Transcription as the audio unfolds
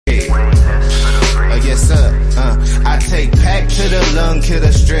to the lung, kill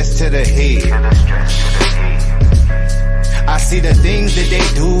the stress to the head. I see the things that they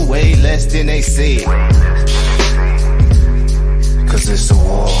do way less than they say. Cause it's a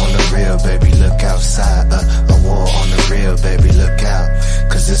war on the real, baby, look outside. A war on the real, baby, look out.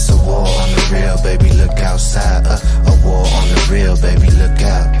 Cause it's a war on the real, baby, look outside. A war on the real, baby, look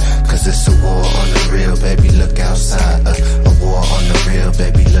out. Cause it's a war on the real, baby, look outside. A war on the real,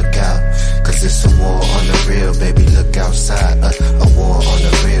 baby, look out. Cause it's a war on the real, baby, look outside. A war on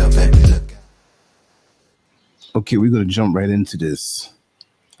the real, baby, look out. Okay, we're going to jump right into this.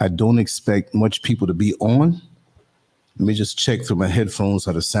 I don't expect much people to be on. Let me just check through my headphones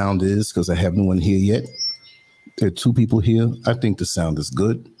how the sound is, because I have no one here yet. There are 2 people here. I think the sound is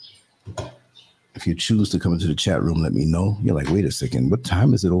good. If you choose to come into the chat room, let me know. You're like, wait a second, what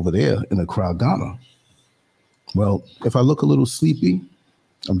time is it over there in Accra, Ghana? Well, if I look a little sleepy,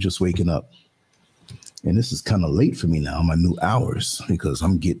 I'm just waking up. And this is kind of late for me now, my new hours, because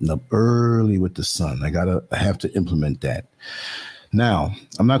I'm getting up early with the sun. I have to implement that. Now,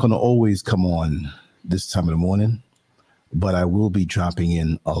 I'm not going to always come on this time of the morning, but I will be dropping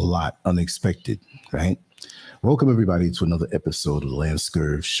in a lot unexpected, right? Welcome, everybody, to another episode of the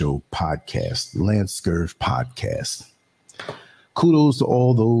Lancescurv Show podcast, Lancescurv podcast. Kudos to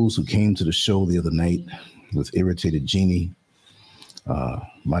all those who came to the show the other night with Irritated Genie,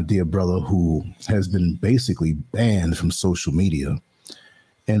 my dear brother who has been basically banned from social media.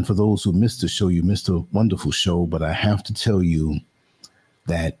 And for those who missed the show, you missed a wonderful show, but I have to tell you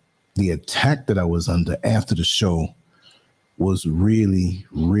that the attack that I was under after the show was really,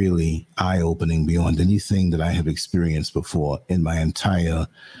 really eye-opening beyond anything that I have experienced before in my entire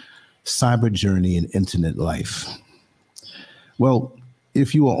cyber journey and internet life. Well,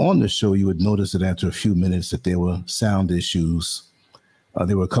 if you were on the show, you would notice that after a few minutes that there were sound issues.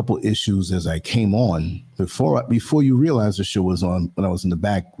 There were a couple issues as I came on. Before you realize the show was on, when I was in the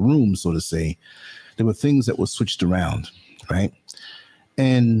back room, so to say, there were things that were switched around, right?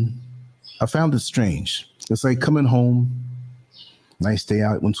 And I found it strange. It's like coming home, nice day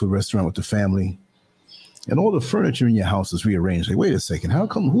out, went to a restaurant with the family, and all the furniture in your house is rearranged. Like, wait a second, how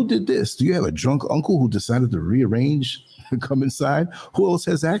come, who did this? Do you have a drunk uncle who decided to rearrange and come inside? Who else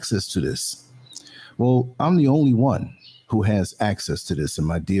has access to this? Well, I'm the only one who has access to this, and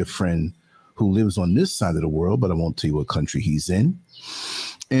my dear friend who lives on this side of the world, but I won't tell you what country he's in.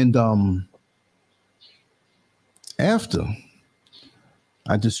 And after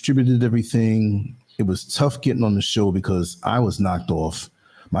I distributed everything, it was tough getting on the show because I was knocked off.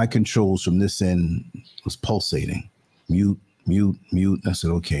 My controls from this end was pulsating. Mute, mute, mute. I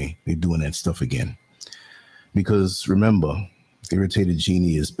said, okay, they're doing that stuff again. Because remember, Irritated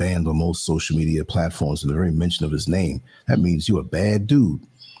Genie is banned on most social media platforms, and the very mention of his name, that means you're a bad dude,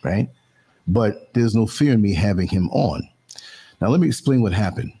 right? But there's no fear in me having him on. Now, let me explain what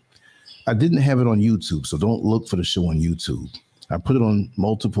happened. I didn't have it on YouTube, so don't look for the show on YouTube. I put it on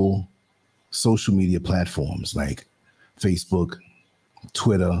multiple social media platforms like Facebook,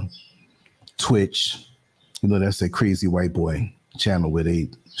 Twitter, Twitch. You know, that's that crazy white boy channel where they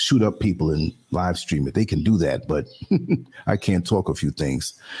shoot up people and live stream it. They can do that, but I can't talk a few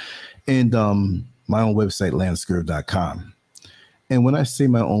things. And my own website, Lancescurv.com. And when I say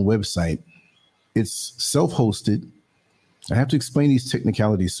my own website, it's self-hosted. I have to explain these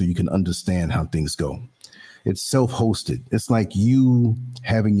technicalities so you can understand how things go. It's self-hosted. It's like you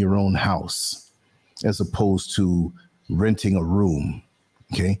having your own house as opposed to renting a room.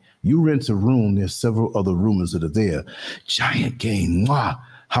 Okay. You rent a room. There's several other roomers that are there. Giant game. Mwah.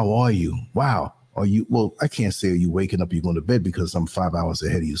 How are you? Wow. Are you? Well, I can't say are you waking up, you're going to bed because I'm 5 hours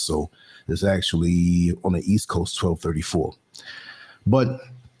ahead of you. So it's actually on the East Coast, 12:34. But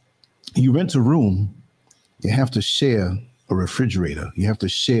you rent a room. You have to share a refrigerator. You have to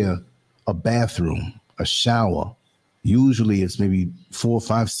share a bathroom, a shower. Usually it's maybe 4,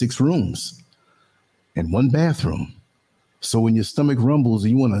 5, 6 rooms and one bathroom. So when your stomach rumbles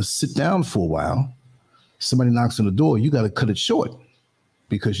and you want to sit down for a while, somebody knocks on the door, you got to cut it short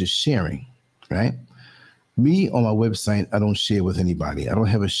because you're sharing, right? Me on my website, I don't share with anybody. I don't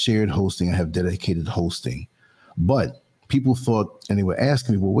have a shared hosting. I have dedicated hosting. But people thought, and they were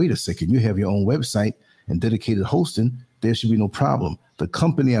asking me, well, wait a second, you have your own website and dedicated hosting. There should be no problem. The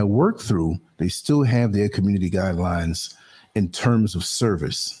company I work through, they still have their community guidelines in terms of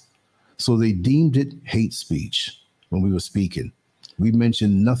service. So they deemed it hate speech when we were speaking. We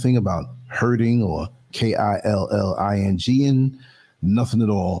mentioned nothing about hurting or KILLING and nothing at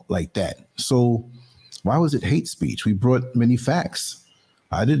all like that. So why was it hate speech? We brought many facts.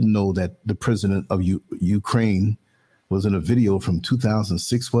 I didn't know that the president of Ukraine was in a video from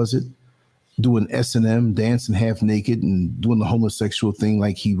 2006, was it? doing S&M, dancing half naked and doing the homosexual thing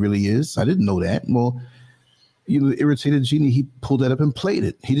like he really is. I didn't know that. Well, the irritated genie, he pulled that up and played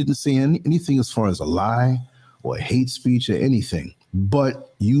it. He didn't say anything as far as a lie or hate speech or anything.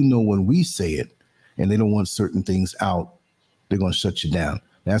 But when we say it and they don't want certain things out, they're going to shut you down.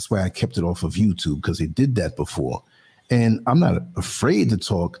 That's why I kept it off of YouTube, because they did that before. And I'm not afraid to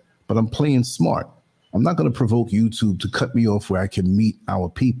talk, but I'm playing smart. I'm not going to provoke YouTube to cut me off where I can meet our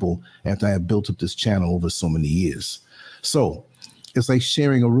people after I have built up this channel over so many years. So it's like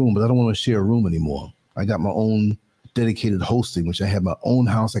sharing a room, but I don't want to share a room anymore. I got my own dedicated hosting, which I have my own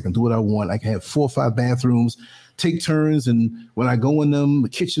house. I can do what I want. I can have 4 or 5 bathrooms, take turns. And when I go in them, the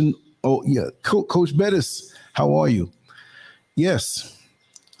kitchen, oh yeah, Coach Bettis, how are you? Yes,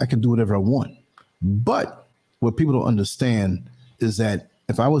 I can do whatever I want. But what people don't understand is that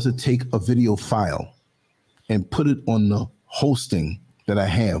if I was to take a video file and put it on the hosting that I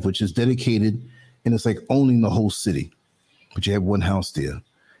have, which is dedicated, and it's like owning the whole city, but you have one house there.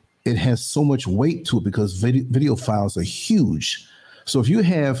 It has so much weight to it because video files are huge. So if you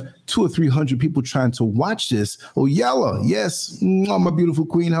have 200 or 300 people trying to watch this, oh, Yella, yes, my beautiful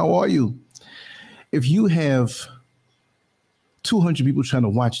queen, how are you? If you have 200 people trying to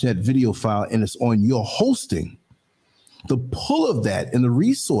watch that video file and it's on your hosting, the pull of that and the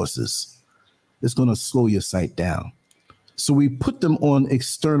resources is going to slow your site down. So we put them on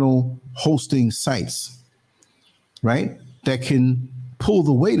external hosting sites, right? That can pull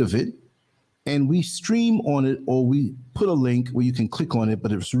the weight of it, and we stream on it, or we put a link where you can click on it,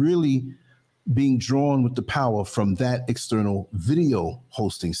 but it's really being drawn with the power from that external video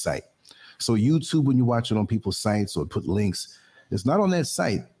hosting site. So YouTube, when you watch it on people's sites or put links, it's not on that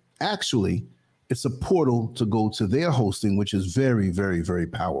site. Actually, it's a portal to go to their hosting, which is very, very, very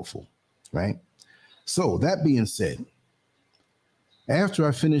powerful, right? So that being said, after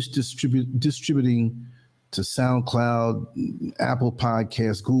I finished distributing to SoundCloud, Apple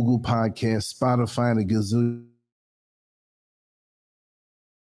Podcasts, Google Podcasts, Spotify, and a gazillion.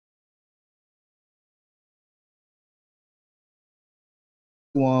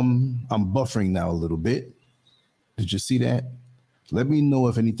 I'm buffering now a little bit. Did you see that? Let me know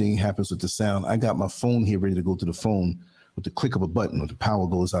if anything happens with the sound. I got my phone here ready to go to the phone with the click of a button, or the power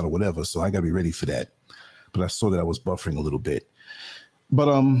goes out or whatever. So I got to be ready for that. But I saw that I was buffering a little bit. But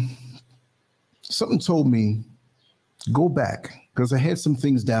something told me, go back, because I had some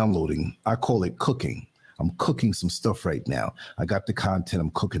things downloading. I call it cooking. I'm cooking some stuff right now. I got the content,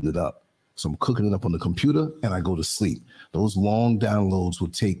 I'm cooking it up. So I'm cooking it up on the computer and I go to sleep. Those long downloads will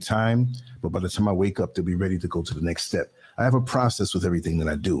take time, but by the time I wake up, they'll be ready to go to the next step. I have a process with everything that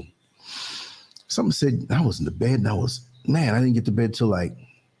I do. Something said I was in the bed, and I didn't get to bed till like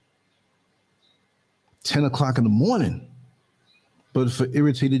 10 o'clock in the morning. But for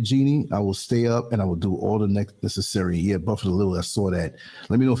irritated genie, I will stay up and I will do all the necessary. Yeah, buffered a little. I saw that.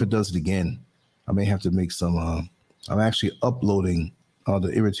 Let me know if it does it again. I may have to make some. I'm actually uploading the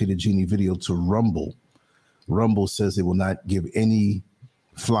irritated genie video to Rumble. Rumble says it will not give any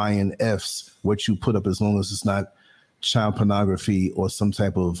flying Fs what you put up, as long as it's not child pornography or some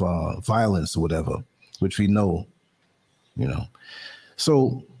type of violence or whatever, which we know,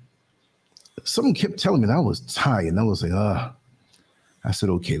 So someone kept telling me, and I was tired, and I was like, I said,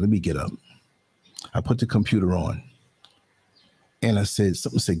 okay, let me get up. I put the computer on, and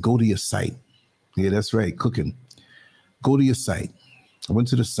something said, go to your site. Yeah, that's right, cooking. Go to your site. I went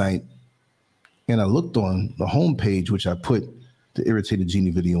to the site, and I looked on the homepage, which I put the irritated genie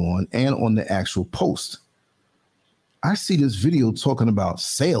video on, and on the actual post. I see this video talking about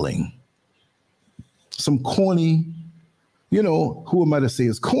sailing. Some corny, who am I to say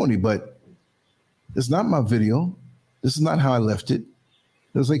is corny, but it's not my video. This is not how I left it.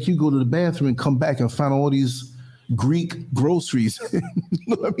 It's like you go to the bathroom and come back and find all these Greek groceries, you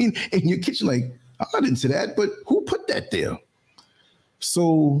know what I mean, in your kitchen. Like, I'm not into that, but who put that there?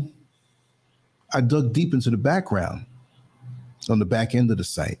 So I dug deep into the background on the back end of the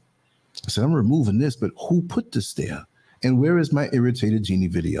site. I said, I'm removing this, but who put this there? And where is my irritated genie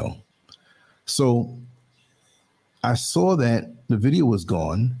video? So I saw that the video was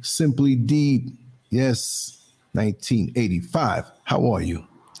gone. Simply Deep, yes, 1985. How are you?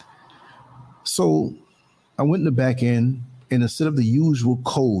 So I went in the back end, and instead of the usual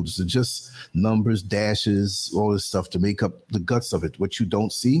codes, just numbers, dashes, all this stuff to make up the guts of it, what you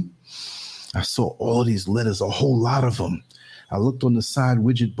don't see, I saw all these letters, a whole lot of them. I looked on the side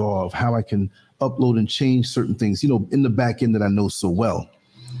widget bar of how I can upload and change certain things, in the back end that I know so well.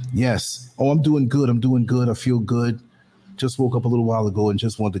 Yes. Oh, I'm doing good. I feel good. Just woke up a little while ago and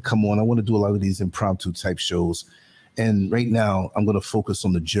just wanted to come on. I want to do a lot of these impromptu type shows. And right now, I'm going to focus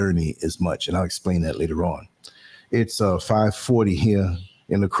on the journey as much, and I'll explain that later on. It's 5:40 here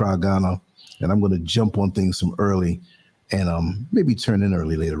in Accra, Ghana, and I'm going to jump on things from early, and maybe turn in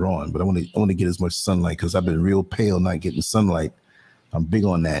early later on. But I want to get as much sunlight because I've been real pale not getting sunlight. I'm big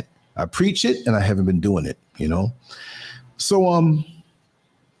on that. I preach it, and I haven't been doing it. So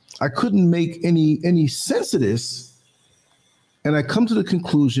I couldn't make any sense of this, and I come to the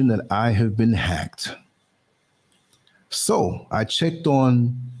conclusion that I have been hacked. So I checked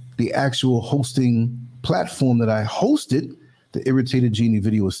on the actual hosting platform that I hosted. The Irritated Genie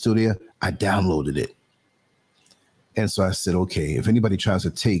video is still there. I downloaded it. And so I said, okay, if anybody tries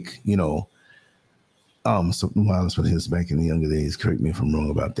to take, something violence with his back in the younger days, correct me if I'm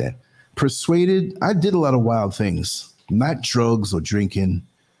wrong about that. Persuaded, I did a lot of wild things, not drugs or drinking.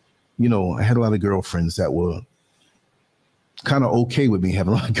 I had a lot of girlfriends that were kind of okay with me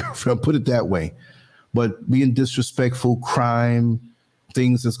having a lot of girlfriends, I'll put it that way. But being disrespectful, crime,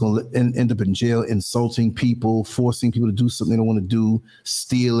 things that's going to end up in jail, insulting people, forcing people to do something they don't want to do,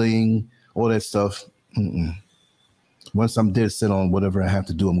 stealing, all that stuff. Once I'm dead set on whatever I have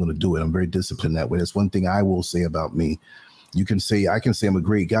to do, I'm going to do it. I'm very disciplined that way. That's one thing I will say about me. I can say I'm a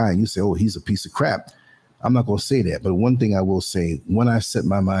great guy, and you say, oh, he's a piece of crap. I'm not going to say that. But one thing I will say, when I set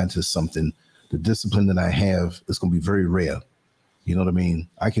my mind to something, the discipline that I have is going to be very rare. You know what I mean?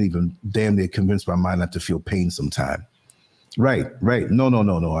 I can even damn near convince my mind not to feel pain sometime. Right. No.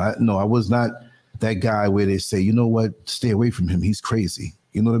 I was not that guy where they say, you know what, stay away from him. He's crazy.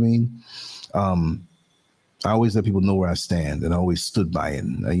 You know what I mean? I always let people know where I stand, and I always stood by it.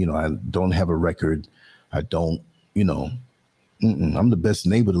 I don't have a record. I don't, I'm the best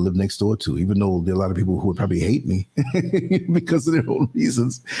neighbor to live next door to, even though there are a lot of people who would probably hate me because of their own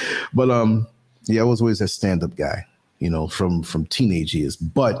reasons. But I was always that stand-up guy. From teenage years,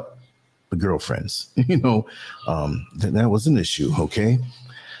 but the girlfriends, that was an issue. Okay.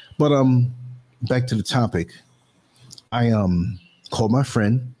 But, back to the topic. I, called my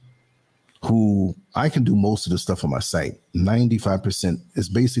friend who I can do most of the stuff on my site. 95% is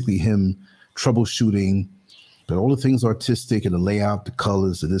basically him troubleshooting, but all the things artistic and the layout, the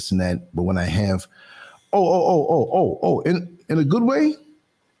colors, and this and that. But when I have, in a good way,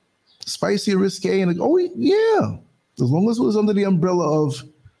 spicy, risque, and yeah. As long as it was under the umbrella of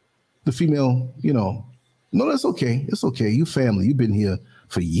the female, no, that's okay. It's okay. You family, you've been here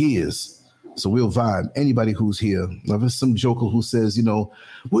for years. So we'll vibe. Anybody who's here. Now, there's some joker who says,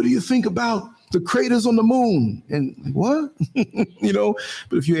 what do you think about the craters on the moon? And what?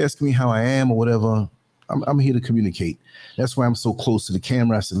 But if you ask me how I am or whatever, I'm here to communicate. That's why I'm so close to the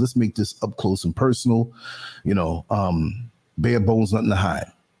camera. I said, let's make this up close and personal, bare bones, nothing to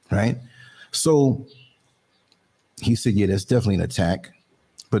hide. Right. So he said, yeah, that's definitely an attack,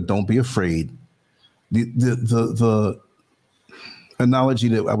 but don't be afraid. The analogy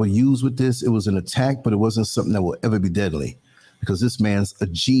that I would use with this, it was an attack, but it wasn't something that will ever be deadly, because this man's a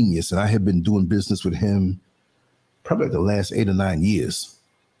genius, and I have been doing business with him probably like the last 8 or 9 years.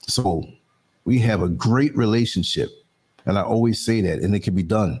 So we have a great relationship, and I always say that, and it can be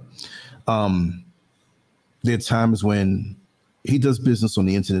done. There are times when he does business on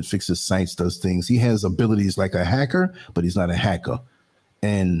the internet, fixes sites, does things. He has abilities like a hacker, but he's not a hacker.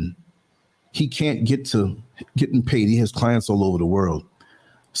 And he can't get to getting paid. He has clients all over the world.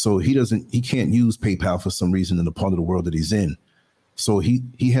 So he can't use PayPal for some reason in the part of the world that he's in. So he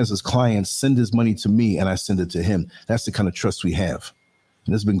has his clients send his money to me, and I send it to him. That's the kind of trust we have.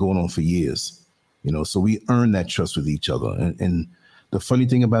 And it's been going on for years. So we earn that trust with each other. And the funny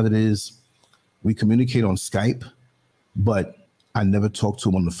thing about it is we communicate on Skype, but I never talk to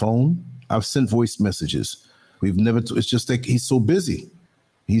him on the phone. I've sent voice messages. It's just like he's so busy.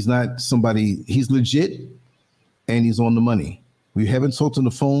 He's not somebody, he's legit, and he's on the money. We haven't talked on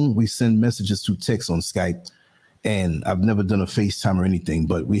the phone. We send messages through text on Skype, and I've never done a FaceTime or anything,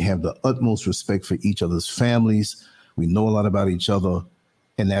 but we have the utmost respect for each other's families. We know a lot about each other,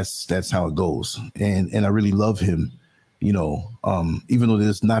 and that's how it goes. And I really love him, even though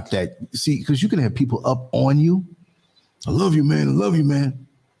there's not that, see, because you can have people up on you. I love you, man. I love you, man.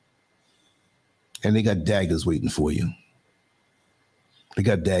 And they got daggers waiting for you.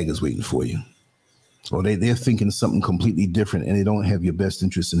 Or they're thinking something completely different, and they don't have your best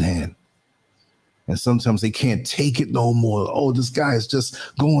interest in hand. And sometimes they can't take it no more. Oh, this guy is just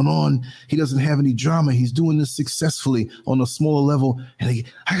going on. He doesn't have any drama. He's doing this successfully on a smaller level. And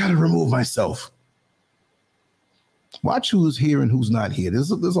I got to remove myself. Watch who's here and who's not here. There's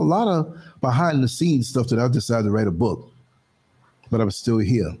a lot of behind the scenes stuff that I've decided to write a book. But I'm still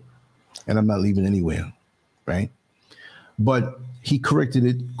here, and I'm not leaving anywhere, right? But he corrected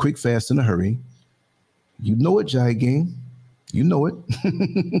it quick, fast, in a hurry. You know it, Jai Game. You know it.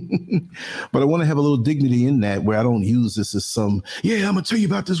 But I want to have a little dignity in that where I don't use this as some, yeah, I'm going to tell you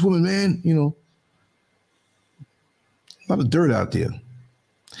about this woman, man. You know, a lot of dirt out there.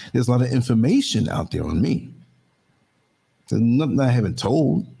 There's a lot of information out there on me. There's nothing I haven't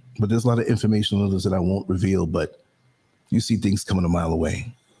told, but there's a lot of information on others that I won't reveal, but you see things coming a mile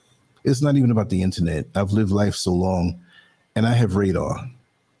away. It's not even about the internet. I've lived life so long, and I have radar.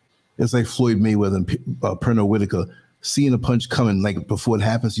 It's like Floyd Mayweather and Pernell Whitaker, seeing a punch coming, like before it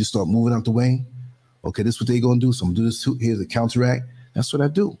happens, you start moving out the way. Okay, this is what they're going to do, so I'm going to do this too. Here's a counteract. That's what I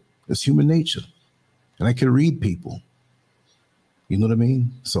do. It's human nature. And I can read people. You know what I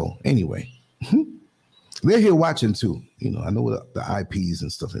mean? So anyway, they're here watching too. You know, I know the IPs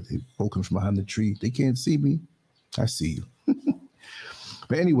and stuff that they've broken from behind the tree. They can't see me. I see you.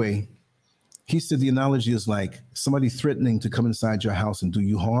 But anyway, he said the analogy is like somebody threatening to come inside your house and do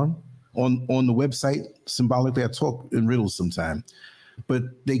you harm. On the website, symbolically, I talk in riddles sometime. But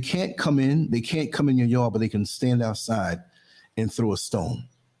they can't come in. They can't come in your yard, but they can stand outside and throw a stone.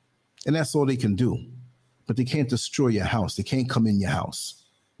 And that's all they can do. But they can't destroy your house. They can't come in your house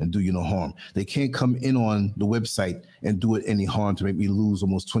and do you no harm. They can't come in on the website and do it any harm to make me lose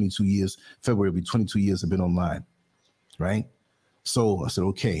almost 22 years. February will be 22 years I've been online, right? So I said,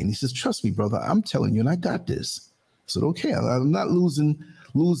 okay. And he says, trust me, brother, I'm telling you, and I got this. I said, okay, I'm not losing,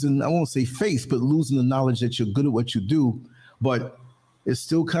 I won't say faith, but losing the knowledge that you're good at what you do. But it's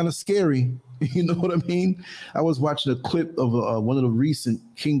still kind of scary. You know what I mean? I was watching a clip of one of the recent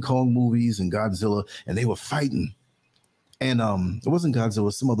King Kong movies and Godzilla, and they were fighting. And it wasn't Godzilla, it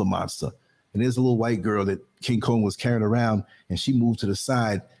was some other monster. And there's a little white girl that King Kong was carrying around, and she moved to the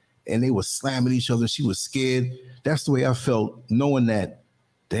side, and they were slamming each other. She was scared. That's the way I felt, knowing that,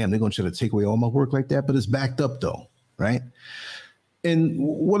 damn, they're going to try to take away all my work like that, but it's backed up though, right? And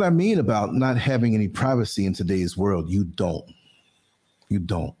what I mean about not having any privacy in today's world, you don't. You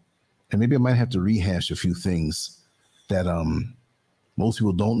don't. And maybe I might have to rehash a few things that most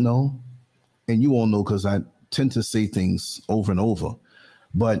people don't know. And you all know because I tend to say things over and over.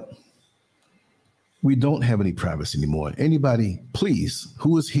 But we don't have any privacy anymore. Anybody, please,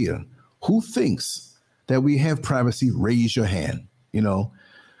 who is here, who thinks that we have privacy, raise your hand. You know,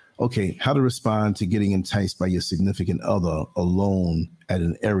 okay, how to respond to getting enticed by your significant other alone at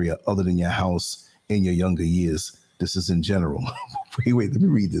an area other than your house in your younger years. This is in general. Wait, let me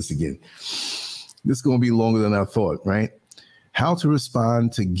read this again. This is going to be longer than I thought, right? How to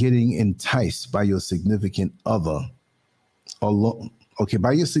respond to getting enticed by your significant other alone. Okay,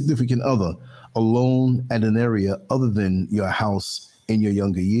 by your significant other alone at an area other than your house in your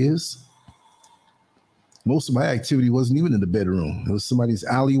younger years. Most of my activity wasn't even in the bedroom. It was somebody's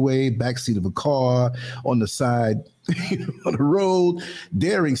alleyway, backseat of a car, on the side, on the road,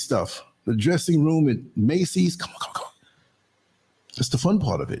 daring stuff. The dressing room at Macy's. Come on. That's the fun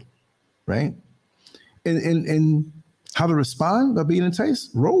part of it, right? And how to respond by being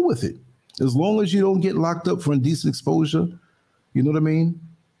enticed? Roll with it. As long as you don't get locked up for indecent exposure, you know what I mean?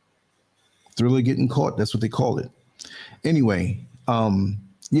 Thriller getting caught. That's what they call it. Anyway,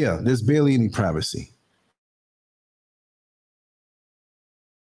 yeah, there's barely any privacy.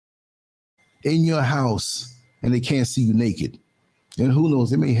 In your house, and they can't see you naked. And who knows,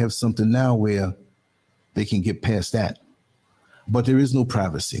 they may have something now where they can get past that. But there is no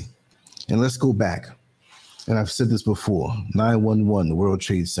privacy. And let's go back. And I've said this before, 9/11, the World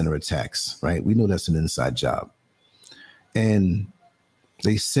Trade Center attacks, right? We know that's an inside job. And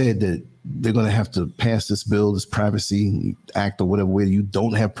they said that they're going to have to pass this bill, this Privacy Act or whatever, where you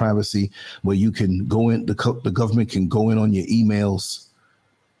don't have privacy, where you can go in, the government can go in on your emails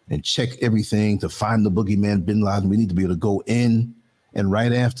and check everything to find the boogeyman, bin Laden. We need to be able to go in. And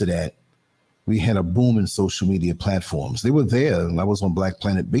right after that, we had a boom in social media platforms. They were there, and I was on Black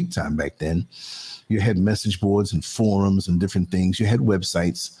Planet big time back then. You had message boards and forums and different things. You had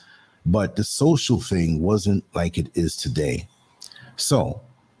websites, but the social thing wasn't like it is today. So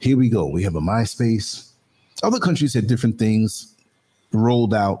here we go. We have a MySpace. Other countries had different things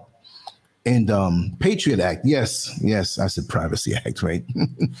rolled out. And Patriot Act, yes, I said Privacy Act, right?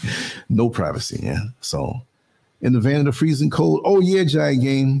 No privacy, yeah. So in the van of the freezing cold, oh yeah, Giant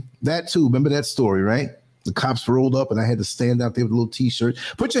Game, that too. Remember that story, right? The cops rolled up and I had to stand out there with a little t-shirt.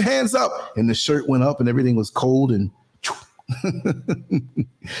 Put your hands up. And the shirt went up and everything was cold and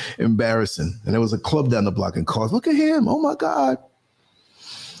embarrassing. And there was a club down the block and cars. Look at him. Oh my God.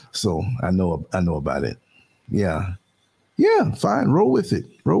 So I know about it. Yeah. Yeah, fine. Roll with it.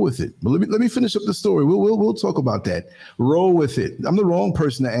 But let me finish up the story. We'll talk about that. Roll with it. I'm the wrong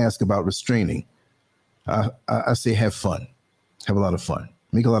person to ask about restraining. I say have fun. Have a lot of fun.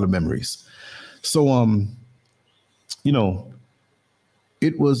 Make a lot of memories. So, you know,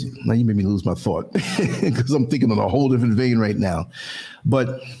 it was, now you made me lose my thought because I'm thinking on a whole different vein right now.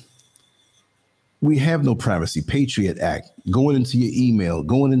 But we have no privacy. Patriot Act, going into your email,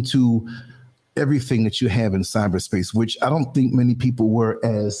 going into everything that you have in cyberspace, which I don't think many people were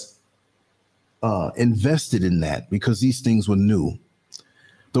as invested in that because these things were new.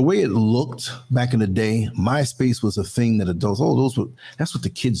 The way it looked back in the day, MySpace was a thing that adults, that's what the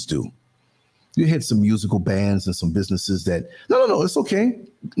kids do. You had some musical bands and some businesses that, no, it's okay.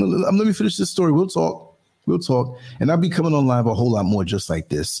 Let me finish this story. We'll talk. And I'll be coming on live a whole lot more just like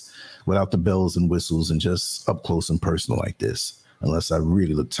this, without the bells and whistles and just up close and personal like this, unless I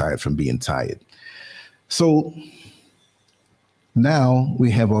really look tired from being tired. So now we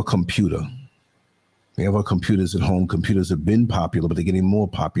have our computer. We have our computers at home. Computers have been popular, but they're getting more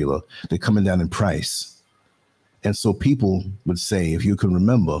popular. They're coming down in price. And so people would say, if you can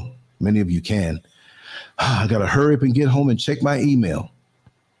remember, many of you can, I got to hurry up and get home and check my email.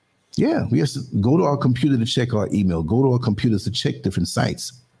 Yeah, we have to go to our computer to check our email, go to our computers to check different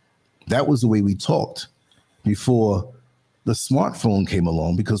sites. That was the way we talked before the smartphone came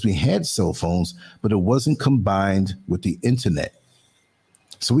along, because we had cell phones, but it wasn't combined with the internet.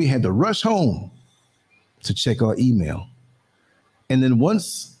 So we had to rush home to check our email. And then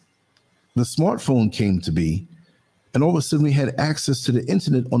once the smartphone came to be, and all of a sudden we had access to the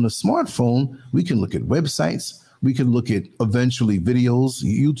internet on the smartphone, we can look at websites, we can look at eventually videos.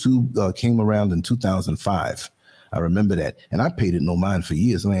 YouTube came around in 2005. I remember that. And I paid it no mind for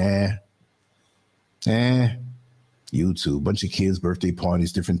years. I'm like, YouTube, bunch of kids, birthday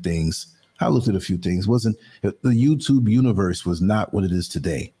parties, different things. I looked at a few things. The YouTube universe was not what it is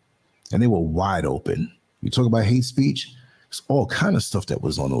today. And they were wide open. You talk about hate speech, there's all kind of stuff that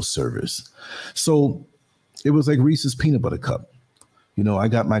was on those servers. So it was like Reese's peanut butter cup. You know, I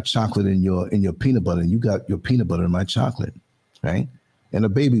got my chocolate in your peanut butter, and you got your peanut butter in my chocolate, right? And a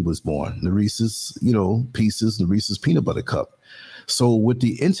baby was born, the Reese's, pieces, the Reese's peanut butter cup. So with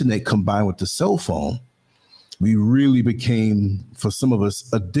the internet combined with the cell phone, we really became, for some of us,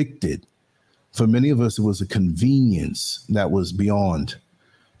 addicted. For many of us, it was a convenience that was beyond,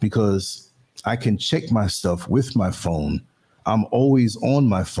 because I can check my stuff with my phone. I'm always on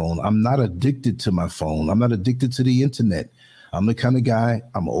my phone. I'm not addicted to my phone. I'm not addicted to the internet. I'm the kind of guy,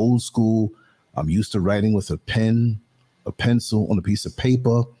 I'm old school. I'm used to writing with a pen, a pencil on a piece of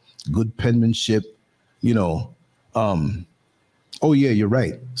paper, good penmanship, oh yeah, you're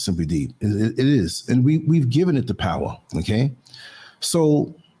right, Simply Deep. It is. And we've given it the power, okay?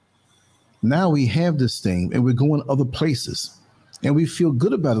 So now we have this thing and we're going other places and we feel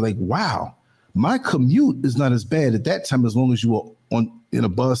good about it. Like, wow, my commute is not as bad at that time as long as you were in a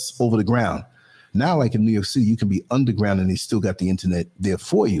bus over the ground. Now, like in New York City, you can be underground and they still got the internet there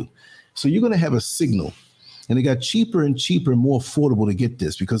for you. So you're going to have a signal. And it got cheaper and cheaper and more affordable to get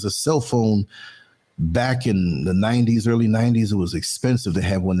this, because a cell phone back in the 90s, early 90s, it was expensive to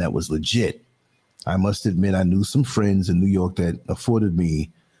have one that was legit. I must admit, I knew some friends in New York that afforded me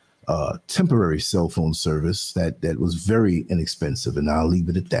temporary cell phone service that was very inexpensive. And I'll leave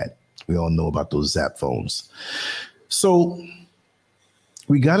it at that. We all know about those Zap phones. So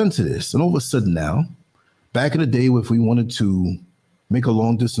we got into this, and all of a sudden now, back in the day, if we wanted to make a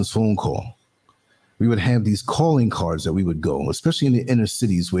long distance phone call, we would have these calling cards that we would go, especially in the inner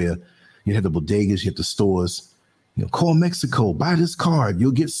cities where you had the bodegas, you had the stores, call Mexico, buy this card.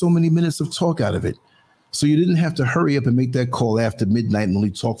 You'll get so many minutes of talk out of it. So you didn't have to hurry up and make that call after midnight and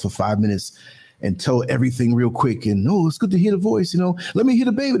only talk for 5 minutes and tell everything real quick. And no, it's good to hear the voice, let me hear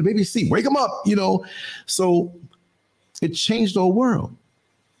the baby see, wake him up, So it changed our world,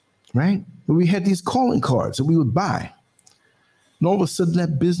 right? But we had these calling cards that we would buy. And all of a sudden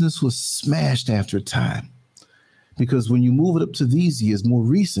that business was smashed after a time, because when you move it up to these years, more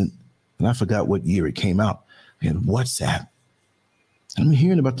recent, and I forgot what year it came out, we had WhatsApp. I'm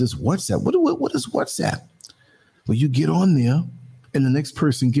hearing about this WhatsApp. What is WhatsApp? Well, you get on there and the next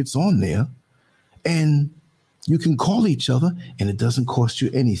person gets on there and you can call each other and it doesn't cost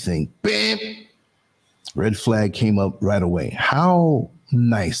you anything. Bam! Red flag came up right away. How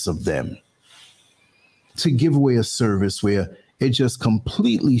nice of them to give away a service where it just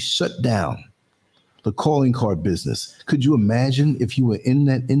completely shut down the calling card business. Could you imagine if you were in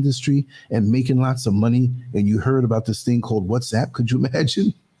that industry and making lots of money and you heard about this thing called WhatsApp? Could you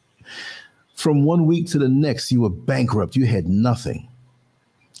imagine? From 1 week to the next, you were bankrupt. You had nothing.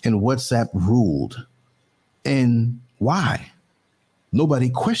 And WhatsApp ruled. And why? Nobody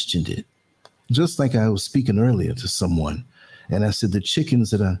questioned it. Just like I was speaking earlier to someone, and I said, the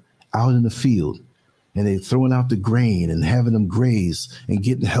chickens that are out in the field, and they're throwing out the grain and having them graze and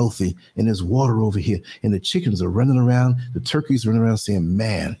getting healthy. And there's water over here. And the chickens are running around. The turkeys running around saying,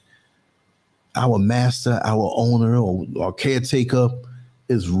 man, our master, our owner, or our caretaker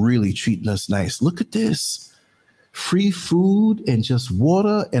is really treating us nice. Look at this. Free food and just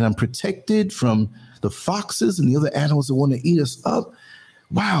water. And I'm protected from the foxes and the other animals that want to eat us up.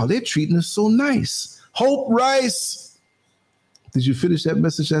 Wow, they're treating us so nice. Hope Rice. Did you finish that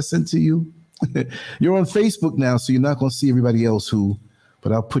message I sent to you? You're on Facebook now, so you're not going to see everybody else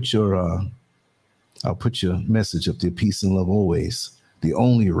but I'll put your message up there. Peace and love always. The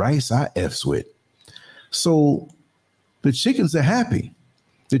only rice I F's with. So the chickens are happy.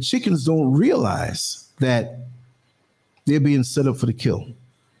 The chickens don't realize that they're being set up for the kill.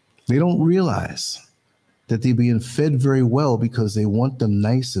 They don't realize that they're being fed very well because they want them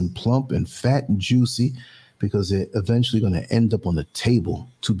nice and plump and fat and juicy because they're eventually going to end up on the table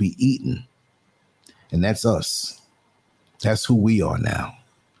to be eaten. And that's us. That's who we are now.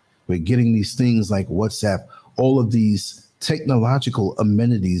 We're getting these things like WhatsApp, all of these technological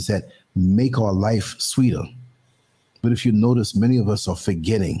amenities that make our life sweeter. But if you notice, many of us are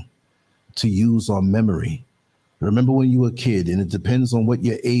forgetting to use our memory. Remember when you were a kid, and it depends on what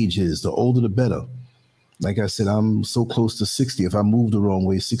your age is. The older, the better. Like I said, I'm so close to 60. If I move the wrong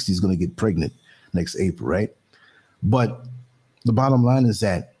way, 60 is going to get pregnant next April, right? But the bottom line is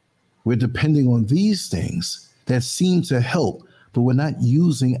that we're depending on these things that seem to help, but we're not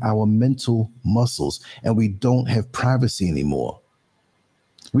using our mental muscles, and we don't have privacy anymore.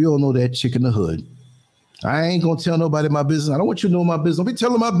 We all know that chick in the hood. I ain't going to tell nobody my business. I don't want you to know my business. Don't be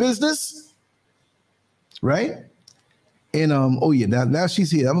telling my business. Right? And, oh yeah, now she's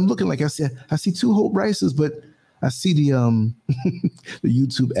here. I'm looking like I said, I see two Hope Rices, but I see the the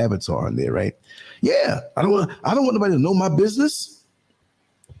YouTube avatar in there, right? Yeah, I don't want nobody to know my business.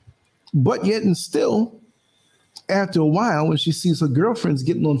 But yet and still, after a while, when she sees her girlfriends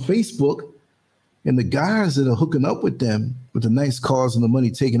getting on Facebook and the guys that are hooking up with them with the nice cars and the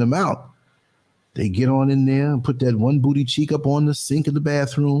money taking them out, they get on in there and put that one booty cheek up on the sink in the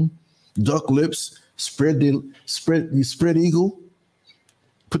bathroom, duck lips, spread eagle,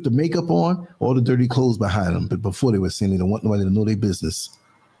 put the makeup on, all the dirty clothes behind them. But before they were saying they don't want nobody to know their business.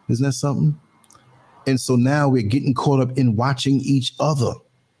 Isn't that something? And so now we're getting caught up in watching each other.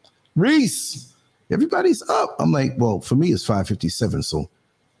 Reese, everybody's up. I'm like, well, for me, it's 5:57. So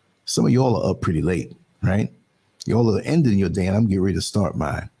some of y'all are up pretty late, right? Y'all are ending your day and I'm getting ready to start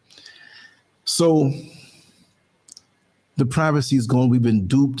mine. So the privacy is gone. We've been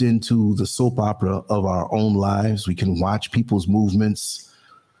duped into the soap opera of our own lives. We can watch people's movements.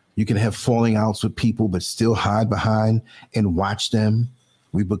 You can have falling outs with people, but still hide behind and watch them.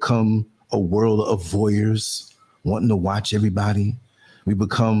 We become a world of voyeurs, wanting to watch everybody. We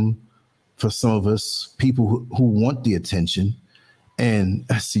become, for some of us, people who want the attention. And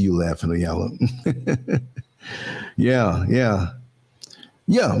I see you laughing, Ayala. Yeah.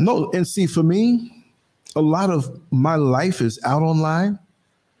 No, and see, for me, a lot of my life is out online.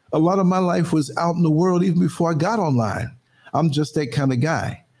 A lot of my life was out in the world even before I got online. I'm just that kind of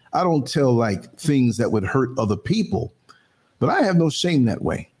guy. I don't tell like things that would hurt other people, but I have no shame that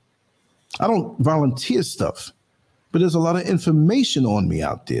way. I don't volunteer stuff, but there's a lot of information on me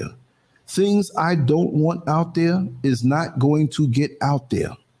out there. Things I don't want out there is not going to get out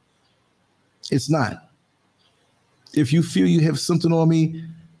there. It's not. If you feel you have something on me,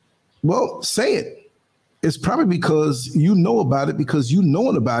 well, say it. It's probably because you know about it, because you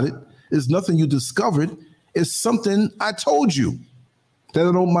knowing about it is nothing you discovered. It's something I told you that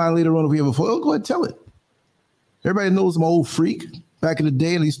I don't mind later on if we have a photo. Go ahead and tell it. Everybody knows I'm an old freak back in the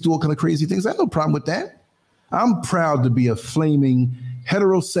day and I used to do all kind of crazy things. I have no problem with that. I'm proud to be a flaming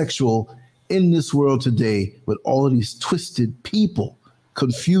heterosexual in this world today with all of these twisted people,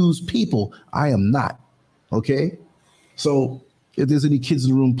 confused people. I am not. Okay? So if there's any kids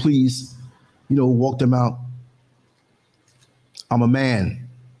in the room, please, walk them out. I'm a man.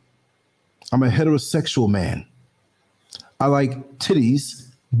 I'm a heterosexual man. I like titties,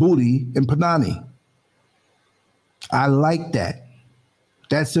 booty, and panani. I like that.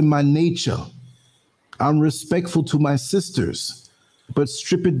 That's in my nature. I'm respectful to my sisters, but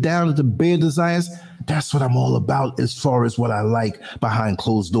strip it down to the bare desires. That's what I'm all about as far as what I like behind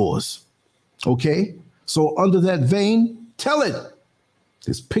closed doors. Okay? So under that vein, tell it.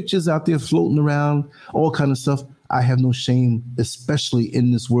 There's pictures out there floating around, all kind of stuff. I have no shame, especially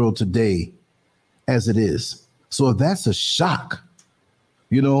in this world today as it is. So if that's a shock,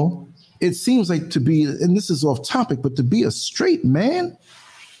 it seems like to be, and this is off topic, but to be a straight man,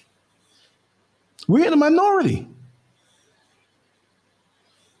 we're in a minority.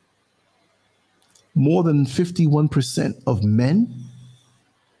 more than 51% of men,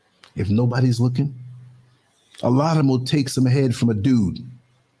 if nobody's looking, a lot of them will take some head from a dude.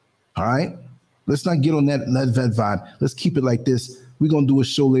 All right? Let's not get on that vibe. Let's keep it like this. We're going to do a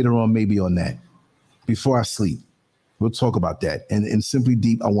show later on maybe on that before I sleep. We'll talk about that. And Simply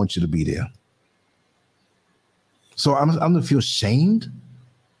Deep, I want you to be there. So I'm going to feel shamed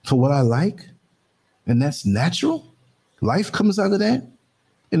for what I like. And that's natural. Life comes out of that.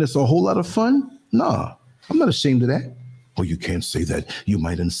 And it's a whole lot of fun. Nah, I'm not ashamed of that. Oh, you can't say that. You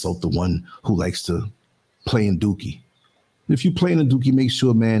might insult the one who likes to play in dookie. If you play in a dookie, make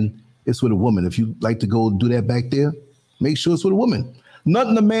sure, man, it's with a woman. If you like to go do that back there, make sure it's with a woman.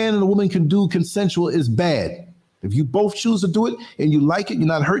 Nothing a man and a woman can do consensual is bad. If you both choose to do it and you like it, you're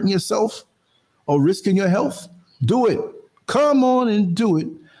not hurting yourself or risking your health, do it. Come on and do it.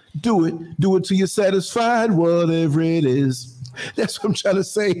 Do it. Do it till you're satisfied, whatever it is. That's what I'm trying to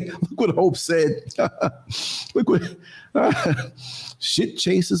say. Look what Hope said. Look what shit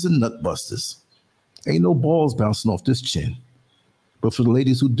chasers and nutbusters. Ain't no balls bouncing off this chin. But for the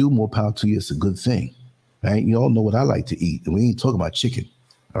ladies who do, more power to you. It's a good thing. Right? You all know what I like to eat. And we ain't talking about chicken.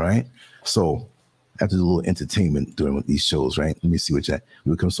 All right. So after the little entertainment during these shows, right? Let me see what that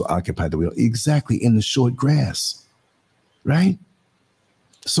we become so occupied that we don't exactly in the short grass. Right?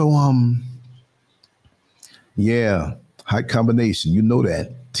 So yeah. Hot combination, you know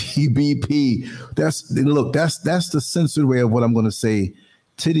that. TBP. That's the censored way of what I'm going to say.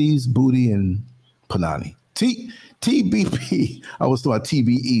 Titties, booty, and panani. TBP. I was talking about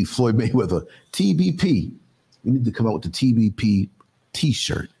TBE, Floyd Mayweather. TBP. We need to come out with the TBP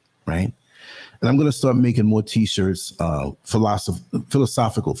T-shirt, right? And I'm going to start making more T-shirts.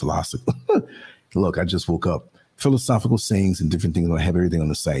 Philosophical. Look, I just woke up. Philosophical sayings and different things. I have everything on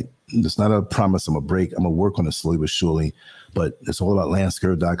the site. It's not a promise I'm a break. I'm going to work on it slowly but surely. But it's all about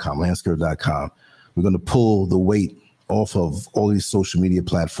Lancescurv.com. We're going to pull the weight off of all these social media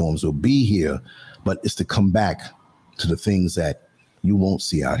platforms. We'll be here, but it's to come back to the things that you won't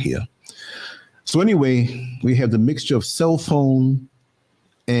see out here. So anyway, we have the mixture of cell phone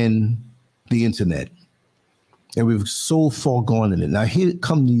and the internet. And we've so far gone in it. Now here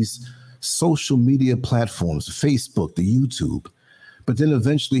come these social media platforms, Facebook, the YouTube. But then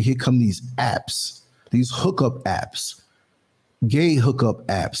eventually here come these apps, these hookup apps, gay hookup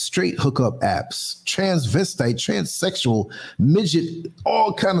apps, straight hookup apps, transvestite, transsexual, midget,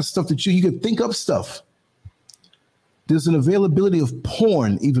 all kind of stuff that you can think up stuff. There's an availability of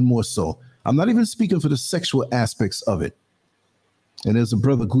porn even more so. I'm not even speaking for the sexual aspects of it. And there's a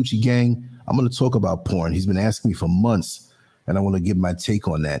brother, Gucci Gang. I'm going to talk about porn. He's been asking me for months. And I want to give my take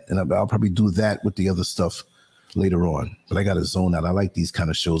on that. And I'll probably do that with the other stuff later on. But I got to zone out. I like these kind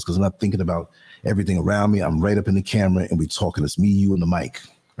of shows because I'm not thinking about everything around me. I'm right up in the camera and we're talking. It's me, you, and the mic,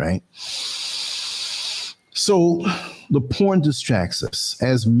 right? So the porn distracts us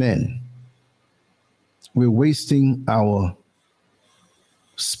as men. We're wasting our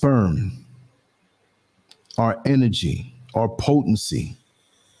sperm, our energy, our potency.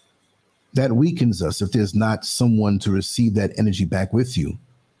 That weakens us if there's not someone to receive that energy back with you.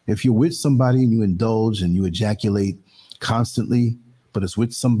 If you're with somebody and you indulge and you ejaculate constantly, but it's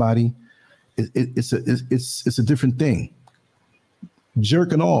with somebody, it's a different thing.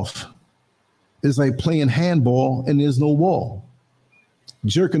 Jerking off is like playing handball and there's no wall.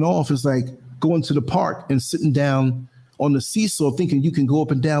 Jerking off is like going to the park and sitting down on the seesaw thinking you can go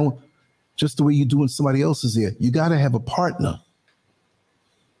up and down just the way you do when somebody else is there. You got to have a partner.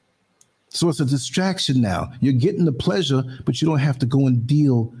 So it's a distraction now. You're getting the pleasure, but you don't have to go and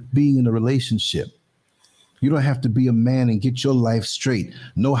deal being in a relationship. You don't have to be a man and get your life straight.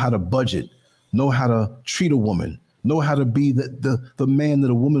 Know how to budget. Know how to treat a woman. Know how to be the man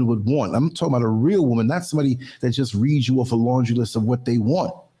that a woman would want. I'm talking about a real woman, not somebody that just reads you off a laundry list of what they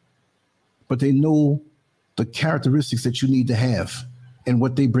want. But they know the characteristics that you need to have and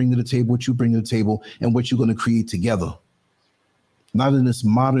what they bring to the table, what you bring to the table, and what you're going to create together. Not in this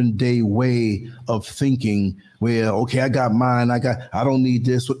modern day way of thinking where, okay, I got mine. I don't need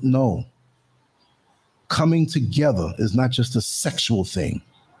this. No. Coming together is not just a sexual thing.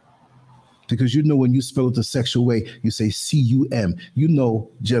 Because you know when you spell it the sexual way, you say C-U-M. You know,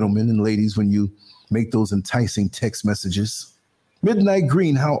 gentlemen and ladies, when you make those enticing text messages. Midnight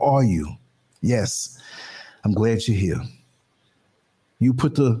Green, how are you? Yes, I'm glad you're here. You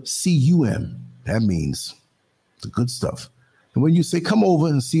put the C-U-M. That means the good stuff. And when you say, come over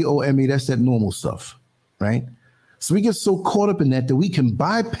and C-O-M-E, that's that normal stuff, right? So we get so caught up in that we can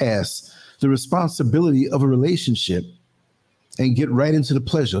bypass the responsibility of a relationship and get right into the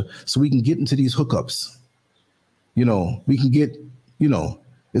pleasure so we can get into these hookups. You know, we can get,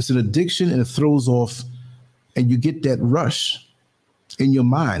 It's an addiction, and it throws off, and you get that rush in your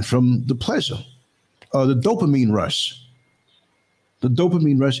mind from the pleasure, the dopamine rush. The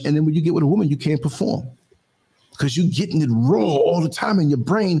dopamine rush. And then when you get with a woman, you can't perform because you're getting it raw all the time in your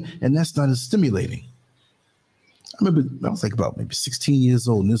brain, and that's not as stimulating. I remember I was like about maybe 16 years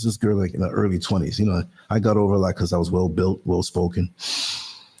old, and there's this girl like in her early 20s. You know, I got over like because I was well built, well spoken,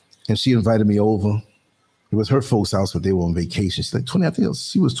 and she invited me over. It was her folks' house, but they were on vacation. She's like 20, I think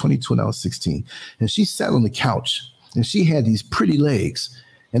she was 22 and I was 16. And she sat on the couch and she had these pretty legs.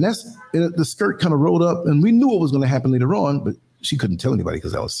 And the skirt kind of rolled up, and we knew what was going to happen later on, but she couldn't tell anybody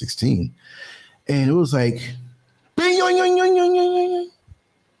because I was 16. And it was like, bing, yoing, yoing, yoing, yoing, yoing, yoing.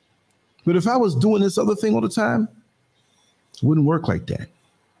 But if I was doing this other thing all the time, it wouldn't work like that.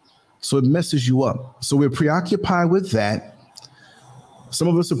 So it messes you up. So we're preoccupied with that. Some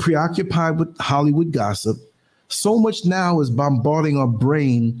of us are preoccupied with Hollywood gossip. So much now is bombarding our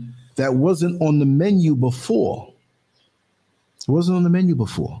brain that wasn't on the menu before. It wasn't on the menu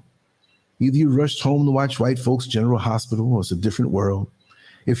before. Either you rushed home to watch White Folks General Hospital, or it's a different world.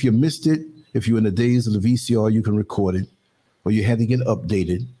 If you missed it, if you're in the days of the VCR, you can record it, or you had to get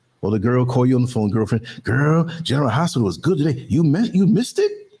updated, or the girl call you on the phone, girlfriend, girl, General Hospital was good today. You missed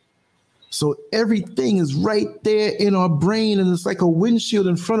it? So everything is right there in our brain, and it's like a windshield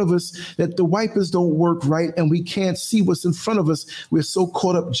in front of us that the wipers don't work right, and we can't see what's in front of us. We're so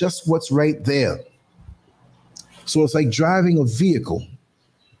caught up just what's right there. So it's like driving a vehicle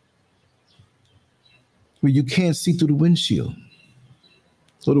where you can't see through the windshield.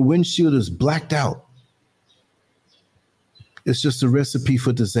 So the windshield is blacked out. It's just a recipe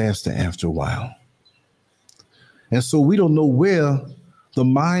for disaster after a while. And so we don't know where the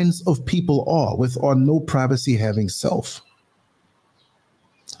minds of people are with our no privacy having self.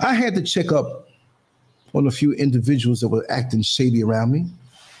 I had to check up on a few individuals that were acting shady around me.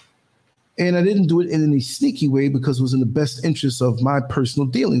 And I didn't do it in any sneaky way because it was in the best interest of my personal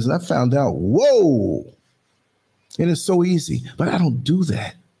dealings. And I found out, whoa, and it's so easy, but I don't do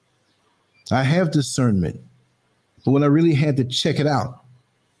that. I have discernment. But when I really had to check it out,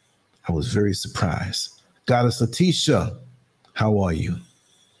 I was very surprised. Goddess Letitia, how are you?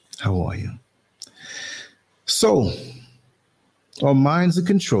 How are you? So, our minds are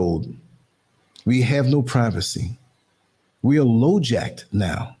controlled. We have no privacy. We are low-jacked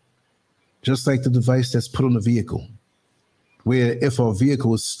now, just like the device that's put on the vehicle, where if our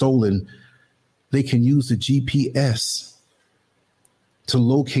vehicle is stolen, they can use the GPS to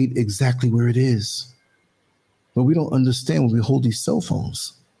locate exactly where it is. But we don't understand when we hold these cell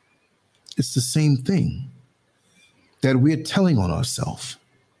phones. It's the same thing that we're telling on ourselves.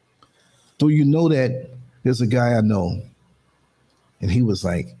 Do you know that there's a guy I know, and he was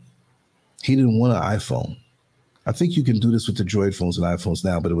like, he didn't want an iPhone. I think you can do this with the Droid phones and iPhones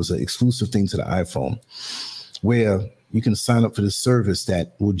now, but it was an exclusive thing to the iPhone where you can sign up for this service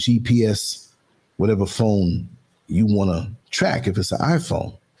that will GPS whatever phone you want to track if it's an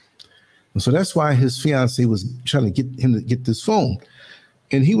iPhone. And so that's why his fiance was trying to get him to get this phone.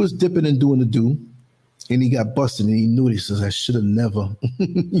 And he was dipping and doing the do. And he got busted, and he knew it. He says, I should have never.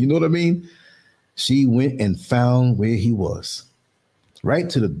 You know what I mean? She went and found where he was. Right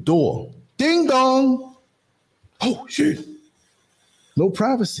to the door. Ding dong. Oh, shit. No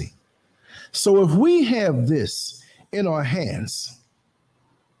privacy. So if we have this in our hands,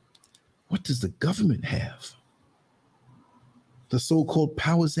 what does the government have? The so-called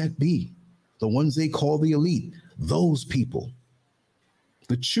powers that be, the ones they call the elite, those people.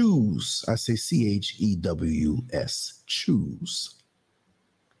 The choose, I say CHEWS, choose.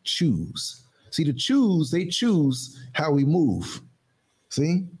 Choose. See, the choose, they choose how we move.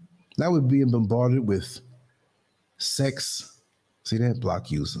 See? Now we're being bombarded with sex. See that?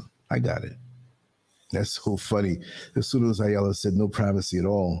 Block user. I got it. That's so funny. As soon as Ayala said no privacy at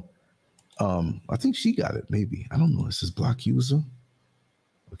all, I think she got it, maybe. I don't know. It says block user.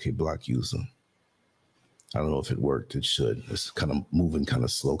 Okay, block user. I don't know if it worked. It should. It's kind of moving kind of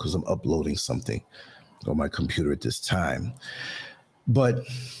slow because I'm uploading something on my computer at this time. But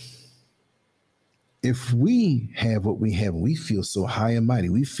if we have what we have, we feel so high and mighty.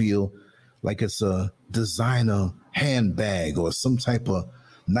 We feel like it's a designer handbag or some type of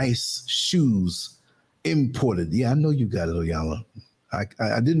nice shoes imported. Yeah, I know you got it, Oyala.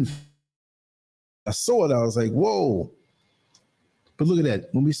 I didn't. I saw it. I was like, whoa. But look at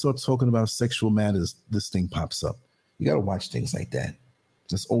that. When we start talking about sexual matters, this thing pops up. You got to watch things like that.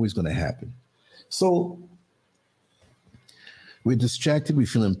 That's always going to happen. So we're distracted. We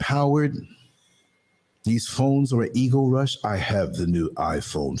feel empowered. These phones are an ego rush. I have the new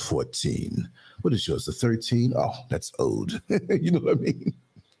iPhone 14. What is yours? The 13? Oh, that's old. You know what I mean?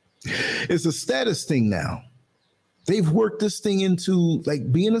 It's a status thing now. They've worked this thing into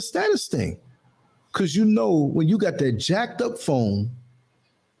like being a status thing. Because you know, when you got that jacked up phone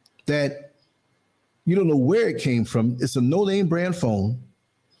that you don't know where it came from, it's a no-name brand phone,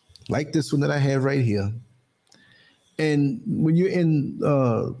 like this one that I have right here. And when you're in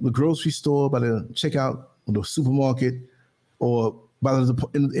the grocery store, by the checkout, or the supermarket, or by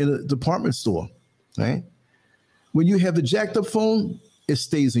in a department store, right? When you have the jacked up phone, it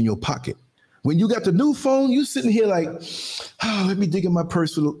stays in your pocket. When you got the new phone, you sitting here like, oh, let me dig in my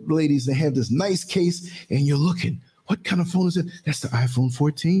purse for the ladies. They have this nice case, and you're looking, what kind of phone is it? That's the iPhone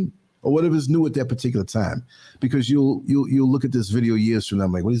 14 or whatever's new at that particular time. Because you'll look at this video years from now,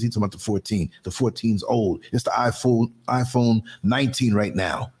 I'm like, what is he talking about the 14? The 14's old. It's the iPhone 19 right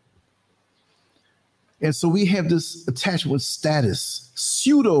now. And so we have this attachment with status,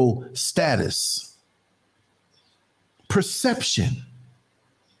 pseudo status, perception.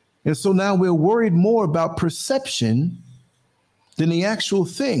 And so now we're worried more about perception than the actual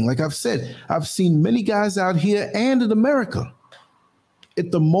thing. Like I've said, I've seen many guys out here and in America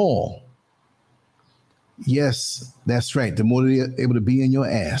at the mall. Yes, that's right. The more they're able to be in your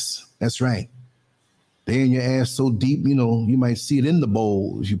ass. That's right. They're in your ass so deep, you know, you might see it in the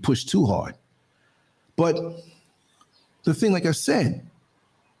bowl if you push too hard. But the thing, like I said,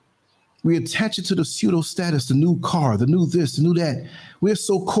 we attach it to the pseudo status, the new car, the new this, the new that. We're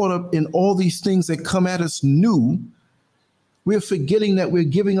so caught up in all these things that come at us new, we're forgetting that we're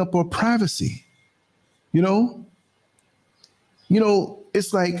giving up our privacy. You know,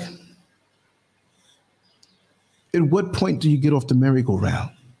 it's like, at what point do you get off the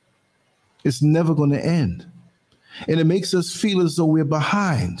merry-go-round? It's never going to end. And it makes us feel as though we're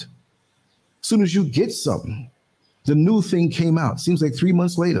behind. As soon as you get something, the new thing came out. Seems like 3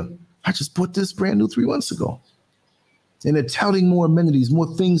 months later. I just bought this brand new 3 months ago. And they're touting more amenities,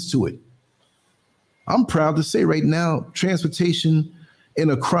 more things to it. I'm proud to say right now, transportation in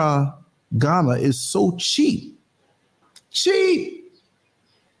Accra, Ghana is so cheap. Cheap.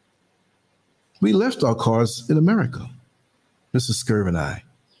 We left our cars in America, Mrs. Scurv and I.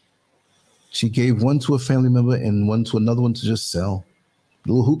 She gave one to a family member and one to another one to just sell.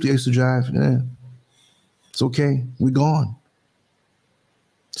 The little hoop they used to drive, yeah. It's okay. We're gone.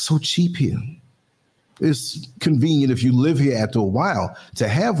 So cheap here. It's convenient if you live here after a while to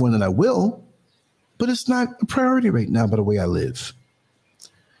have one, and I will, but it's not a priority right now by the way I live.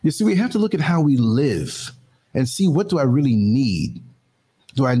 You see, we have to look at how we live and see, what do I really need?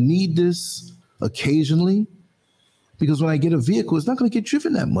 Do I need this occasionally? Because when I get a vehicle, it's not going to get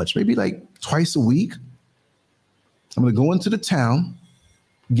driven that much, maybe like twice a week. I'm going to go into the town,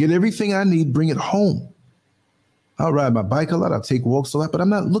 get everything I need, bring it home. I'll ride my bike a lot. I'll take walks a lot, but I'm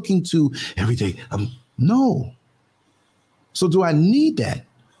not looking to every day. No. So do I need that?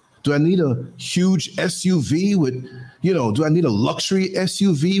 Do I need a huge SUV with, do I need a luxury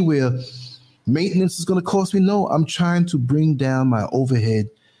SUV where maintenance is going to cost me? No, I'm trying to bring down my overhead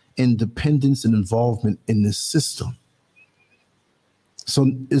independence and involvement in this system.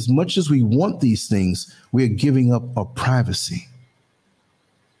 So as much as we want these things, we're giving up our privacy,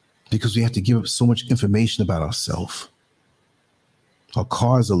 because we have to give up so much information about ourselves. Our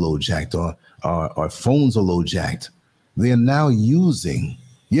cars are low jacked, our phones are low jacked. They are now using,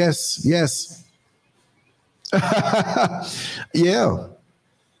 yes. Yeah.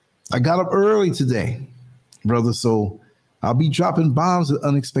 I got up early today, brother. So I'll be dropping bombs at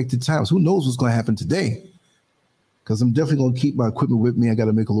unexpected times. Who knows what's going to happen today? Because I'm definitely going to keep my equipment with me. I got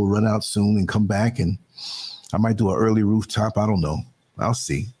to make a little run out soon and come back, and I might do an early rooftop. I don't know. I'll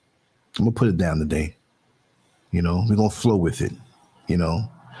see. I'm going to put it down today. We're going to flow with it,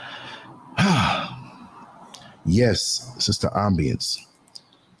 Yes, Sister Ambience.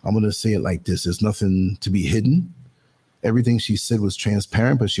 I'm going to say it like this. There's nothing to be hidden. Everything she said was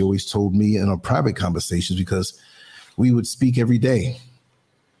transparent, but she always told me in our private conversations, because we would speak every day.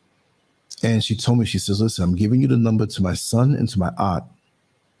 And she told me, she says, listen, I'm giving you the number to my son and to my aunt.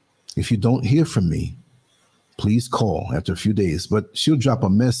 If you don't hear from me, please call after a few days. But she'll drop a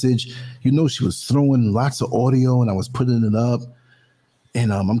message. She was throwing lots of audio, and I was putting it up.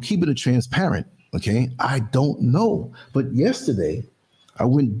 And I'm keeping it transparent, okay? I don't know. But yesterday, I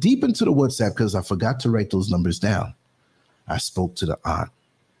went deep into the WhatsApp because I forgot to write those numbers down. I spoke to the aunt,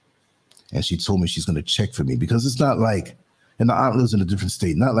 and she told me she's going to check for me, because it's not like, and the aunt lives in a different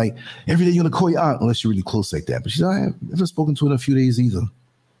state, not like every day you're going to call your aunt unless you're really close like that. But she's like, I haven't spoken to her in a few days either,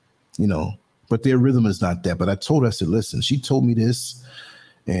 but their rhythm is not that. But I told her, I said, listen, she told me this,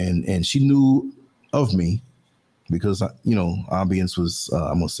 and she knew of me, because, Ambience was, I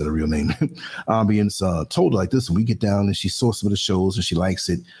almost said a real name. Ambience told her like this, and we get down and she saw some of the shows and she likes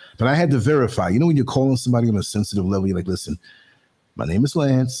it. But I had to verify, when you're calling somebody on a sensitive level, you're like, listen, my name is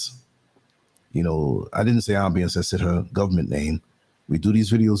Lance. I didn't say Ambience, I said her government name. We do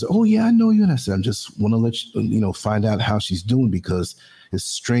these videos. Oh yeah, I know you. And I said, I just want to let you, find out how she's doing, because it's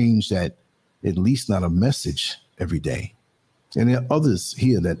strange that at least not a message every day. And there are others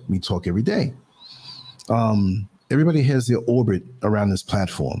here that we talk every day. Everybody has their orbit around this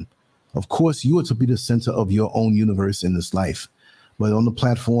platform. Of course, you are to be the center of your own universe in this life. But on the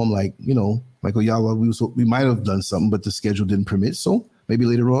platform, like Oyala, we might have done something, but the schedule didn't permit. So maybe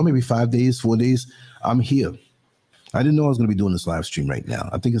later on, maybe 5 days, 4 days, I'm here. I didn't know I was going to be doing this live stream right now.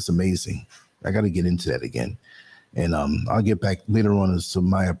 I think it's amazing. I got to get into that again. And I'll get back later on as to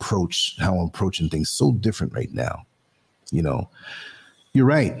my approach, how I'm approaching things. So different right now. You're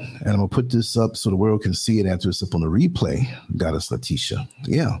right. And I'm going to put this up so the world can see it after it's up on the replay. Goddess Letitia.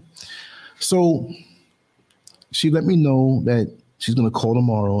 Yeah. So she let me know that she's going to call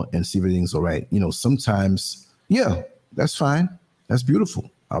tomorrow and see if everything's all right. Sometimes, yeah, that's fine. That's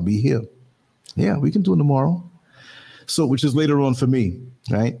beautiful. I'll be here. Yeah, we can do it tomorrow. So, which is later on for me,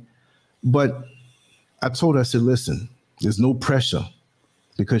 right? But I told her, I said, listen, there's no pressure,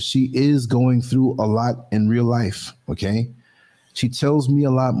 because she is going through a lot in real life, okay? She tells me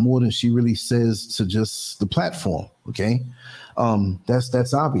a lot more than she really says to just the platform, okay?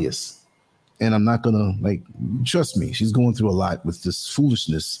 That's obvious. And I'm not gonna, trust me, she's going through a lot with this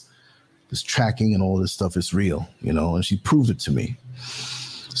foolishness, this tracking and all this stuff is real, and she proved it to me.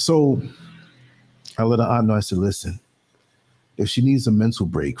 So I let her know, I said, listen, if she needs a mental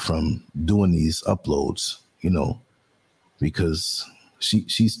break from doing these uploads, because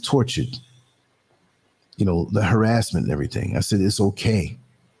she's tortured, the harassment and everything. I said, it's okay.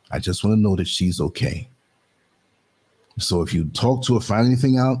 I just want to know that she's okay. So if you talk to her, find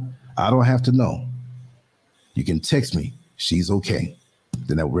anything out, I don't have to know. You can text me, she's okay.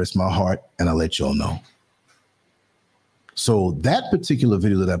 Then I rest my heart and I'll let y'all know. So that particular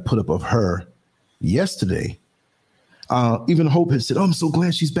video that I put up of her yesterday, even Hope had said, oh, I'm so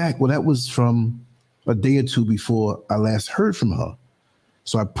glad she's back. Well, that was from a day or two before I last heard from her.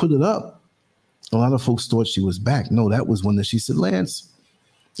 So I put it up. A lot of folks thought she was back. No, that was when she said, Lance,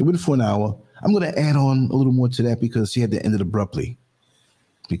 it went for an hour. I'm going to add on a little more to that, because she had to end it abruptly,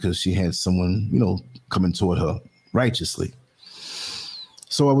 because she had someone, coming toward her righteously.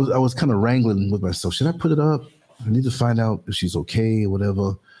 So I was kind of wrangling with myself. Should I put it up? I need to find out if she's okay or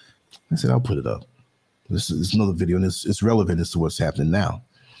whatever. I said, I'll put it up. This is another video, and it's relevant as to what's happening now.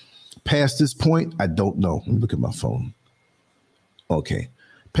 Past this point, I don't know. Let me look at my phone. Okay.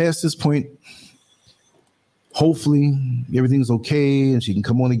 Past this point, hopefully everything's okay and she can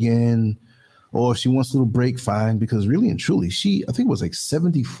come on again. Or if she wants a little break, fine. Because really and truly, I think it was like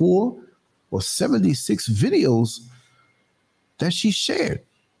 74 or 76 videos that she shared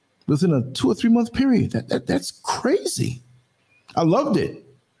within a 2 or 3 month period. That's crazy. I loved it,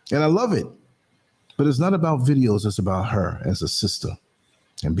 and I love it. But it's not about videos. It's about her as a sister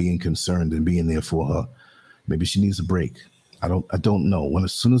and being concerned and being there for her. Maybe she needs a break. I don't know.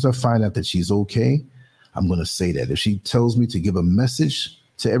 As soon as I find out that she's okay, I'm going to say that. If she tells me to give a message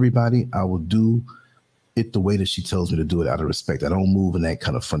to everybody, I will do it the way that she tells me to do it, out of respect. I don't move in that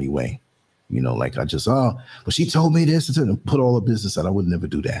kind of funny way. Like I just, well, she told me this and put all the business out. I would never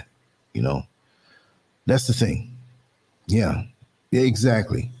do that. That's the thing. Yeah,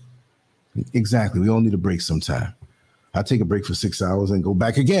 exactly. Exactly. We all need a break sometime. I take a break for 6 hours and go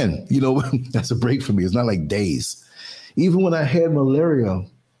back again. That's a break for me. It's not like days. Even when I had malaria,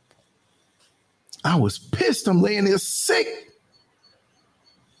 I was pissed. I'm laying there sick,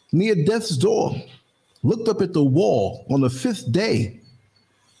 near death's door. Looked up at the wall on the 5th day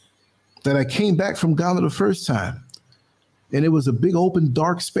that I came back from Ghana the first time. And it was a big open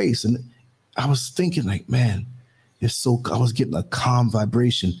dark space. And I was thinking like, man, I was getting a calm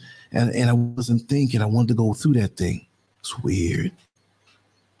vibration. And I wasn't thinking I wanted to go through that thing. It's weird,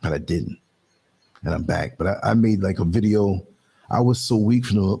 but I didn't. And I'm back. But I made like a video. I was so weak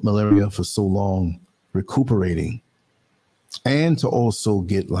from the malaria for so long, recuperating. And to also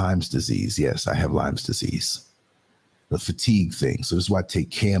get Lyme's disease. Yes, I have Lyme's disease. The fatigue thing. So this is why I take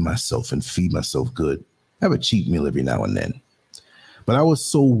care of myself and feed myself good. I have a cheat meal every now and then. But I was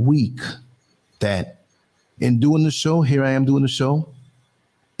so weak that in doing the show, here I am doing the show,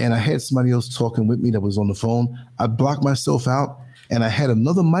 and I had somebody else talking with me that was on the phone. I blocked myself out, and I had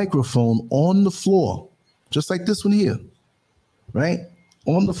another microphone on the floor, just like this one here, right?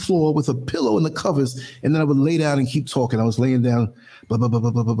 On the floor with a pillow and the covers, and then I would lay down and keep talking. I was laying down, blah, blah, blah,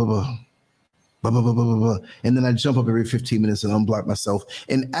 blah, blah, blah, blah. blah, blah, blah, blah, blah, blah. And then I jump up every 15 minutes and unblock myself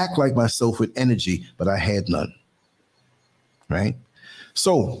and act like myself with energy, but I had none. Right?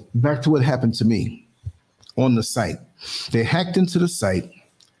 So back to what happened to me on the site. They hacked into the site,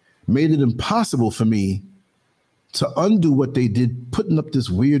 made it impossible for me to undo what they did, putting up this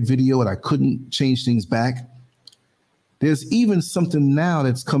weird video, and I couldn't change things back. There's even something now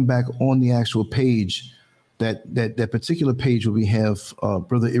that's come back on the actual page, that particular page where we have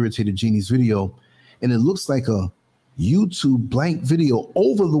Brother Irritated Genie's video, and it looks like a YouTube blank video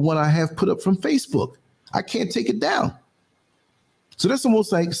over the one I have put up from Facebook. I can't take it down. So that's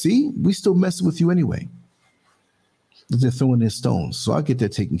almost like, see, we still messing with you anyway. They're throwing their stones. So I'll get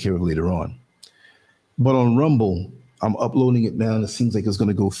that taken care of later on. But on Rumble, I'm uploading it now, and it seems like it's going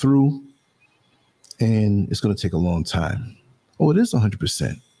to go through, and it's going to take a long time. Oh, it is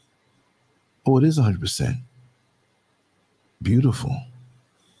 100%. Oh, it is 100%. Beautiful.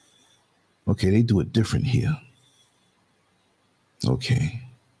 Okay, they do it different here. Okay.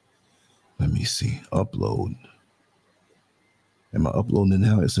 Let me see. Upload. Am I uploading it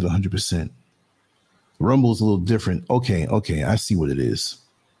now? Is it 100%? Rumble's a little different. Okay, I see what it is.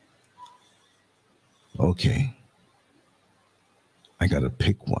 Okay. I got to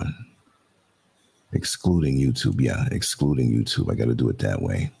pick one. Excluding YouTube. Yeah, excluding YouTube. I got to do it that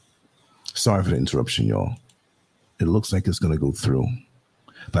way. Sorry for the interruption, y'all. It looks like it's going to go through.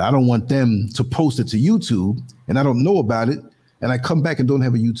 But I don't want them to post it to YouTube, and I don't know about it, and I come back and don't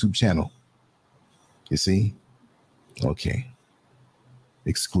have a YouTube channel. You see? Okay.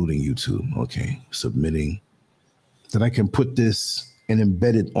 Excluding YouTube. Okay. Submitting. Then I can put this and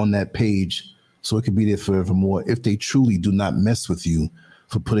embed it on that page so it can be there forevermore. If they truly do not mess with you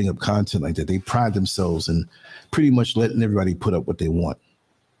for putting up content like that, they pride themselves in pretty much letting everybody put up what they want.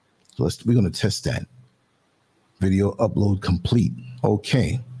 So we're going to test that. Video upload complete.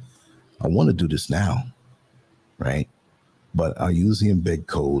 Okay. I want to do this now, right? But I'll use the embed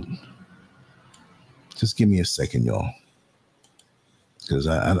code. Just give me a second, y'all. Because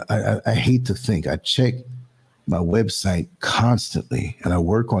I hate to think. I check my website constantly, and I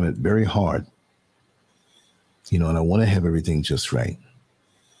work on it very hard. You know, and I want to have everything just right.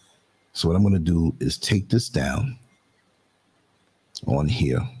 So what I'm going to do is take this down on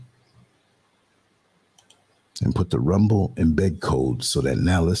here and put the Rumble embed code so that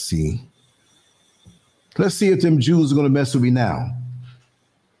now let's see if them Jews are going to mess with me now.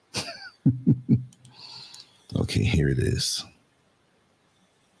 Okay, here it is.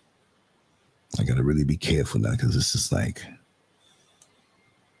 I got to really be careful now because this is like,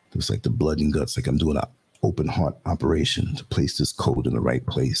 looks like the blood and guts, like I'm doing an open heart operation to place this code in the right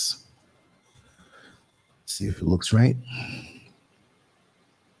place. See if it looks right.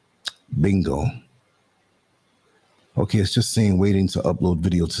 Bingo. Okay, it's just saying waiting to upload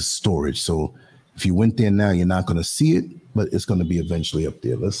video to storage. So if you went there now, you're not going to see it, but it's going to be eventually up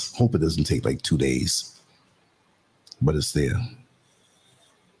there. Let's hope it doesn't take like 2 days, but it's there.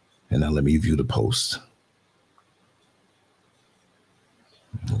 And now let me view the post.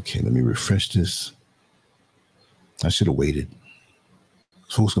 Okay, let me refresh this. I should have waited.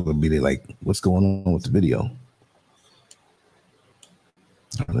 Folks going to be there like, what's going on with the video?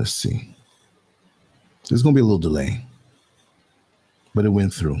 Let's see. There's going to be a little delay, but it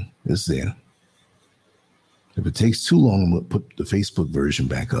went through. It's there. If it takes too long, I'm going to put the Facebook version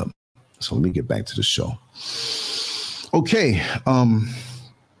back up. So let me get back to the show. Okay.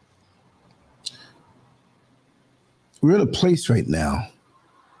 We're in a place right now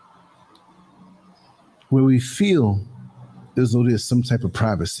where we feel as though there's some type of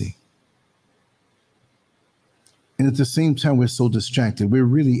privacy. And at the same time, we're so distracted. We're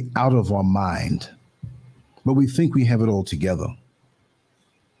really out of our mind, but we think we have it all together.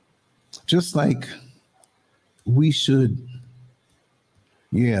 Just like we should.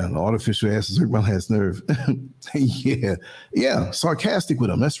 Yeah, the artificial asses hurt my last nerve. Yeah, sarcastic with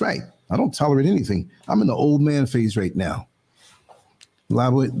them. That's right. I don't tolerate anything. I'm in the old man phase right now.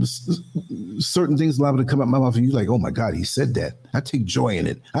 Certain things liable to come out my mouth and you're like, oh my God, he said that. I take joy in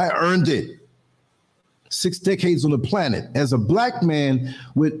it. I earned it. 6 decades on the planet. As a black man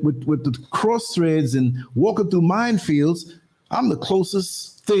with the cross threads and walking through minefields, I'm the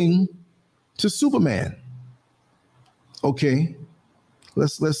closest thing to Superman. Okay.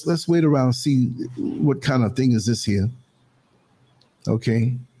 Let's wait around and see what kind of thing is this here.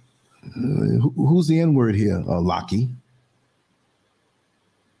 Okay. Who's the N-word here? Lockie.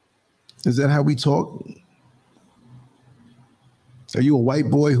 Is that how we talk? Are you a white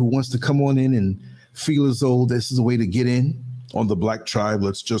boy who wants to come on in and feel as though this is a way to get in on the black tribe?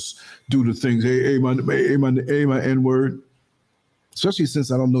 Let's just do the things. Hey, my N-word. Especially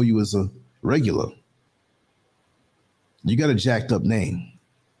since I don't know you as a regular. You got a jacked up name.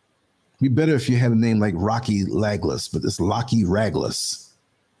 Be better if you had a name like Rocky Lagless, but it's Locky Ragless.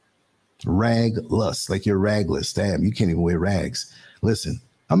 Ragless, like you're ragless. Damn, you can't even wear rags. Listen,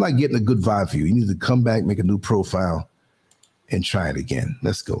 I'm not getting a good vibe for you. You need to come back, make a new profile, and try it again.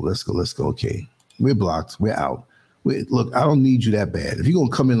 Let's go. Okay, we're blocked. We're out. Look, I don't need you that bad. If you're going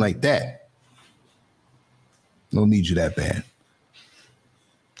to come in like that, I don't need you that bad.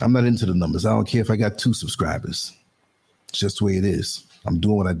 I'm not into the numbers. I don't care if I got 2 subscribers. It's just the way it is. I'm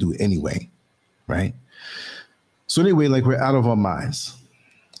doing what I do anyway, right? So anyway, like we're out of our minds.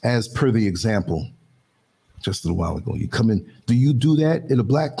 As per the example just a little while ago, you come in. Do you do that in a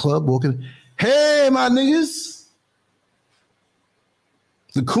black club walking? Hey, my niggas.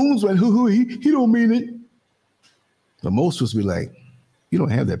 The coons went, hoo, he don't mean it. But most of us be like, you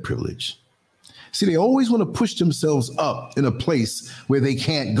don't have that privilege. See, they always want to push themselves up in a place where they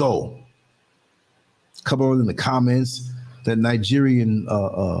can't go. Come on in the comments, that Nigerian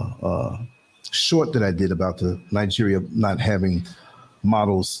short that I did about the Nigeria not having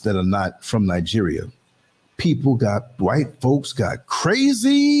models that are not from Nigeria. White folks got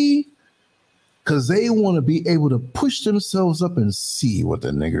crazy because they want to be able to push themselves up and see what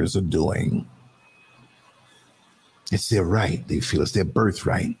the niggers are doing. It's their right. They feel it's their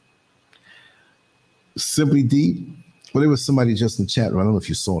birthright. Simply Deep. Well, there was somebody just in the chat room. I don't know if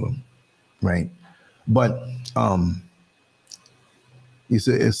you saw them, right? But you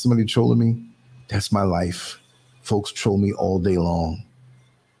said, is somebody trolling me? That's my life. Folks troll me all day long.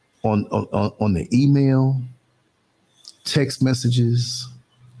 On the email, text messages,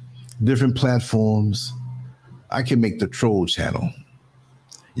 different platforms. I can make the troll channel.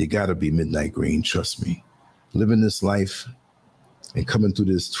 You gotta be Midnight Green, trust me. Living this life and coming through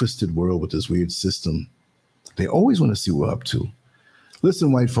this twisted world with this weird system, they always want to see what we're up to.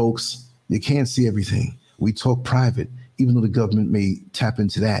 Listen, white folks, you can't see everything. We talk private, even though the government may tap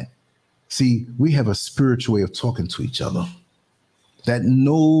into that. See, we have a spiritual way of talking to each other that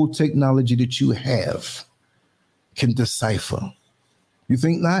no technology that you have can decipher. You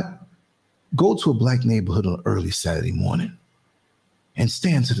think not? Go to a black neighborhood on an early Saturday morning and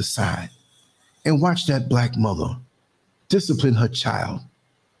stand to the side and watch that black mother discipline her child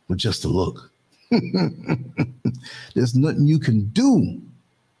with just a look. There's nothing you can do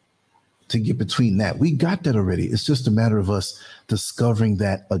to get between that. We got that already. It's just a matter of us discovering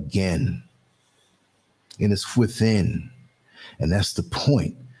that again. And it's within. And that's the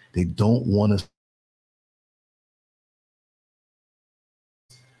point. They don't want us.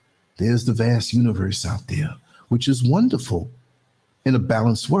 There's the vast universe out there, which is wonderful in a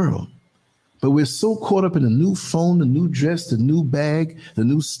balanced world. But we're so caught up in the new phone, the new dress, the new bag, the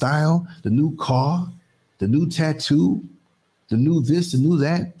new style, the new car, the new tattoo, the new this, the new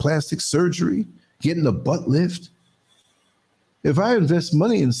that, plastic surgery, getting a butt lift. If I invest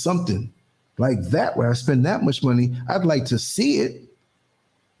money in something like that, where I spend that much money, I'd like to see it.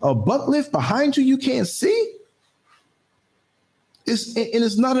 A butt lift behind you can't see?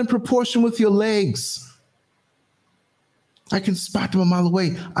 It's not in proportion with your legs. I can spot them a mile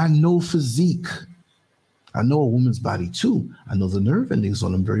away. I know physique. I know a woman's body too. I know the nerve endings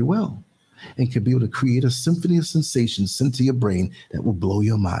on them very well, and can be able to create a symphony of sensations sent to your brain that will blow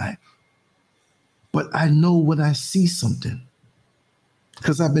your mind. But I know when I see something,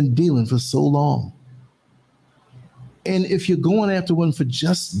 because I've been dealing for so long. And if you're going after one for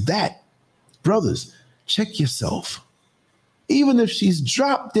just that, brothers, check yourself. Even if she's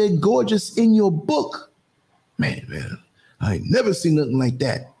drop dead gorgeous in your book, man, I ain't never seen nothing like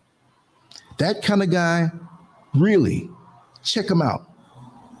that. That kind of guy, really, check him out.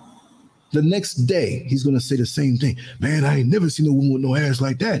 The next day, he's going to say the same thing. Man, I ain't never seen a woman with no ass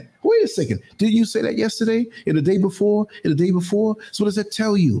like that. Wait a second. Did you say that yesterday? And the day before? And the day before? So what does that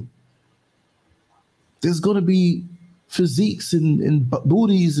tell you? There's going to be physiques and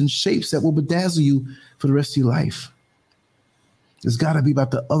booties and shapes that will bedazzle you for the rest of your life. It's got to be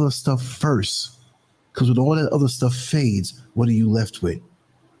about the other stuff first. Because when all that other stuff fades, what are you left with?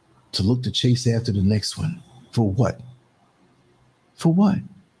 To look to chase after the next one. For what? For what?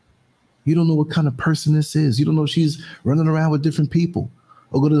 You don't know what kind of person this is. You don't know if she's running around with different people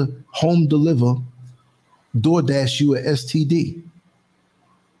or going to home deliver, DoorDash you a STD.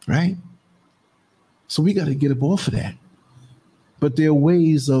 Right? So we got to get up off of that. But there are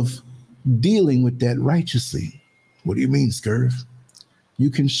ways of dealing with that righteously. What do you mean, Scurv? You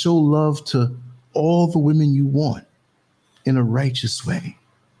can show love to all the women you want in a righteous way,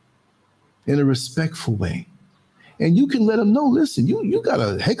 in a respectful way. And you can let them know, listen, you got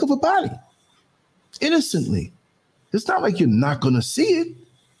a heck of a body. Innocently. It's not like you're not going to see it.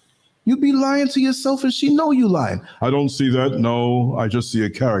 You'd be lying to yourself and she know you lying. I don't see that. No, I just see a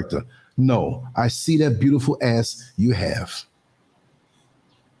character. No, I see that beautiful ass you have.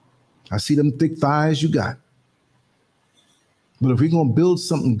 I see them thick thighs you got. But if we're going to build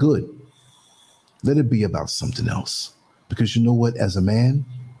something good, let it be about something else. Because you know what? As a man,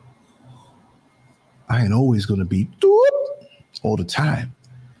 I ain't always going to be all the time.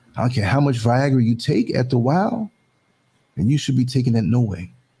 I don't care how much Viagra you take after a while, and you should be taking that no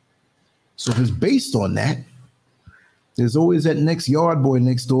way. So if it's based on that, there's always that next yard boy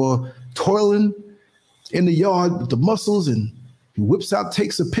next door toiling in the yard with the muscles, and he whips out,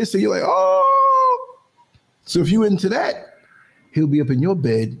 takes a piss, and you're like, oh. So if you into that, he'll be up in your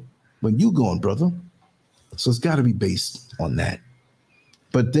bed when you gone, brother. So it's got to be based on that.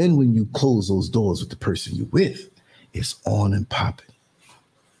 But then when you close those doors with the person you're with, it's on and popping.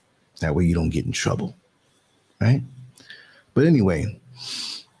 That way you don't get in trouble, right? But anyway,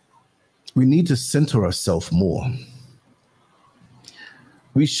 we need to center ourselves more.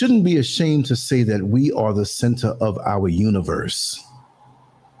 We shouldn't be ashamed to say that we are the center of our universe.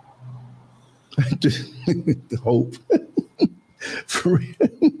 Hope. For real.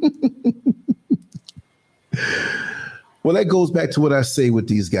 Well, that goes back to what I say with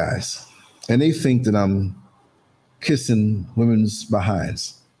these guys. And they think that I'm kissing women's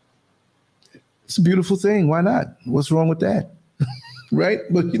behinds. It's a beautiful thing. Why not? What's wrong with that? Right?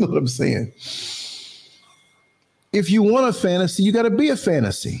 But you know what I'm saying? If you want a fantasy, you got to be a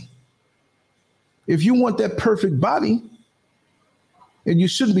fantasy. If you want that perfect body, and you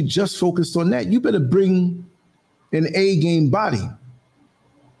shouldn't be just focused on that, you better bring an A-game body.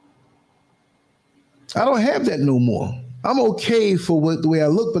 I don't have that no more. I'm okay for the way I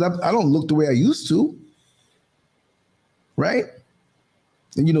look, but I don't look the way I used to. Right?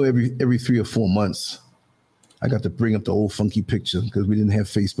 And you know, every 3 or 4 months, I got to bring up the old funky picture because we didn't have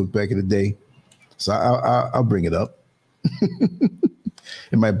Facebook back in the day. So I'll bring it up.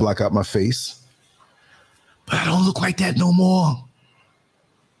 It might block out my face. But I don't look like that no more.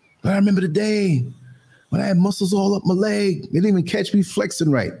 But I remember the day when I had muscles all up my leg. They didn't even catch me flexing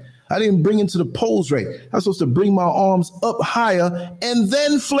right. I didn't bring into the pose right. I was supposed to bring my arms up higher and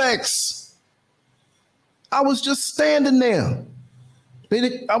then flex. I was just standing there.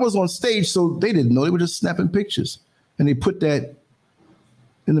 I was on stage, so they didn't know. They were just snapping pictures. And they put that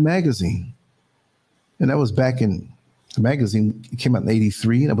in the magazine. And that was back in the magazine. It came out in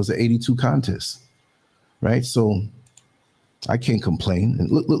 83, and it was an 82 contest. Right? So I can't complain.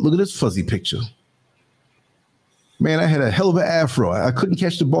 And look at this fuzzy picture. Man, I had a hell of an afro. I couldn't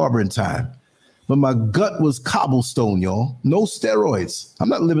catch the barber in time. But my gut was cobblestone, y'all. No steroids. I'm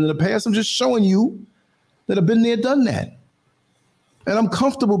not living in the past. I'm just showing you that I've been there, done that. And I'm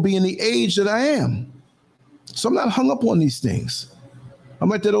comfortable being the age that I am. So I'm not hung up on these things. I'm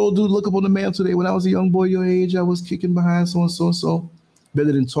like that old dude look up on the man today. When I was a young boy your age, I was kicking behind so and so and so.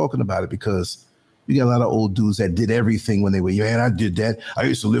 Better than talking about it, because you got a lot of old dudes that did everything when they were young. Man, I did that. I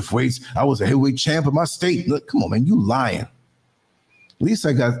used to lift weights. I was a heavyweight champ of my state. Look, come on, man, you lying. At least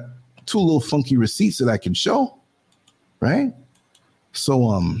I got 2 little funky receipts that I can show, right?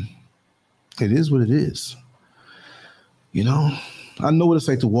 So it is what it is. You know, I know what it's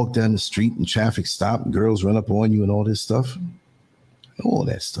like to walk down the street and traffic stop and girls run up on you and all this stuff. All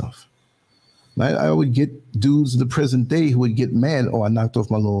that stuff. I would get dudes in the present day who would get mad. Oh, I knocked off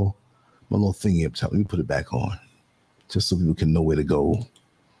my little thingy up top. Let me put it back on, just so people can know where to go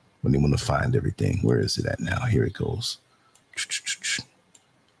when they want to find everything. Where is it at now? Here it goes.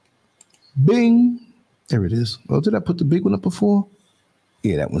 Bing. There it is. Oh, did I put the big one up before?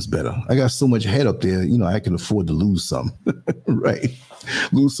 Yeah, that one's better. I got so much head up there, you know, I can afford to lose some, right?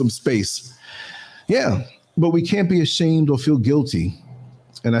 Lose some space. Yeah, but we can't be ashamed or feel guilty.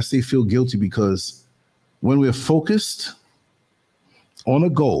 And I say feel guilty because when we're focused on a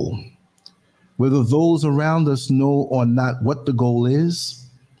goal, whether those around us know or not what the goal is,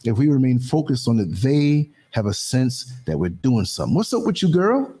 if we remain focused on it, they have a sense that we're doing something. What's up with you,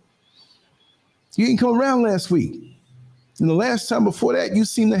 girl? You didn't come around last week. And the last time before that, you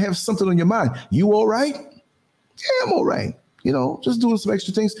seem to have something on your mind. You all right? Yeah, I'm all right. You know, just doing some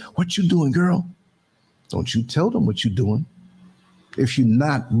extra things. What you doing, girl? Don't you tell them what you're doing. If you're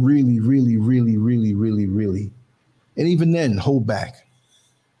not really, really, really, really, really, really, and even then, hold back.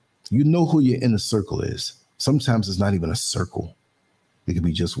 You know who your inner circle is. Sometimes it's not even a circle. It could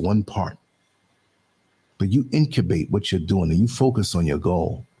be just one part. But you incubate what you're doing and you focus on your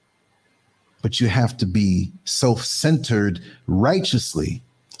goal. But you have to be self-centered righteously.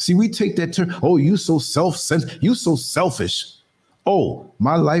 See, we take that term, oh, you so self-centered, you so selfish. Oh,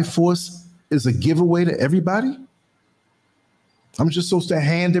 my life force is a giveaway to everybody? I'm just supposed to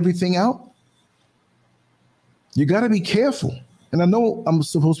hand everything out? You got to be careful. And I know I'm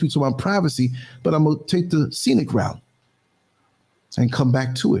supposed to be talking about privacy, but I'm going to take the scenic route and come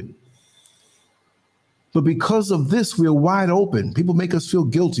back to it. But because of this, we're wide open. People make us feel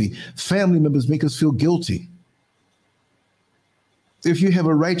guilty. Family members make us feel guilty. If you have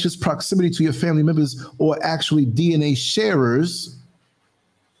a righteous proximity to your family members or actually DNA sharers,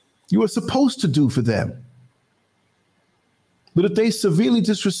 you are supposed to do for them. But if they severely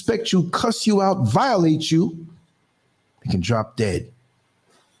disrespect you, cuss you out, violate you, they can drop dead.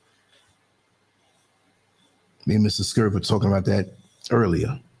 Me and Mrs. Scurv were talking about that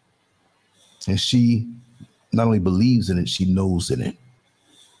earlier. And she not only believes in it, she knows in it.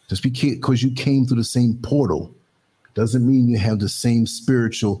 Just because you came through the same portal doesn't mean you have the same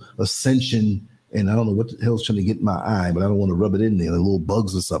spiritual ascension. And I don't know what the hell's trying to get in my eye, but I don't want to rub it in there, like little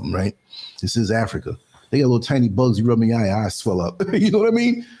bugs or something, right? This is Africa. They got little tiny bugs. You rub me in the eye, eyes swell up. You know what I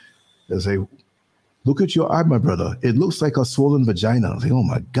mean? They say, look at your eye, my brother. It looks like a swollen vagina. I say, oh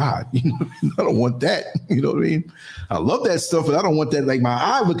my God, I don't want that. You know what I mean? I love that stuff, but I don't want that, like my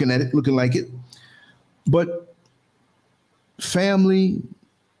eye looking at it, looking like it. But family,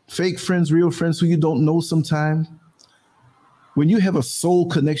 fake friends, real friends who you don't know sometimes, when you have a soul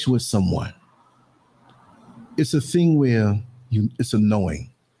connection with someone, it's a thing where it's a knowing.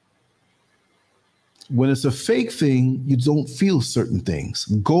 When it's a fake thing, you don't feel certain things.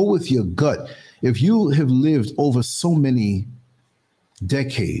 Go with your gut. If you have lived over so many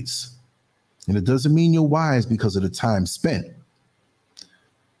decades, and it doesn't mean you're wise because of the time spent,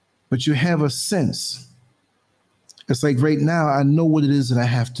 but you have a sense. It's like right now, I know what it is that I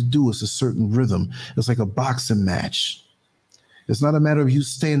have to do. It's a certain rhythm. It's like a boxing match. It's not a matter of you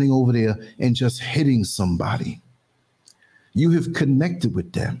standing over there and just hitting somebody. You have connected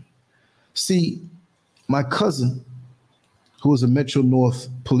with them. See, my cousin, who was a Metro North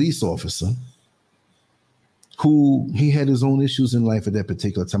police officer, who he had his own issues in life at that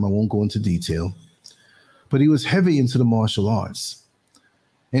particular time. I won't go into detail, but he was heavy into the martial arts.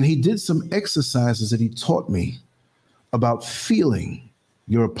 And he did some exercises that he taught me about feeling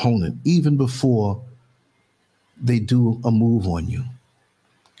your opponent even before they do a move on you.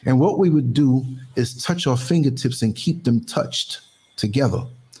 And what we would do is touch our fingertips and keep them touched together.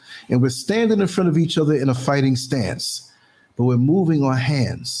 And we're standing in front of each other in a fighting stance, but we're moving our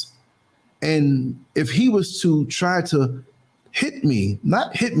hands. And if he was to try to hit me,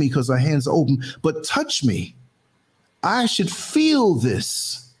 not hit me because our hands are open, but touch me, I should feel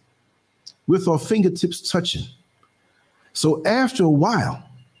this with our fingertips touching. So after a while,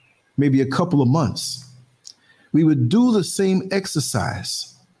 maybe a couple of months, we would do the same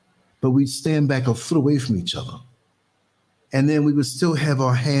exercise, but we'd stand back a foot away from each other. And then we would still have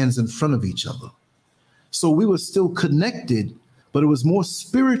our hands in front of each other. So we were still connected, but it was more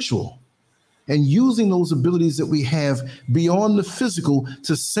spiritual and using those abilities that we have beyond the physical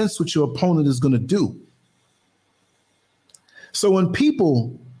to sense what your opponent is going to do. So when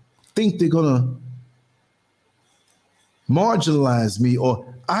people think they're going to marginalize me,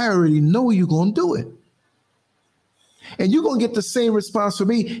 or I already know you're going to do it. And you're going to get the same response from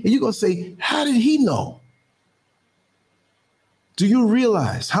me. And you're going to say, how did he know? Do you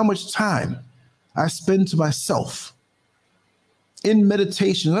realize how much time I spend to myself in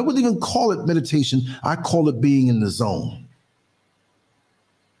meditation? And I wouldn't even call it meditation. I call it being in the zone.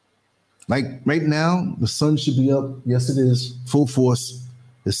 Like right now, the sun should be up. Yes, it is. Full force.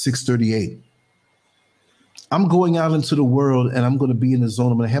 It's 6:38. I'm going out into the world and I'm going to be in the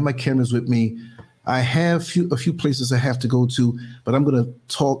zone. I'm going to have my cameras with me. I have a few places I have to go to, but I'm going to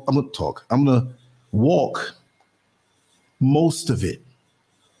talk. I'm going to walk most of it.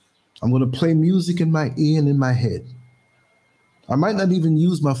 I'm going to play music in my ear and in my head. I might not even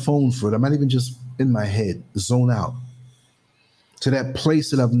use my phone for it. I might even just in my head zone out to that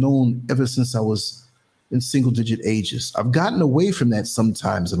place that I've known ever since I was in single digit ages. I've gotten away from that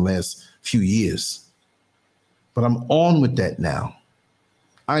sometimes in the last few years, but I'm on with that now.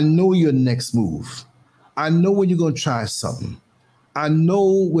 I know your next move. I know when you're going to try something. I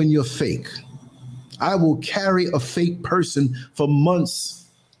know when you're fake. I will carry a fake person for months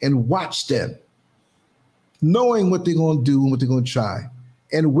and watch them, knowing what they're going to do and what they're going to try,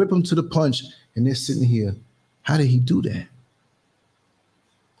 and whip them to the punch. And they're sitting here. How did he do that?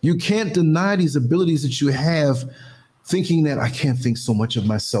 You can't deny these abilities that you have, thinking that I can't think so much of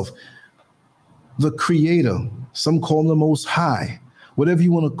myself. The Creator, some call him the Most High, whatever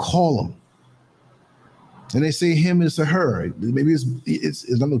you want to call him. And they say him is a her. Maybe it's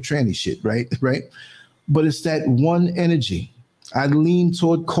not no tranny shit, right? Right? But it's that one energy. I lean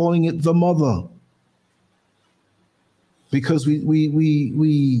toward calling it the mother. because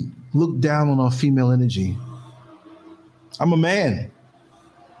we look down on our female energy. I'm a man,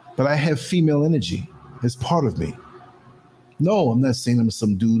 but I have female energy. It's part of me. No, I'm not saying I'm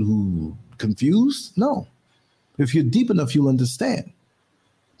some dude who confused. No. If you're deep enough, you'll understand.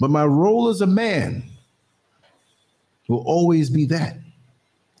 But my role as a man will always be that.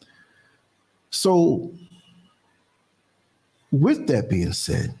 So, with that being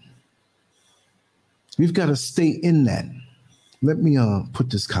said, we've got to stay in that. Let me put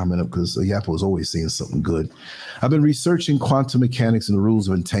this comment up because Yapo is always saying something good. I've been researching quantum mechanics and the rules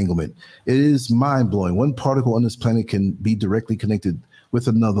of entanglement. It is mind-blowing. One particle on this planet can be directly connected with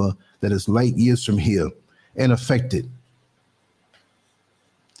another that is light years from here and affected.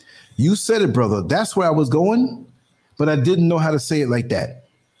 You said it, brother. That's where I was going, but I didn't know how to say it like that.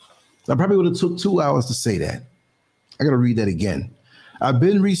 I probably would have took 2 hours to say that. I got to read that again. I've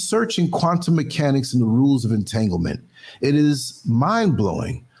been researching quantum mechanics and the rules of entanglement. It is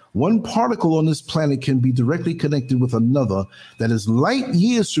mind-blowing. One particle on this planet can be directly connected with another that is light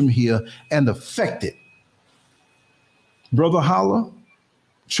years from here and affected. Brother Holla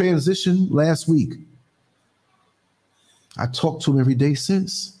transitioned last week. I talked to him every day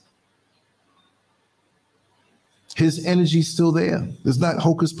since. His energy's still there. There's not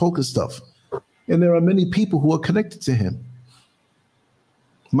hocus pocus stuff. And there are many people who are connected to him.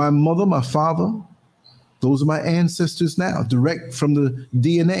 My mother, my father, those are my ancestors now, direct from the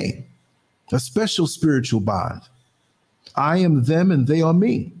DNA, a special spiritual bond. I am them and they are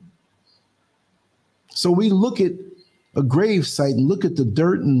me. So we look at a grave site and look at the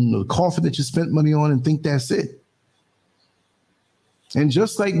dirt and the coffin that you spent money on and think that's it. And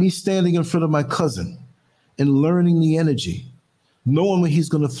just like me standing in front of my cousin and learning the energy, knowing when he's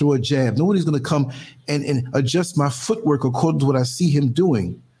going to throw a jab, knowing he's going to come and adjust my footwork according to what I see him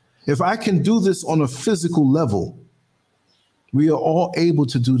doing. If I can do this on a physical level, we are all able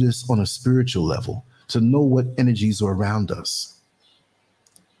to do this on a spiritual level, to know what energies are around us.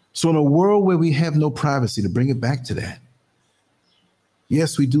 So in a world where we have no privacy, to bring it back to that,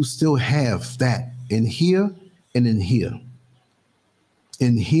 yes, we do still have that in here and in here.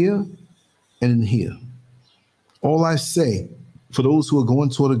 In here and in here. All I say, for those who are going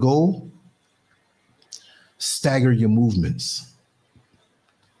toward a goal, stagger your movements.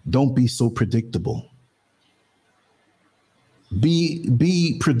 Don't be so predictable.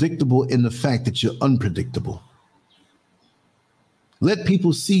 Be predictable in the fact that you're unpredictable. Let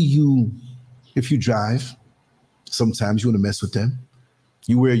people see you if you drive. Sometimes you want to mess with them.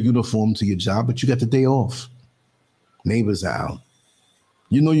 You wear a uniform to your job, but you got the day off. Neighbors are out.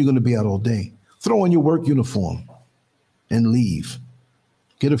 You know you're going to be out all day. Throw on your work uniform and leave.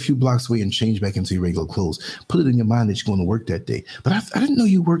 Get a few blocks away and change back into your regular clothes. Put it in your mind that you're going to work that day. But I didn't know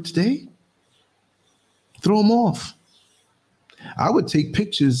you worked today. Throw them off. I would take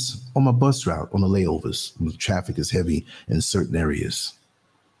pictures on my bus route on the layovers when the traffic is heavy in certain areas.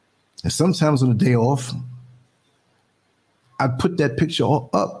 And sometimes on the day off, I'd put that picture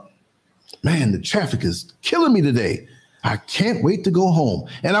up. Man, the traffic is killing me today. I can't wait to go home.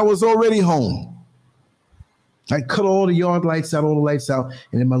 And I was already home. I cut all the yard lights out, all the lights out,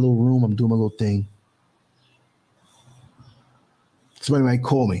 and in my little room, I'm doing my little thing. Somebody might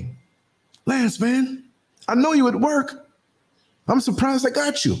call me. Lance, man, I know you at work. I'm surprised I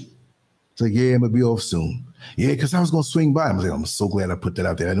got you. It's like, yeah, I'm going to be off soon. Yeah, because I was going to swing by. I'm like, I'm so glad I put that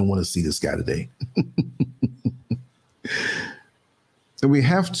out there. I didn't want to see this guy today. And we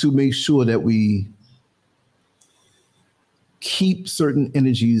have to make sure that we keep certain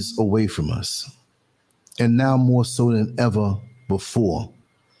energies away from us. And now more so than ever before,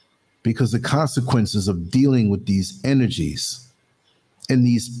 because the consequences of dealing with these energies and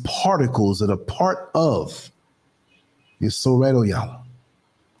these particles that are part of, you're so right, Oyala,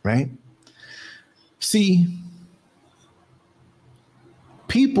 right? See,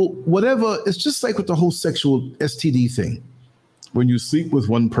 people, whatever, it's just like with the whole sexual STD thing. When you sleep with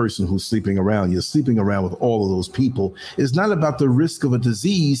one person who's sleeping around, you're sleeping around with all of those people. It's not about the risk of a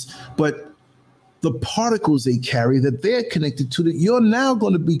disease, but the particles they carry that they're connected to, that you're now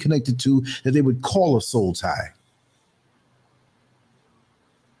going to be connected to, that they would call a soul tie.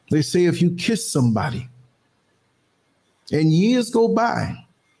 They say if you kiss somebody and years go by,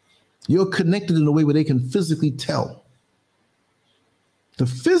 you're connected in a way where they can physically tell. The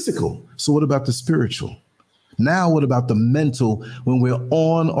physical. So what about the spiritual? Now what about the mental, when we're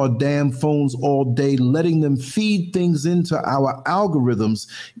on our damn phones all day, letting them feed things into our algorithms,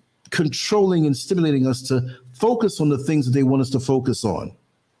 controlling and stimulating us to focus on the things that they want us to focus on.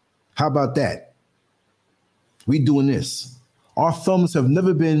 How about that? We doing this. Our thumbs have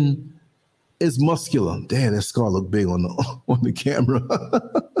never been is muscular. Damn, that scar looked big on the camera.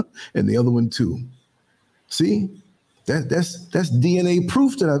 And the other one too. See, that's DNA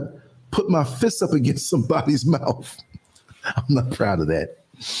proof that I put my fist up against somebody's mouth. I'm not proud of that.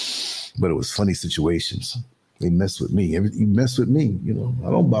 But it was funny situations. They mess with me. You mess with me, you know,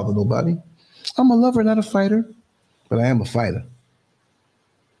 I don't bother nobody. I'm a lover, not a fighter. But I am a fighter.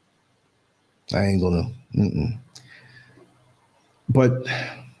 I ain't gonna. But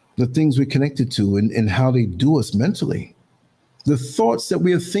the things we're connected to and how they do us mentally, the thoughts that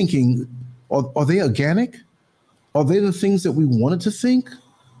we are thinking, are they organic? Are they the things that we wanted to think?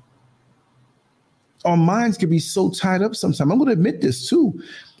 Our minds can be so tied up sometimes. I'm going to admit this too.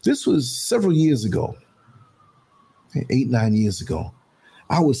 This was several years ago, 8, 9 years ago.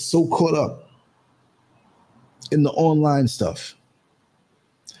 I was so caught up in the online stuff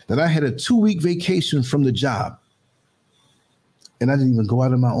that I had a 2-week vacation from the job. And I didn't even go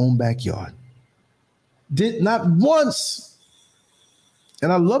out in my own backyard. Did not once.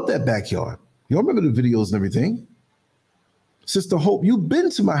 And I love that backyard. You remember the videos and everything. Sister Hope, you've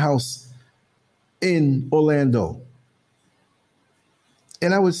been to my house in Orlando.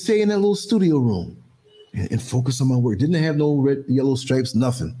 And I would stay in that little studio room and focus on my work. Didn't have no red, yellow stripes,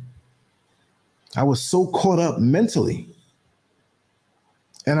 nothing. I was so caught up mentally.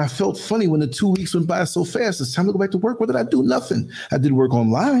 And I felt funny when the 2 weeks went by so fast. It's time to go back to work. What did I do? Nothing. I did work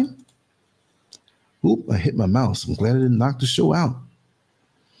online. Oop, I hit my mouse. I'm glad I didn't knock the show out.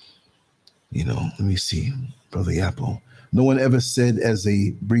 You know, let me see. Brother Apple. No one ever said as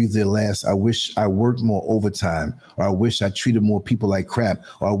they breathed their last, I wish I worked more overtime, or I wish I treated more people like crap,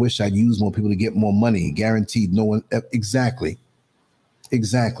 or I wish I'd use more people to get more money. Guaranteed no one. Exactly.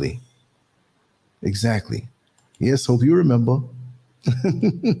 Exactly. Exactly. Yes, hope you remember.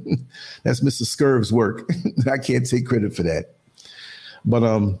 That's Mr. Scurv's work. I can't take credit for that. But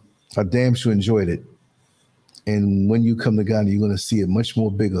I damn sure enjoyed it. And when you come to Ghana, you're going to see it much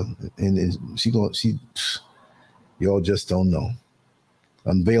more bigger. And y'all just don't know.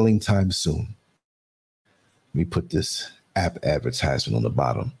 Unveiling time soon. Let me put this app advertisement on the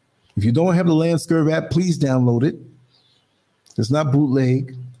bottom. If you don't have the Lancescurv app, please download it. It's not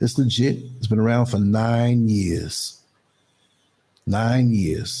bootleg. It's legit. It's been around for 9 years. 9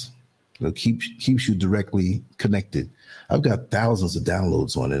 years. It keeps you directly connected. I've got thousands of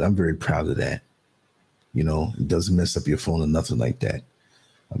downloads on it. I'm very proud of that. You know, it doesn't mess up your phone or nothing like that.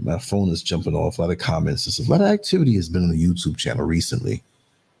 My phone is jumping off. A lot of comments. A lot of activity has been on the YouTube channel recently.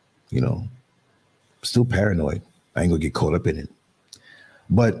 You know, still paranoid. I ain't gonna get caught up in it.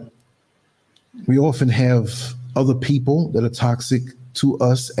 But we often have other people that are toxic to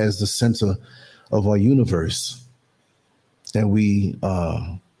us as the center of our universe. And we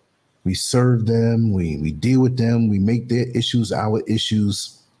serve them, we deal with them, we make their issues our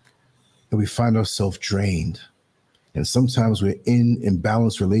issues, and we find ourselves drained. And sometimes we're in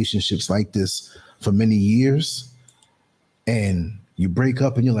imbalanced relationships like this for many years, and you break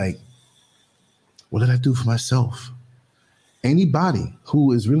up and you're like, what did I do for myself? Anybody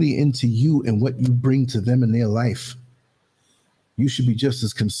who is really into you and what you bring to them in their life, you should be just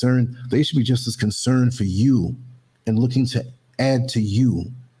as concerned. They should be just as concerned for you and looking to add to you,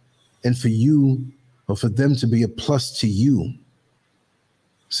 and for you or for them to be a plus to you.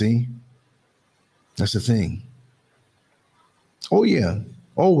 See? That's the thing. Oh yeah,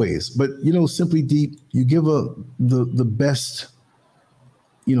 always. But you know, Simply Deep, you give her the best,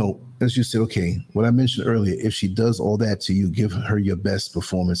 you know, as you said, okay, what I mentioned earlier, if she does all that to you, give her your best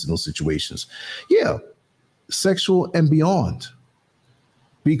performance in those situations. Yeah, sexual and beyond.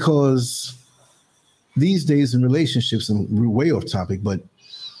 Because these days in relationships, and we're way off topic, but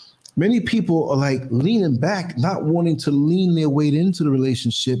many people are like leaning back, not wanting to lean their weight into the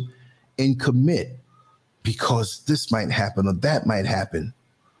relationship and commit because this might happen or that might happen.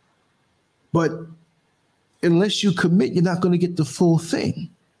 But unless you commit, you're not going to get the full thing.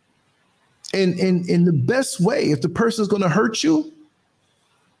 And in the best way, if the person's going to hurt you,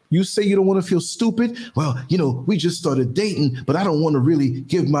 you say you don't want to feel stupid. Well, you know, we just started dating, but I don't want to really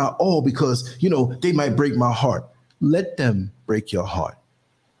give my all because, you know, they might break my heart. Let them break your heart.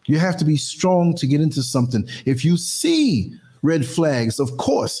 You have to be strong to get into something. If you see red flags, of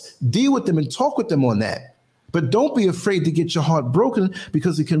course, deal with them and talk with them on that. But don't be afraid to get your heart broken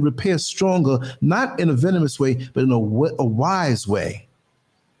because it can repair stronger, not in a venomous way, but in a wise way.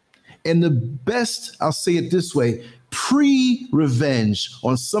 And the best, I'll say it this way, pre-revenge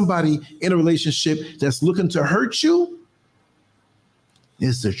on somebody in a relationship that's looking to hurt you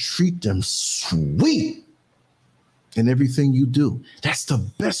is to treat them sweet in everything you do. That's the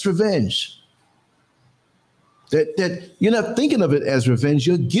best revenge. That you're not thinking of it as revenge.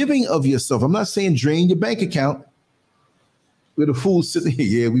 You're giving of yourself. I'm not saying drain your bank account. We're the fools sitting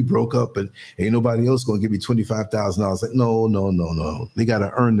here. Yeah, we broke up, and ain't nobody else going to give me $25,000. Like, no. They got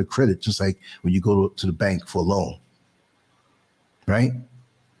to earn the credit, just like when you go to the bank for a loan. Right?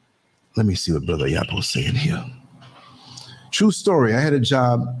 Let me see what Brother Yapo's saying here. True story. I had a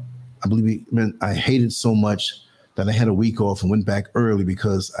job. I believe I hated so much that I had a week off and went back early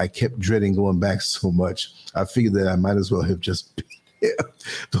because I kept dreading going back so much. I figured that I might as well have just been there.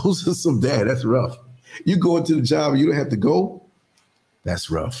 Those are some that's rough. You go into the job and you don't have to go.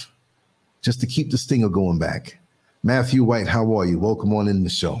 That's rough. Just to keep the stinger going back. Matthew White, how are you? Welcome on in the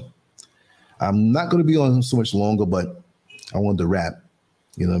show. I'm not going to be on so much longer, but I wanted to wrap.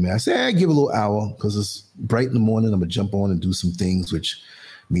 You know what I mean? I say I give a little hour because it's bright in the morning. I'm going to jump on and do some things, which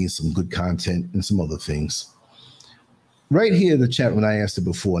means some good content and some other things. Right here in the chat when I asked it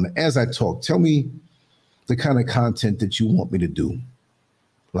before, and as I talk, tell me the kind of content that you want me to do.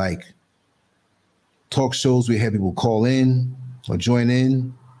 Like talk shows where you have people call in or join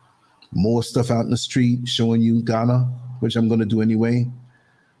in, more stuff out in the street showing you Ghana, which I'm going to do anyway.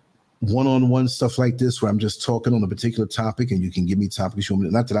 One-on-one stuff like this where I'm just talking on a particular topic and you can give me topics you want me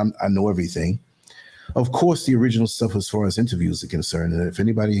to, not that I know everything. Of course, the original stuff as far as interviews are concerned. And if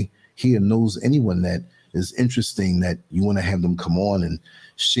anybody here knows anyone that is interesting that you want to have them come on and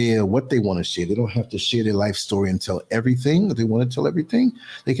share what they want to share. They don't have to share their life story and tell everything. If they want to tell everything,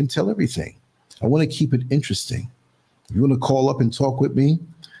 they can tell everything. I want to keep it interesting. If you want to call up and talk with me,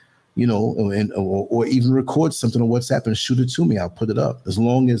 you know, or even record something on WhatsApp and shoot it to me, I'll put it up. As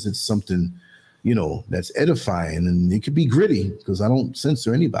long as it's something, you know, that's edifying, and it could be gritty because I don't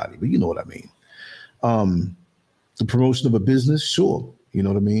censor anybody, but you know what I mean. The promotion of a business, sure. You know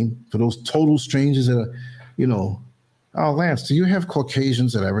what I mean? For those total strangers that are, you know, oh, Lance, do you have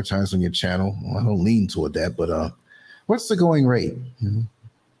Caucasians that advertise on your channel? Well, I don't lean toward that, but what's the going rate?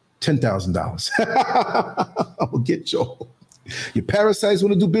 $10,000. I'm going to get y'all. You parasites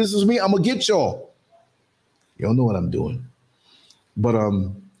want to do business with me? I'm going to get y'all. Y'all know what I'm doing. But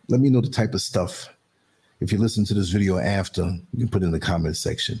let me know the type of stuff. If you listen to this video after, you can put it in the comment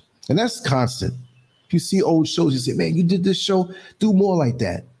section. And that's constant. If you see old shows, you say, man, you did this show, do more like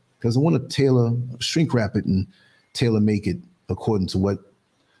that. Because I want to shrink wrap it and tailor make it according to what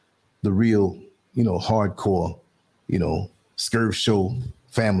the real, you know, hardcore, you know, Scurv show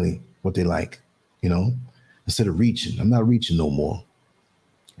family, what they like, you know, instead of reaching. I'm not reaching no more,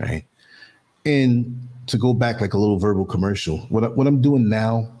 right? And to go back like a little verbal commercial, what I'm doing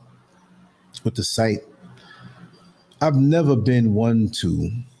now with the site, I've never been one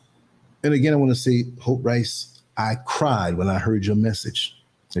to, and again, I want to say, Hope Rice, I cried when I heard your message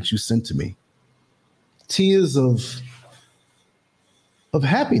that you sent to me. Tears of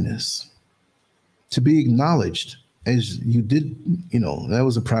happiness to be acknowledged as you did, you know, that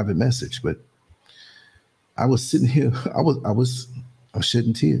was a private message, but I was sitting here, I was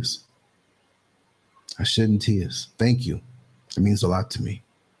shedding tears. I shedding tears. Thank you. It means a lot to me.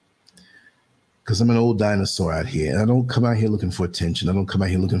 Because I'm an old dinosaur out here, and I don't come out here looking for attention. I don't come out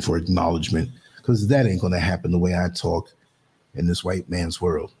here looking for acknowledgement, because that ain't going to happen the way I talk in this white man's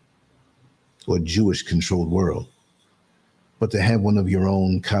world or Jewish-controlled world. But to have one of your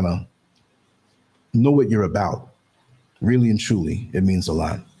own kind of know what you're about, really and truly, it means a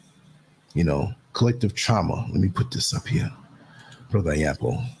lot. You know, collective trauma. Let me put this up here. Brother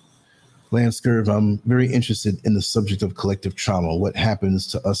Yapo. Lancescurv, I'm very interested in the subject of collective trauma. What happens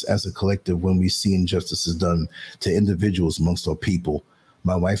to us as a collective when we see injustices done to individuals amongst our people?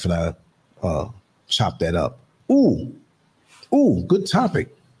 My wife and I chop that up. Ooh, good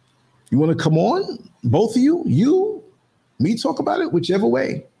topic. You want to come on? Both of you, me talk about it, whichever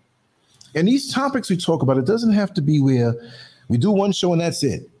way. And these topics we talk about, it doesn't have to be where we do one show and that's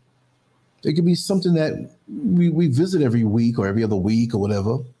it. It could be something that we visit every week or every other week or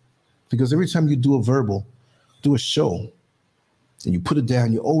whatever. Because every time you do a show, and you put it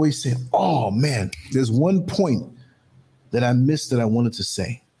down, you always say, oh man, there's one point that I missed that I wanted to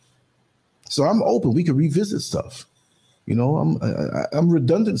say. So I'm open. We can revisit stuff. You know, I'm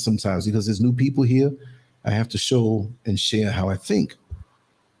redundant sometimes because there's new people here. I have to show and share how I think,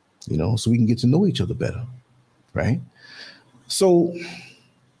 you know, so we can get to know each other better, right? So,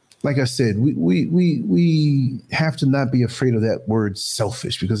 like I said, we have to not be afraid of that word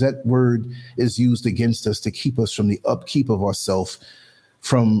selfish, because that word is used against us to keep us from the upkeep of ourselves,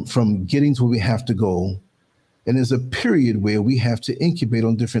 from getting to where we have to go. And there's a period where we have to incubate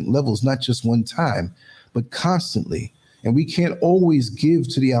on different levels, not just one time, but constantly. And we can't always give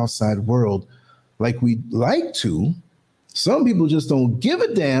to the outside world like we'd like to. Some people just don't give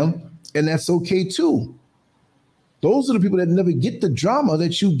a damn, and that's okay too. Those are the people that never get the drama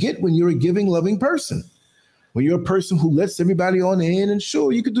that you get when you're a giving, loving person. When you're a person who lets everybody on in and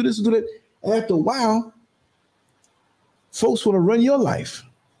sure, you can do this and do that. And after a while, folks want to run your life.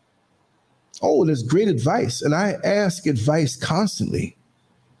 Oh, that's great advice. And I ask advice constantly.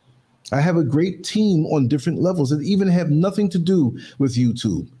 I have a great team on different levels that even have nothing to do with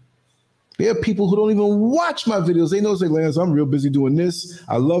YouTube. There are people who don't even watch my videos. They know, say, Lance, I'm real busy doing this.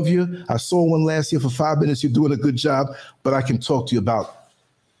 I love you. I saw one last year for 5 minutes. You're doing a good job, but I can talk to you about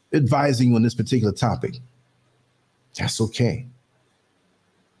advising you on this particular topic. That's okay.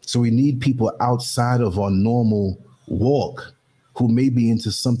 So we need people outside of our normal walk who may be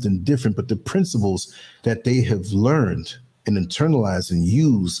into something different, but the principles that they have learned and internalized and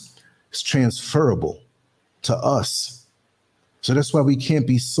used is transferable to us. So that's why we can't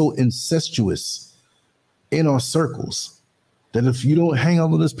be so incestuous in our circles that if you don't hang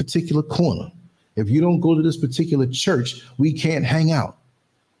out in this particular corner, if you don't go to this particular church, we can't hang out.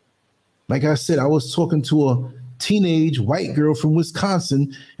 Like I said, I was talking to a teenage white girl from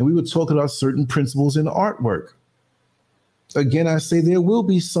Wisconsin, and we were talking about certain principles in artwork. Again, I say there will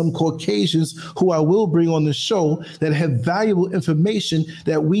be some Caucasians who I will bring on the show that have valuable information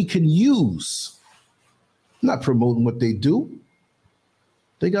that we can use. I'm not promoting what they do.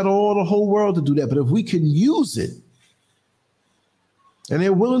 They got the whole world to do that. But if we can use it and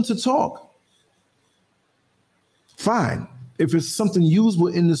they're willing to talk, fine. If it's something usable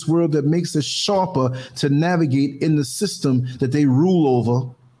in this world that makes us sharper to navigate in the system that they rule over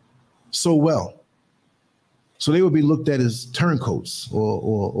so well. So they would be looked at as turncoats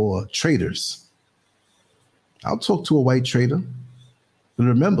or traitors. I'll talk to a white traitor. But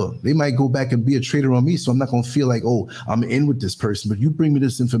remember, they might go back and be a traitor on me, so I'm not going to feel like, oh, I'm in with this person, but you bring me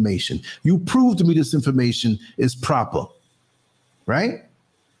this information. You prove to me this information is proper, right?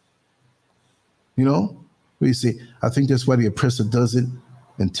 You know, what do you say? I think that's why the oppressor does it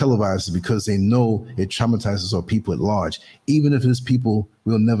and televises it, because they know it traumatizes our people at large, even if it's people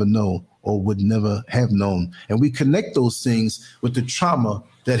we'll never know or would never have known. And we connect those things with the trauma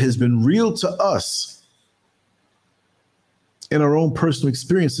that has been real to us in our own personal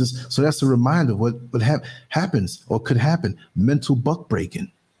experiences. So that's a reminder of what happens or could happen. Mental buck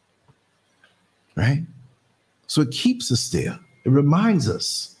breaking, right? So it keeps us there. It reminds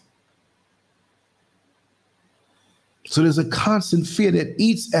us. So there's a constant fear that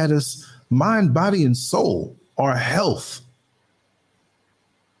eats at us, mind, body, and soul, our health.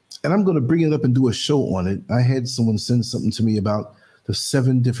 And I'm going to bring it up and do a show on it. I had someone send something to me about the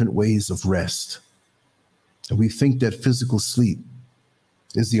 7 different ways of rest. And we think that physical sleep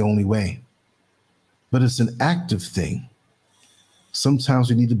is the only way, but it's an active thing. Sometimes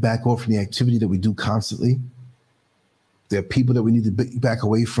we need to back off from the activity that we do constantly. There are people that we need to back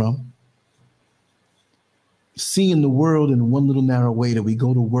away from. Seeing the world in one little narrow way, that we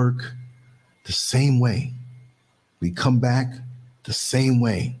go to work the same way. We come back the same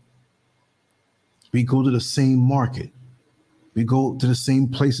way. We go to the same market. We go to the same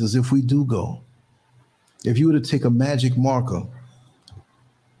places if we do go. If you were to take a magic marker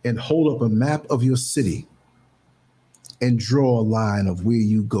and hold up a map of your city and draw a line of where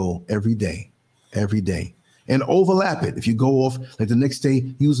you go every day, and overlap it. If you go off, like the next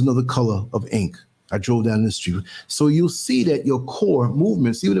day, use another color of ink. I drove down this street. So you'll see that your core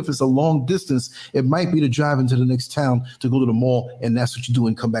movements, even if it's a long distance, it might be to drive into the next town to go to the mall, and that's what you do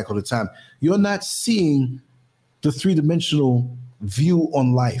and come back all the time. You're not seeing the 3-dimensional view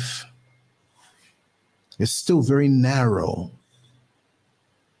on life. It's still very narrow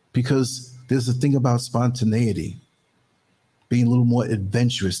because there's a thing about spontaneity, being a little more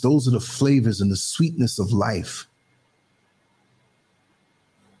adventurous. Those are the flavors and the sweetness of life.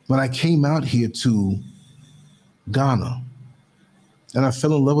 When I came out here to Ghana, and I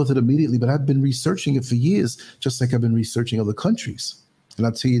fell in love with it immediately, but I've been researching it for years, just like I've been researching other countries. And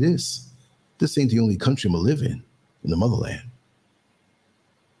I'll tell you this ain't the only country I'm gonna live in the motherland.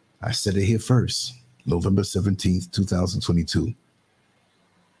 I said it here first. November 17th, 2022.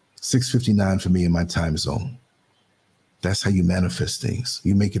 6:59 for me in my time zone. That's how you manifest things.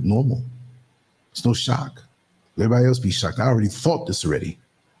 You make it normal. It's no shock. Everybody else be shocked. I already thought this already.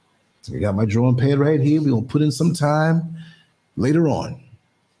 I got my drawing pad right here. We're going to put in some time later on.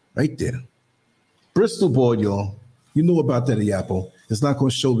 Right there. Bristol board, y'all. You know about that, Yapo. It's not going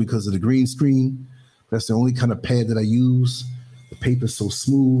to show because of the green screen. That's the only kind of pad that I use. The paper's so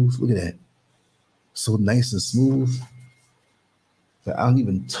smooth. Look at that. So nice and smooth that I don't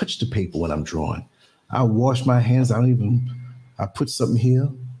even touch the paper when I'm drawing. I wash my hands. I put something here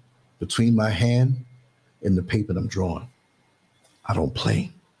between my hand and the paper that I'm drawing. I don't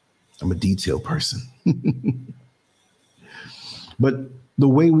play. I'm a detail person. But the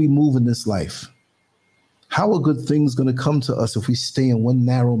way we move in this life, how are good things going to come to us if we stay in one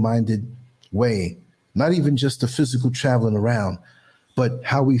narrow-minded way? Not even just the physical traveling around, but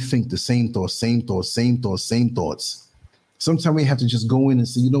how we think, the same thoughts, same thoughts, same thoughts, same thoughts. Sometimes we have to just go in and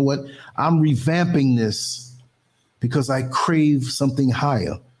say, you know what? I'm revamping this because I crave something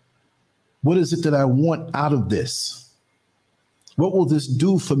higher. What is it that I want out of this? What will this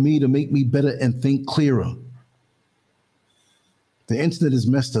do for me to make me better and think clearer? The internet has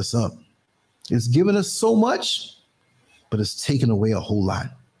messed us up. It's given us so much, but it's taken away a whole lot.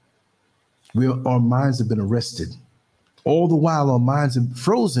 Our minds have been arrested. All the while, our minds are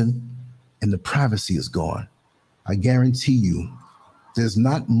frozen and the privacy is gone. I guarantee you, there's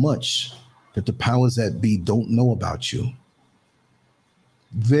not much that the powers that be don't know about you.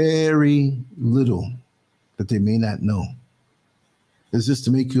 Very little that they may not know. Is this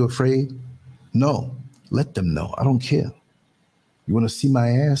to make you afraid? No, let them know. I don't care. You want to see my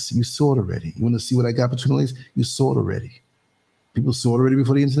ass? You saw it already. You want to see what I got between the legs? You saw it already. People saw it already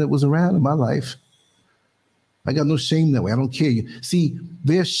before the internet was around in my life. I got no shame that way. I don't care. See,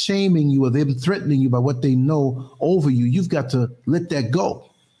 they're shaming you or they're threatening you by what they know over you. You've got to let that go.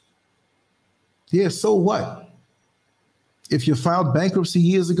 Yeah, so what? If you filed bankruptcy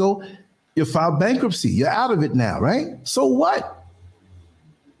years ago, you filed bankruptcy. You're out of it now, right? So what?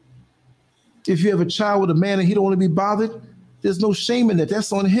 If you have a child with a man and he don't want to be bothered, there's no shame in that.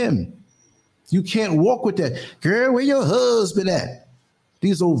 That's on him. You can't walk with that. Girl, where your husband at?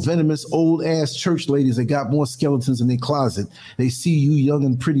 These old venomous, old ass church ladies that got more skeletons in their closet. They see you young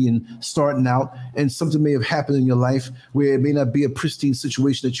and pretty and starting out, and something may have happened in your life where it may not be a pristine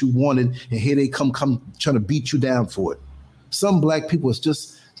situation that you wanted, and here they come trying to beat you down for it. Some black people, let's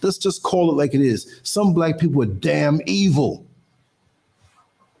just call it like it is. Some black people are damn evil.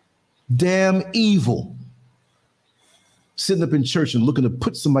 Damn evil. Sitting up in church and looking to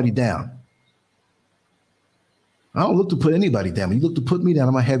put somebody down. I don't look to put anybody down. When you look to put me down,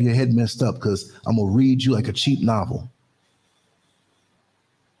 I'm going to have your head messed up because I'm going to read you like a cheap novel.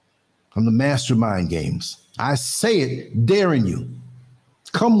 I'm the mastermind games. I say it, daring you.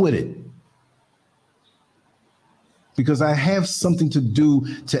 Come with it. Because I have something to do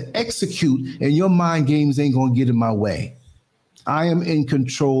to execute, and your mind games ain't going to get in my way. I am in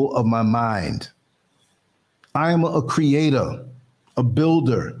control of my mind. I am a creator, a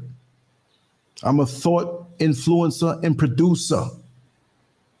builder. I'm a thought influencer and producer.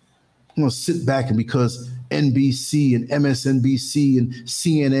 I'm going to sit back and because NBC and MSNBC and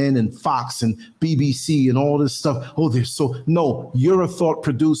CNN and Fox and BBC and all this stuff, no, you're a thought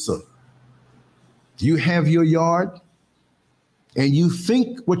producer. You have your yard and you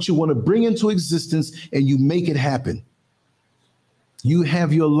think what you want to bring into existence and you make it happen. You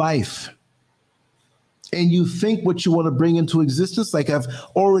have your life. And you think what you want to bring into existence, like I've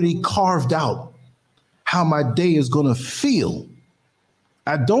already carved out how my day is going to feel.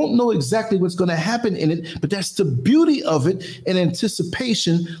 I don't know exactly what's going to happen in it, but that's the beauty of it in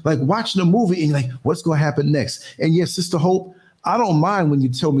anticipation, like watching a movie and you're like, what's going to happen next? And yes, Sister Hope, I don't mind when you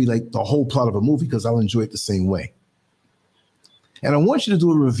tell me like the whole plot of a movie because I'll enjoy it the same way. And I want you to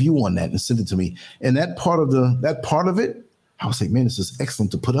do a review on that and send it to me. And that part of it, I was like, man, this is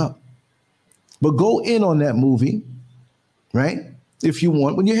excellent to put up. But go in on that movie, right? If you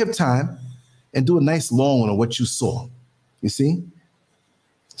want, when you have time, and do a nice long one on what you saw. You see?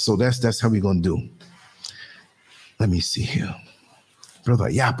 So that's how we're going to do. Let me see here. Brother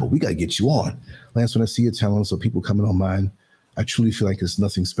Yapo, we got to get you on. Lance, when I see your talent, so people coming on mine, I truly feel like it's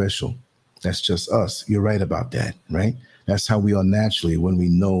nothing special. That's just us. You're right about that, right? That's how we are naturally when we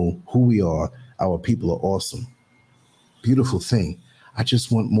know who we are. Our people are awesome. Beautiful thing. I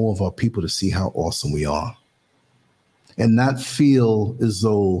just want more of our people to see how awesome we are and not feel as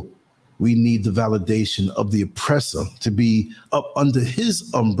though we need the validation of the oppressor to be up under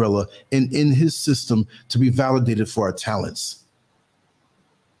his umbrella and in his system to be validated for our talents.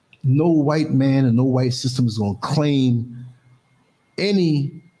 No white man and no white system is going to claim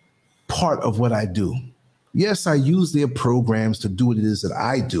any part of what I do. Yes, I use their programs to do what it is that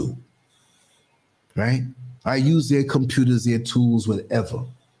I do, right? I use their computers, their tools, whatever.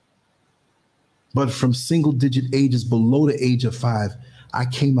 But from single digit ages below the age of 5, I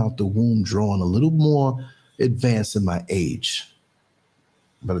came out the womb drawing a little more advanced in my age.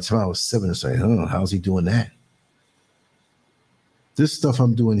 By the time I was 7, it's like, how's he doing that? This stuff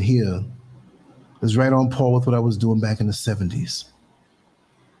I'm doing here is right on par with what I was doing back in the 70s.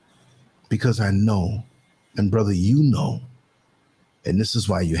 Because I know, and brother, you know, and this is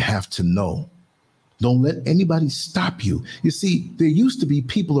why you have to know. Don't let anybody stop you. You see, there used to be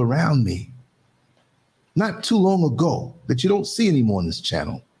people around me not too long ago that you don't see anymore on this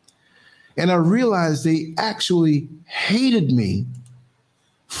channel. And I realized they actually hated me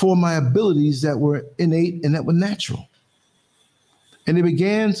for my abilities that were innate and that were natural. And they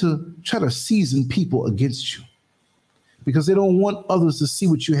began to try to season people against you because they don't want others to see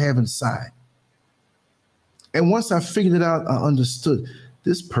what you have inside. And once I figured it out, I understood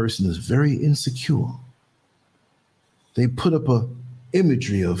this person is very insecure. They put up a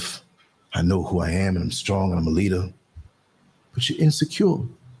imagery of, I know who I am and I'm strong and I'm a leader, but you're insecure.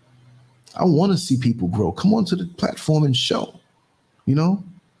 I want to see people grow. Come onto the platform and show, you know,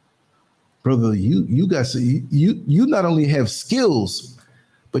 brother, you not only have skills,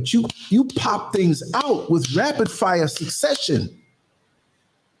 but you pop things out with rapid fire succession.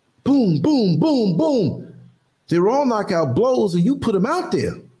 Boom, boom, boom, boom. They're all knockout blows and you put them out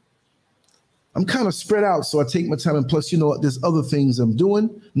there. I'm kind of spread out, so I take my time. And plus, you know what? There's other things I'm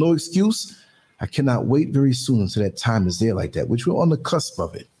doing. No excuse. I cannot wait very soon until that time is there like that, which we're on the cusp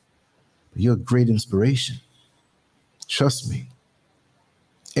of it. But you're a great inspiration. Trust me.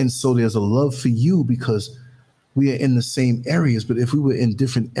 And so there's a love for you because we are in the same areas. But if we were in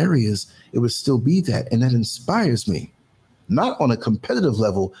different areas, it would still be that. And that inspires me. Not on a competitive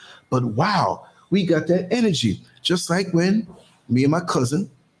level, but wow, we got that energy. Just like when me and my cousin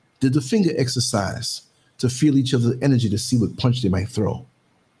did the finger exercise to feel each other's energy to see what punch they might throw.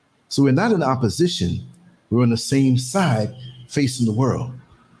 So we're not in opposition. We're on the same side facing the world.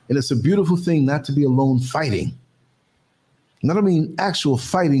 And it's a beautiful thing not to be alone fighting. And I don't mean actual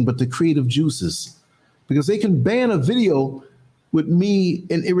fighting, but the creative juices. Because they can ban a video with me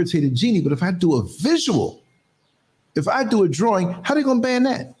and Irritated Genie, but if I do a visual, if I do a drawing, how are they going to ban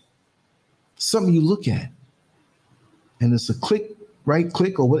that? Something you look at. And it's a click, right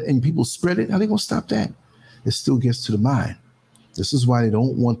click, or what, and people spread it. How are they going to stop that? It still gets to the mind. This is why they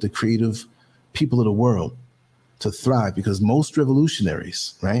don't want the creative people of the world to thrive, because most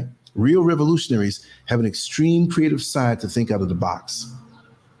revolutionaries, right? Real revolutionaries have an extreme creative side to think out of the box.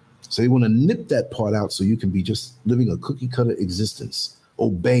 So they want to nip that part out so you can be just living a cookie cutter existence,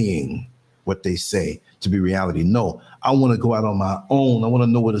 obeying what they say to be reality. No, I want to go out on my own. I want to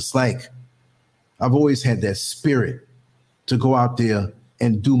know what it's like. I've always had that spirit to go out there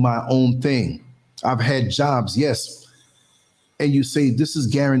and do my own thing. I've had jobs, yes. And you say, this is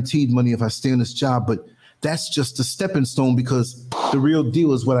guaranteed money if I stay on this job, but that's just a stepping stone, because the real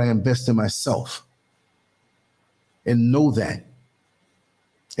deal is what I invest in myself. And know that.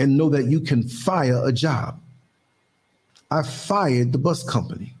 And know that you can fire a job. I fired the bus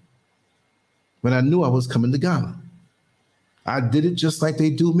company when I knew I was coming to Ghana. I did it just like they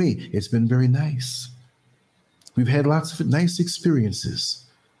do me. It's been very nice. We've had lots of nice experiences,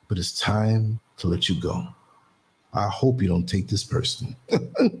 but it's time to let you go. I hope you don't take this person.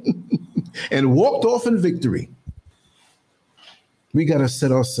 And walked off in victory. We got to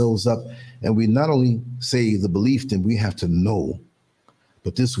set ourselves up, and we not only say the belief, then we have to know.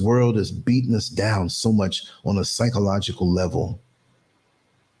 But this world has beaten us down so much on a psychological level.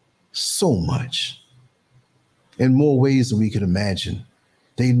 So much. In more ways than we could imagine.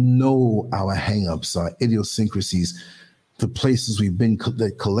 They know our hang-ups, our idiosyncrasies, the places we've been,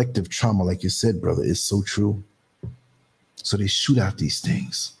 that collective trauma, like you said, brother, is so true. So they shoot out these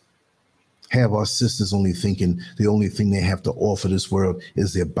things. Have our sisters only thinking the only thing they have to offer this world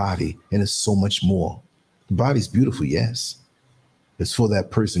is their body, and it's so much more. The body's beautiful, yes. It's for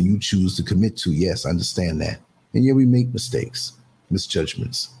that person you choose to commit to, yes, I understand that. And yeah, we make mistakes,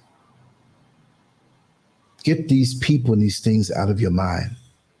 misjudgments. Get these people and these things out of your mind.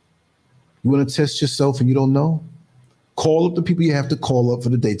 You want to test yourself and you don't know? Call up the people you have to call up for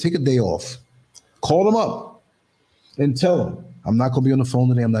the day. Take a day off. Call them up and tell them, I'm not going to be on the phone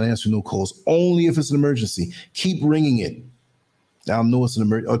today. I'm not answering no calls. Only if it's an emergency. Keep ringing it. I'll know it's an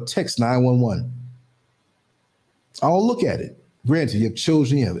emergency. Or text 911. I'll look at it. Granted, you have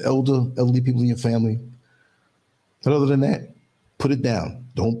children, you have elderly people in your family. But other than that, put it down.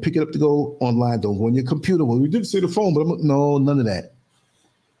 Don't pick it up to go online. Don't go on your computer. Well, we did say the phone, but no, none of that.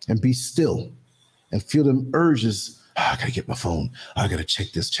 And be still and feel them urges. I got to get my phone. I got to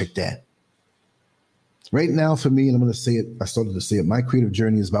check this, check that. Right now for me, and I'm going to say it, I started to say it, my creative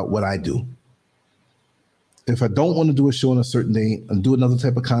journey is about what I do. If I don't want to do a show on a certain day and do another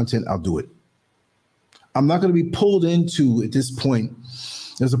type of content, I'll do it. I'm not going to be pulled into, at this point,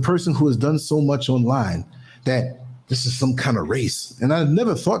 there's a person who has done so much online that this is some kind of race. And I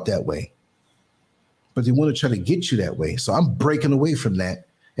never thought that way. But they want to try to get you that way. So I'm breaking away from that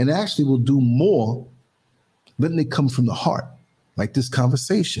and actually will do more letting it come from the heart, like this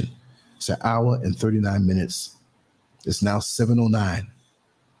conversation. It's 1 hour and 39 minutes. It's now 7:09.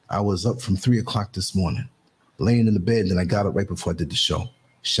 I was up from 3 o'clock this morning, laying in the bed, and I got up right before I did the show,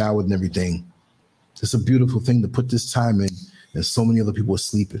 showered and everything. It's a beautiful thing to put this time in, and so many other people are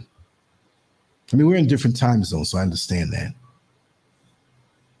sleeping. I mean, we're in different time zones, so I understand that.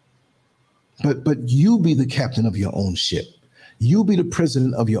 But you be the captain of your own ship. You be the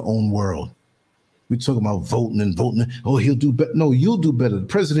president of your own world. We talk about voting and voting. Oh, he'll do better. No, you'll do better. The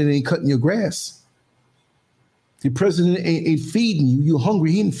president ain't cutting your grass. The president ain't feeding you. You're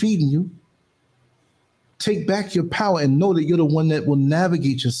hungry. He ain't feeding you. Take back your power and know that you're the one that will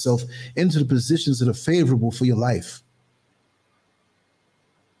navigate yourself into the positions that are favorable for your life.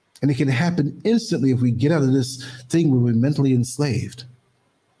 And it can happen instantly if we get out of this thing where we're mentally enslaved.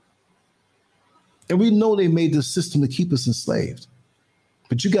 And we know they made the system to keep us enslaved.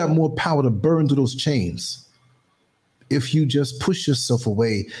 But you got more power to burn through those chains if you just push yourself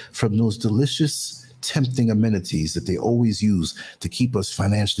away from those delicious, tempting amenities that they always use to keep us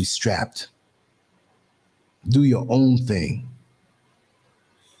financially strapped. Do your own thing.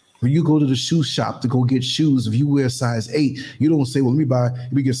 When you go to the shoe shop to go get shoes, if you wear size 8, you don't say, well,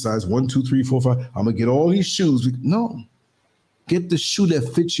 let me get size 1, 2, 3, 4, 5. I'm gonna get all these shoes. No, get the shoe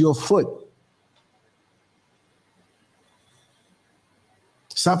that fits your foot.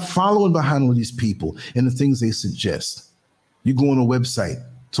 Stop following behind all these people and the things they suggest. You go on a website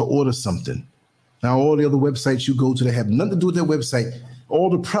to order something. Now, all the other websites you go to that have nothing to do with their website,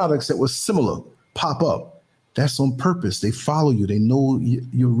 all the products that were similar pop up. That's on purpose. They follow you. They know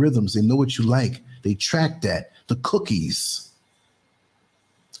your rhythms. They know what you like. They track that. The cookies.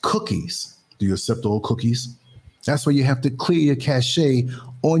 Cookies. Do you accept all cookies? That's why you have to clear your cache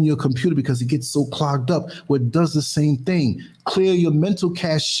on your computer because it gets so clogged up. Well, it does the same thing. Clear your mental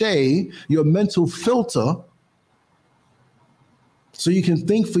cache, your mental filter, so you can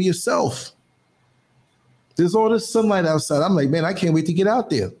think for yourself. There's all this sunlight outside. I'm like, man, I can't wait to get out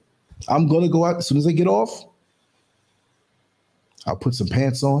there. I'm going to go out as soon as I get off. I'll put some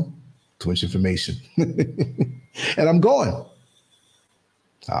pants on, too much information. And I'm going.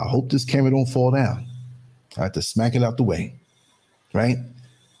 I hope this camera don't fall down. I have to smack it out the way, right?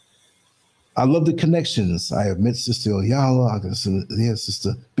 I love the connections. I have met Sister Oyala,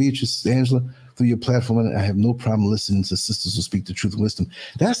 Sister Beatrice, Sister Angela through your platform, and I have no problem listening to sisters who speak the truth and wisdom.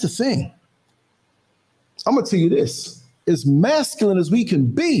 That's the thing. I'm going to tell you this. As masculine as we can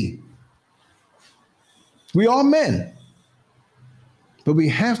be, we are men. But we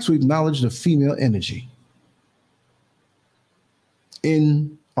have to acknowledge the female energy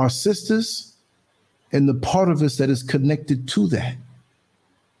in our sisters and the part of us that is connected to that.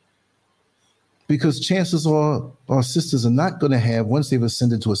 Because chances are our sisters are not going to have, once they've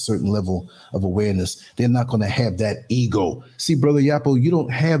ascended to a certain level of awareness, they're not going to have that ego. See, Brother Yapo, you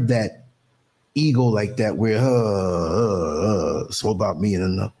don't have that ego like that where, it's all about me.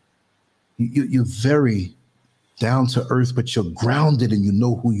 And you're very down to earth, but you're grounded and you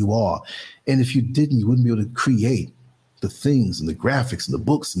know who you are. And if you didn't, you wouldn't be able to create the things and the graphics and the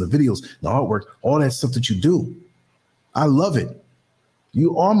books and the videos, and the artwork, all that stuff that you do. I love it.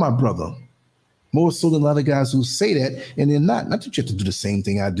 You are my brother. More so than a lot of guys who say that, and they're not. Not that you have to do the same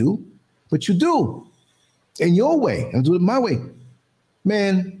thing I do, but you do. In your way, and do it my way.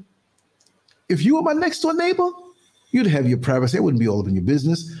 Man, if you were my next door neighbor, you'd have your privacy. It wouldn't be all up in your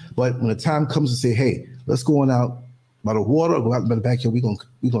business. But when the time comes to say, hey, let's go on out by the water or go out by the backyard,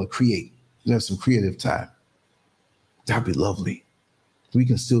 we're gonna create. We're gonna have some creative time. That'd be lovely. We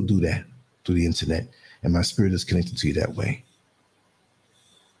can still do that through the internet, and my spirit is connected to you that way.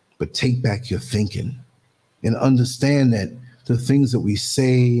 But take back your thinking and understand that the things that we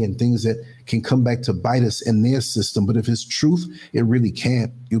say and things that can come back to bite us in their system, but if it's truth, it really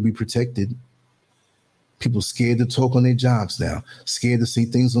can't. You'll be protected. People scared to talk on their jobs now, scared to say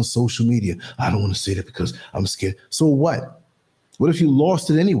things on social media. I don't want to say that because I'm scared. So what? What if you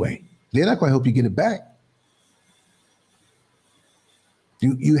lost it anyway? They're not going to help you get it back.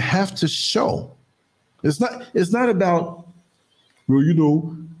 You have to show. It's not about, well, you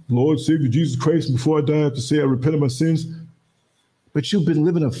know, Lord, Savior Jesus Christ, before I die, I have to say I repent of my sins. But you've been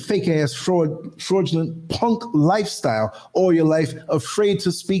living a fake-ass, fraudulent punk lifestyle all your life, afraid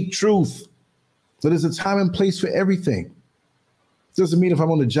to speak truth. So there's a time and place for everything. Doesn't mean if I'm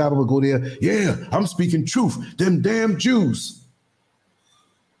on the job, I'm going to go there, yeah, I'm speaking truth, them damn Jews.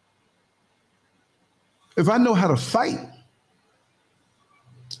 If I know how to fight,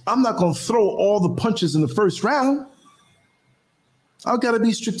 I'm not going to throw all the punches in the first round. I've got to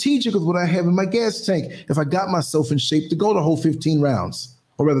be strategic with what I have in my gas tank if I got myself in shape to go the whole 15 rounds,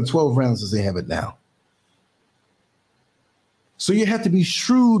 or rather 12 rounds as they have it now. So you have to be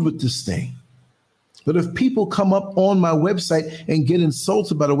shrewd with this thing. But if people come up on my website and get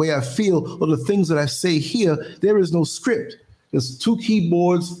insulted by the way I feel or the things that I say here, there is no script. There's 2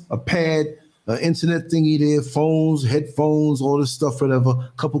 keyboards, a pad, an internet thingy there, phones, headphones, all this stuff, whatever,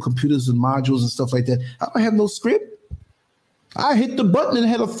 a couple computers and modules and stuff like that. I don't have no script. I hit the button and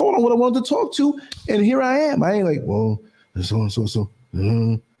had a thought on what I wanted to talk to, and here I am. I ain't like, well, so,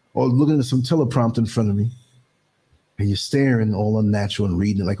 or looking at some teleprompter in front of me, and you're staring all unnatural and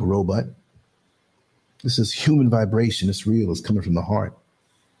reading it like a robot. This is human vibration. It's real. It's coming from the heart.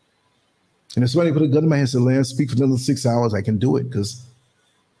 And if somebody put a gun in my hand and said, Lance, speak for another 6 hours, I can do it because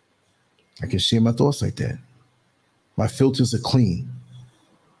I can share my thoughts like that. My filters are clean.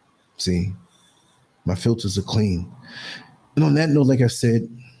 See? My filters are clean. And on that note, like I said,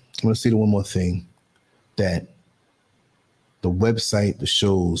 I'm going to say one more thing, that the website, the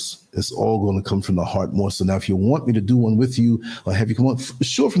shows, it's all going to come from the heart more. So now if you want me to do one with you or have you come on,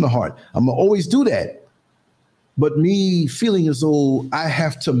 sure, from the heart, I'm going to always do that. But me feeling as though I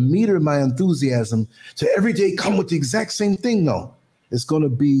have to meter my enthusiasm to every day come with the exact same thing, no. It's going to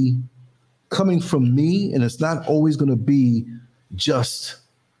be coming from me, and it's not always going to be just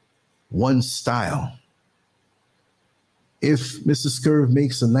one style. If Mrs. Scurv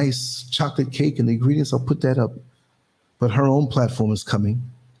makes a nice chocolate cake and the ingredients, I'll put that up. But her own platform is coming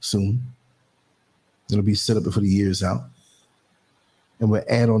soon. It'll be set up before the year's out. And we'll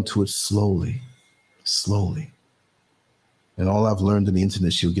add on to it slowly, slowly. And all I've learned in the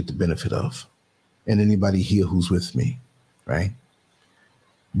internet, she'll get the benefit of. And anybody here who's with me, right?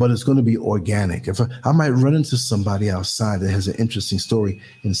 But it's going to be organic. If I might run into somebody outside that has an interesting story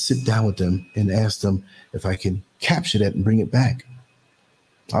and sit down with them and ask them if I can capture that and bring it back.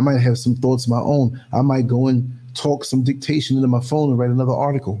 I might have some thoughts of my own. I might go and talk some dictation into my phone and write another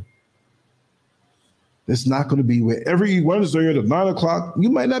article. It's not going to be where every Wednesday at 9 o'clock, you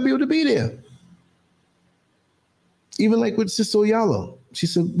might not be able to be there. Even like with Sister Oyalo, she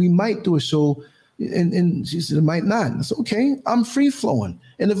said, we might do a show, and she said, it might not. It's okay, I'm free flowing.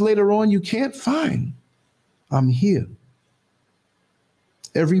 And if later on you can't, fine, I'm here.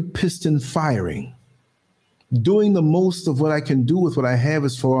 Every piston firing, doing the most of what I can do with what I have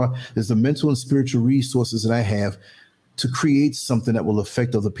as far as the mental and spiritual resources that I have to create something that will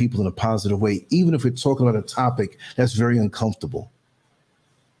affect other people in a positive way, even if we're talking about a topic that's very uncomfortable.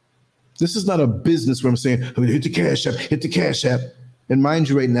 This is not a business where I'm saying, hit the Cash App, hit the Cash App. And mind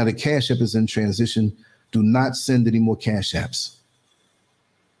you, right now, the Cash App is in transition. Do not send any more Cash Apps.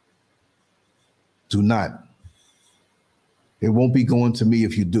 Do not. It won't be going to me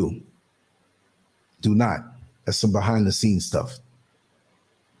if you do. Do not. That's some behind the scenes stuff.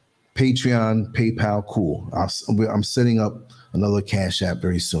 Patreon, PayPal, cool. I'm setting up another Cash App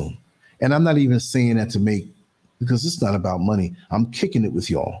very soon. And I'm not even saying that to make, because it's not about money. I'm kicking it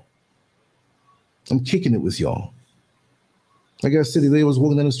with y'all. I'm kicking it with y'all. Like I said, I was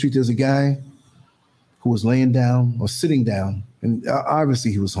walking down the street. There's a guy who was laying down or sitting down. And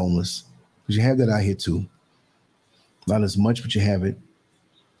obviously he was homeless. Because you have that out here too. Not as much, but you have it.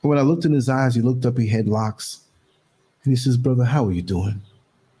 And when I looked in his eyes, he looked up, he had locks. And he says, brother, how are you doing?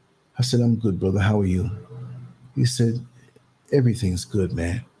 I said, I'm good, brother. How are you? He said, everything's good,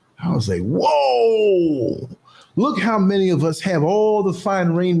 man. I was like, whoa. Look how many of us have all the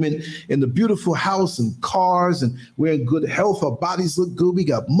fine raiment and the beautiful house and cars, and we're in good health. Our bodies look good. We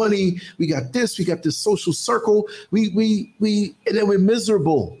got money. We got this. We got this social circle. And then we're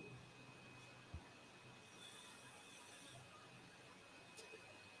miserable.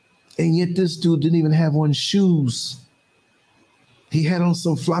 And yet this dude didn't even have on shoes. He had on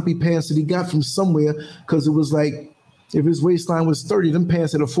some floppy pants that he got from somewhere, because it was like, if his waistline was 30, them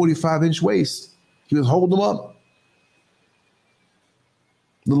pants had a 45-inch waist. He was holding them up.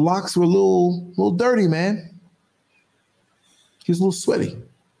 The locks were a little dirty, man. He was a little sweaty.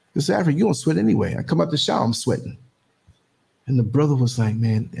 This African, you don't sweat anyway. I come out the shower, I'm sweating. And the brother was like,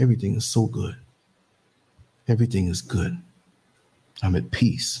 man, everything is so good. Everything is good. I'm at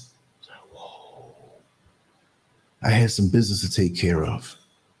peace. Whoa. I had some business to take care of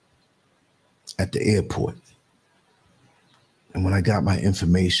at the airport. And when I got my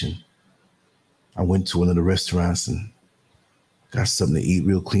information, I went to one of the restaurants and got something to eat,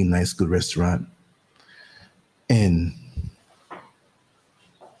 real clean, nice, good restaurant. And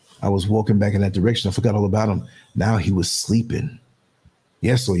I was walking back in that direction. I forgot all about him. Now he was sleeping.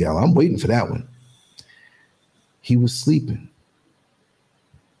 Yes, so y'all, I'm waiting for that one. He was sleeping.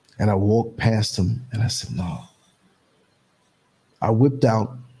 And I walked past him and I said, no. I whipped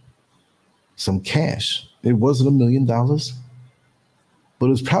out some cash. It wasn't $1 million, but it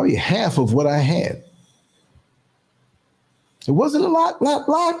was probably half of what I had. It wasn't a lot.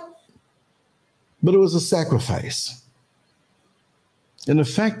 But it was a sacrifice. And the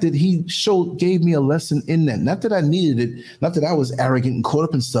fact that he gave me a lesson in that, not that I needed it, not that I was arrogant and caught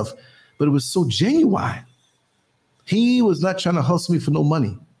up in stuff, but it was so genuine. He was not trying to hustle me for no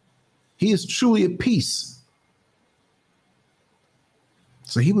money. He is truly at peace.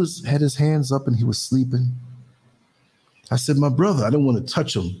 So he had his hands up and he was sleeping. I said, my brother, I didn't want to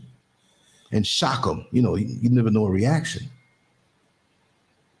touch him and shock him. You know, you never know a reaction.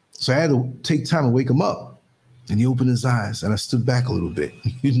 So I had to take time to wake him up. And he opened his eyes and I stood back a little bit.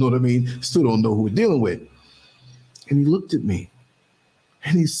 You know what I mean? Still don't know who we're dealing with. And he looked at me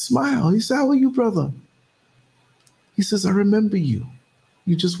and he smiled. He said, how are you, brother? He says, I remember you.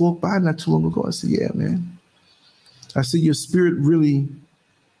 You just walked by not too long ago. I said, yeah, man. I said, your spirit really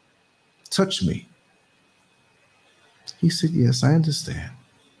touched me. He said, yes, I understand.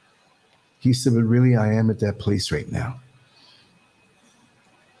 He said, but really, I am at that place right now.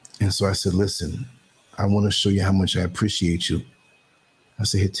 And so I said, listen, I want to show you how much I appreciate you. I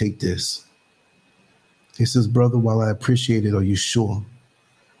said, here, take this. He says, brother, while I appreciate it, are you sure?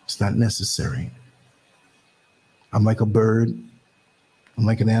 It's not necessary. I'm like a bird. I'm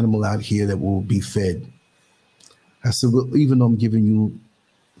like an animal out here that will be fed. I said, well, even though I'm giving you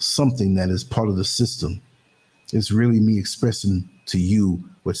something that is part of the system, it's really me expressing to you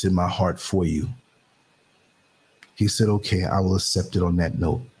what's in my heart for you. He said, okay, I will accept it on that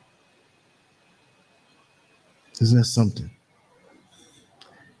note. Isn't that something?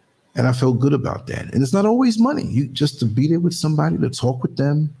 And I felt good about that. And it's not always money. You just to be there with somebody, to talk with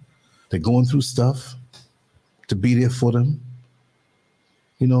them, they're going through stuff, to be there for them.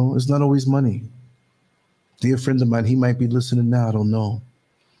 You know, it's not always money. Dear friend of mine, he might be listening now, I don't know.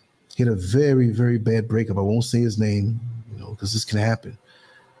 He had a very, very bad breakup. I won't say his name, you know, because this can happen.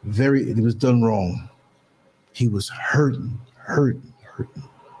 It was done wrong. He was hurting.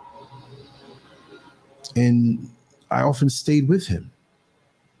 And I often stayed with him.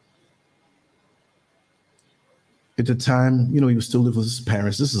 At the time, you know, he was still living with his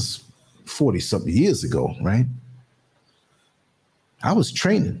parents. This is 40-something years ago, right? I was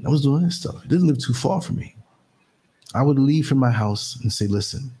training. I was doing this stuff. It didn't live too far from me. I would leave from my house and say,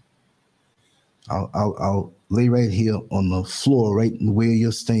 listen, I'll lay right here on the floor, right where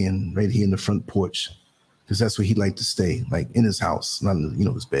you're staying, right here in the front porch, because that's where he liked to stay, like in his house, not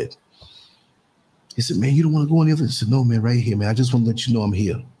in his bed. He said, man, you don't want to go any other? I said, no, man, right here, man. I just want to let you know I'm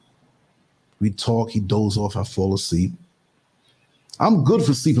here. We talk, he doze off, I fall asleep. I'm good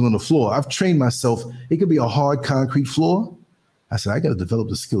for sleeping on the floor. I've trained myself. It could be a hard concrete floor. I said, I got to develop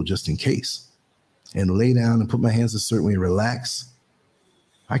the skill just in case. And lay down and put my hands a certain way and relax.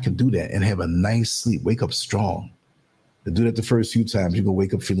 I can do that and have a nice sleep, wake up strong. To do that the first few times, you're going to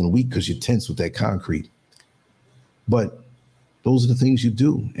wake up feeling weak because you're tense with that concrete. But those are the things you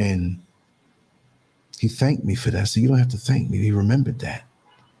do. And he thanked me for that. I said, you don't have to thank me. He remembered that.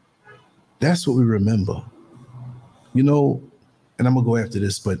 That's what we remember. You know, and I'm going to go after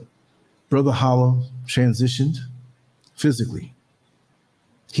this, but Brother Holla transitioned physically.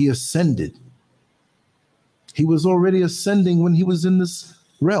 He ascended. He was already ascending when he was in this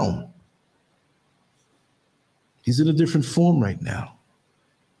realm. He's in a different form right now.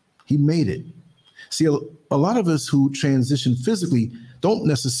 He made it. See, a lot of us who transition physically don't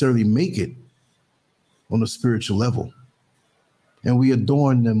necessarily make it on a spiritual level. And we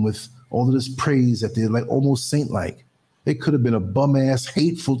adorn them with all of this praise that they're like almost saint-like. It could have been a bum-ass,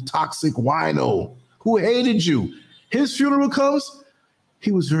 hateful, toxic wino who hated you. His funeral comes,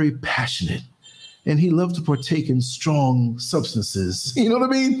 he was very passionate. And he loved to partake in strong substances. You know what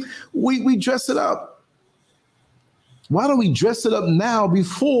I mean? We dress it up. Why don't we dress it up now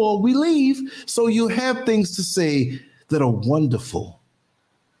before we leave so you have things to say that are wonderful,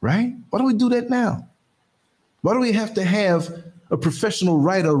 right? Why don't we do that now? Why do we have to have a professional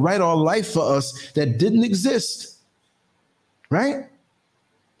writer write our life for us that didn't exist, right?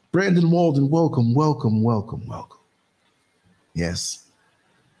 Brandon Walden, welcome, welcome, welcome, welcome. Yes.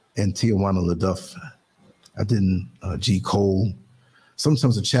 And Tijuana LaDuff. I didn't, G. Cole.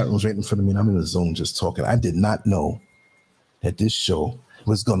 Sometimes the chat room's right in front of me and I'm in the zone just talking. I did not know that this show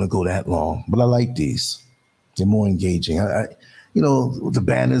was going to go that long, but I like these. They're more engaging. You know, the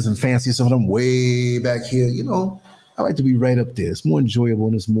banners and fancy stuff, I'm way back here, you know, I like to be right up there. It's more enjoyable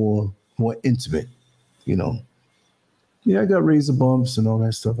and it's more intimate, you know. Yeah, I got razor bumps and all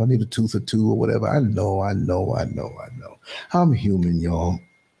that stuff. I need a tooth or two or whatever. I know. I'm human, y'all.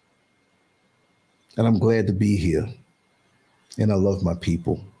 And I'm glad to be here. And I love my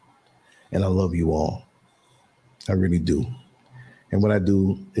people. And I love you all. I really do. And what I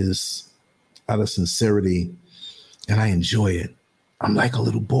do is out of sincerity, and I enjoy it. I'm like a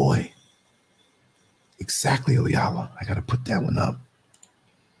little boy. Exactly, Oyala. I got to put that one up.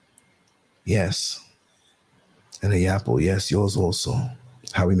 Yes. And a Yapo, yes, yours also.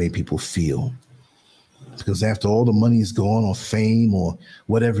 How we make people feel. Because after all the money is gone, or fame, or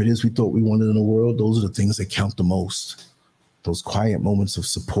whatever it is we thought we wanted in the world, those are the things that count the most. Those quiet moments of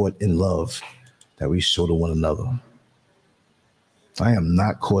support and love that we show to one another. I am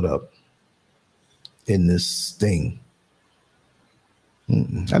not caught up in this thing.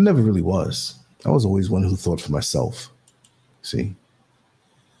 I never really was. I was always one who thought for myself. See?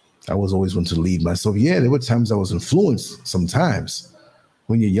 I was always one to lead myself. Yeah, there were times I was influenced sometimes.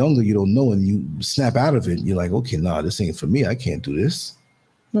 When you're younger, you don't know, and you snap out of it. You're like, okay, nah, this ain't for me. I can't do this.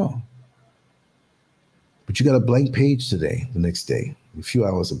 No. But you got a blank page today, the next day. A few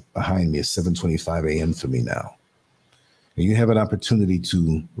hours behind me at 7:25 a.m. for me now. And you have an opportunity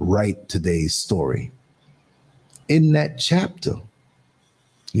to write today's story. In that chapter,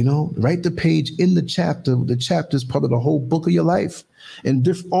 write the page in the chapter. The chapter is part of the whole book of your life. And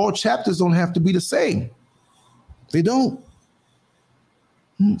all chapters don't have to be the same. They don't.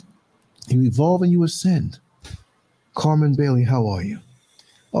 You evolve and you ascend. Carmen Bailey, how are you?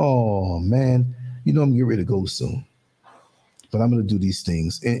 Oh, man. I'm going to get ready to go soon. But I'm going to do these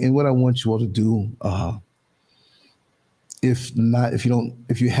things. And what I want you all to do, if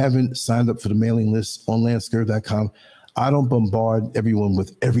you haven't signed up for the mailing list on Lancescurv.com, I don't bombard everyone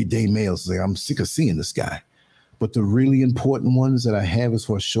with everyday mails. Like, I'm sick of seeing this guy. But the really important ones that I have as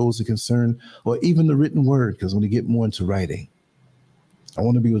far as shows are concerned, or even the written word, because when you get more into writing, I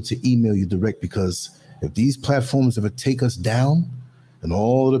want to be able to email you direct, because if these platforms ever take us down, and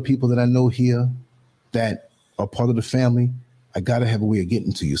all the people that I know here that are part of the family, I got to have a way of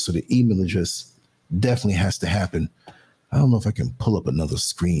getting to you. So the email address definitely has to happen. I don't know if I can pull up another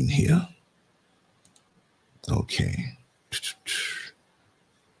screen here. Okay.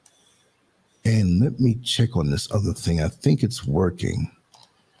 And let me check on this other thing. I think it's working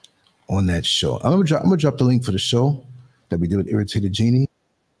on that show. I'm gonna drop the link for the show that we did with Irritated Genie.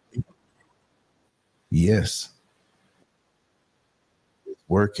 Yes. It's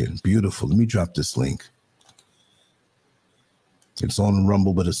working. Beautiful. Let me drop this link. It's on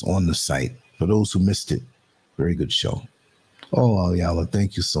Rumble, but it's on the site. For those who missed it, very good show. Oh, Ayala,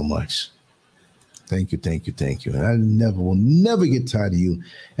 thank you so much. Thank you. And I will never get tired of you.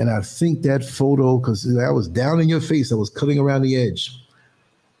 And I think that photo, because I was down in your face, I was cutting around the edge,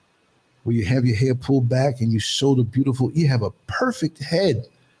 where you have your hair pulled back and you show you have a perfect head,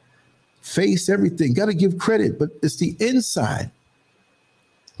 face, everything. Got to give credit, but it's the inside.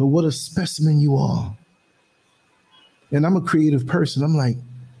 But what a specimen you are. And I'm a creative person. I'm like,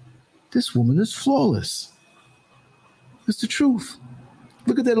 this woman is flawless. It's the truth.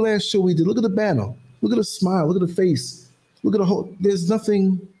 Look at that last show we did. Look at the banner. Look at the smile. Look at the face. Look at the whole. There's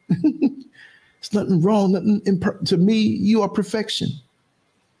nothing. There's nothing wrong. To me, you are perfection.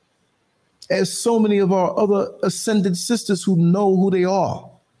 As so many of our other ascended sisters who know who they are.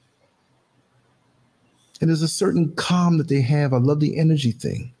 And there's a certain calm that they have. I love the energy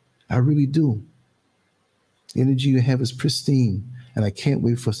thing. I really do. The energy you have is pristine. And I can't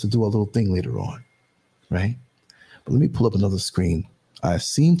wait for us to do a little thing later on. Right? But let me pull up another screen. I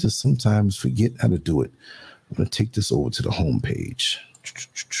seem to sometimes forget how to do it. I'm going to take this over to the home page.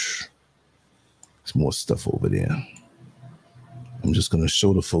 There's more stuff over there. I'm just going to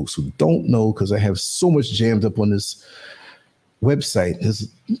show the folks who don't know, because I have so much jammed up on this website. There's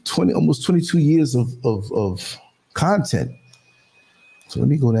almost 22 years of content. So let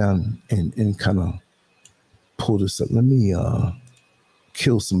me go down and kind of pull this up. Let me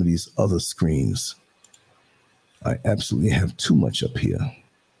kill some of these other screens. I absolutely have too much up here.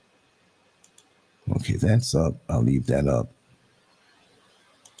 Okay, that's up. I'll leave that up.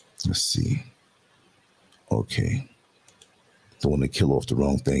 Let's see. Okay. Don't want to kill off the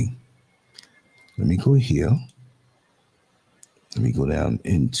wrong thing. Let me go here. Let me go down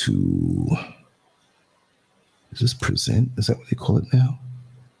into, is this present? Is that what they call it now?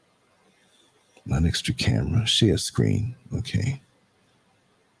 Not extra camera, share screen. Okay.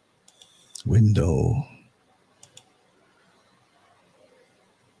 Window.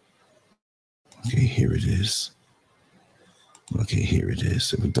 Okay, here it is. Okay, here it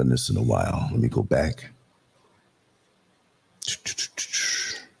is. I haven't done this in a while. Let me go back.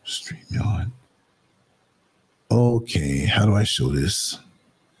 StreamYard. Okay, how do I show this?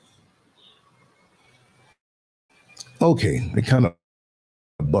 Okay, it kind of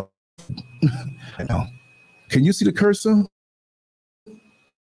now. Can you see the cursor?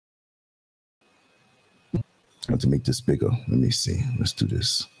 I have to make this bigger. Let me see. Let's do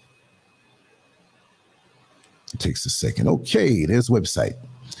this. It takes a second. Okay, there's the website.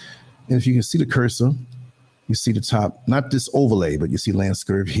 And if you can see the cursor, you see the top, not this overlay, but you see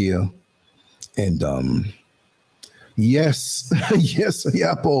Lancescurv here. And yes, yes,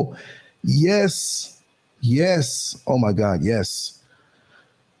 Yapo. Yes, yes. Oh my God, yes.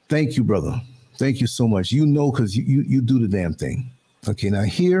 Thank you, brother. Thank you so much. You know, because you do the damn thing. Okay, now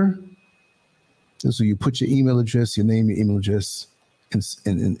here, so you put your email address, your name, your email address, and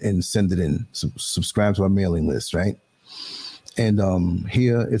send it in. Subscribe to our mailing list, right? And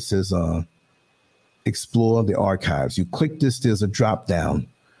here it says explore the archives. You click this, there's a drop down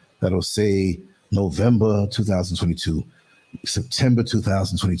that'll say November 2022, September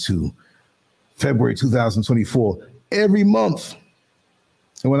 2022, February 2024, every month.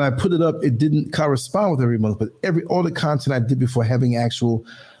 And when I put it up, it didn't correspond with every month, but all the content I did before having actual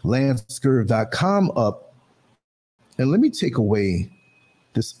Lancescurv.com up. And let me take away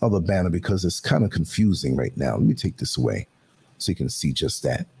this other banner because it's kind of confusing right now. Let me take this away so you can see just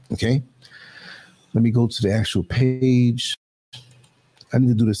that. Okay. Let me go to the actual page. I need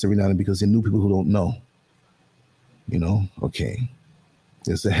to do this every now and then because there are new people who don't know. You know, okay.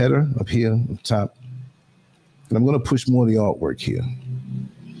 There's the header up here, up top. And I'm going to push more of the artwork here.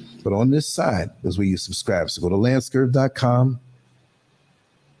 But on this side is where you subscribe. So go to Lancescurv.com.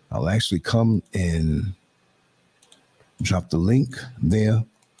 I'll actually come and drop the link there.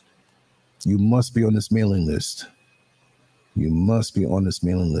 You must be on this mailing list. You must be on this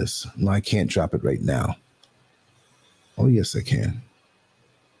mailing list. No, I can't drop it right now. Oh, yes, I can.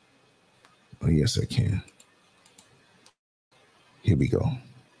 Oh, yes, I can. Here we go.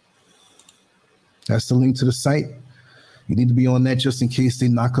 That's the link to the site. You need to be on that just in case they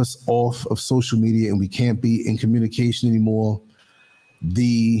knock us off of social media and we can't be in communication anymore.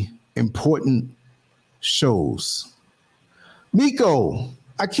 The important shows. Miko,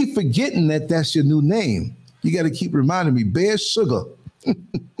 I keep forgetting that that's your new name. You got to keep reminding me. Bear Sugar.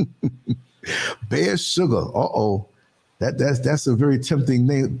 Bear Sugar. Uh-oh. That's a very tempting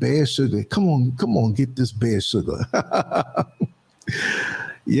name. Bear Sugar. Come on, get this Bear Sugar.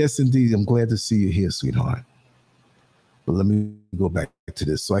 Yes, indeed. I'm glad to see you here, sweetheart. But let me go back to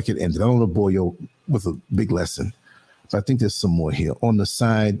this so I can end it. I don't want to bore you with a big lesson, but I think there's some more here. On the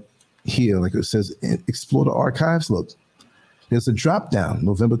side here, like it says, explore the archives. Look, there's a drop down,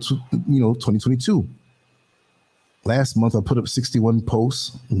 November 2022. Last month, I put up 61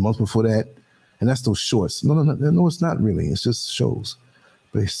 posts. The month before that, and that's those shorts. No, it's not really. It's just shows.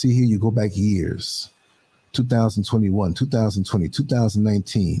 But see here, you go back years. 2021, 2020,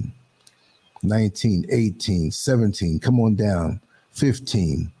 2019, 19, 18, 17, come on down,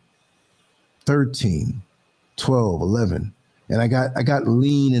 15, 13, 12, 11. And I got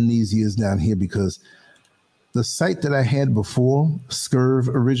lean in these years down here because the site that I had before, Scurv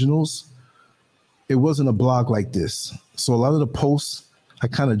Originals, it wasn't a blog like this. So a lot of the posts I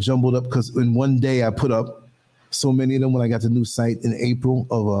kind of jumbled up because in one day I put up so many of them when I got the new site in April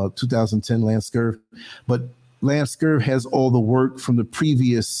of 2010, Lancescurv. But Lancescurv has all the work from the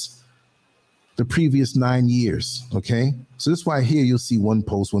previous 9 years, okay? So that's why here you'll see one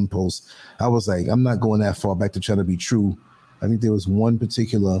post. I was like, I'm not going that far back to try to be true. I think there was one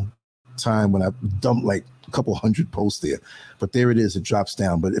particular time when I dumped like a couple hundred posts there. But there it is, it drops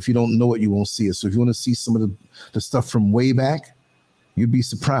down. But if you don't know it, you won't see it. So if you want to see some of the stuff from way back, you'd be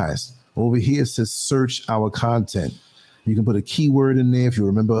surprised. Over here it says search our content. You can put a keyword in there. If you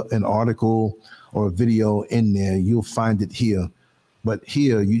remember an article or a video in there, you'll find it here. But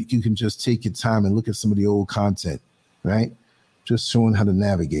here you can just take your time and look at some of the old content, right? Just showing how to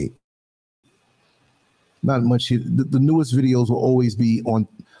navigate. Not much here. The newest videos will always be on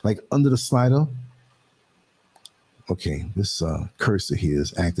like under the slider. Okay, this cursor here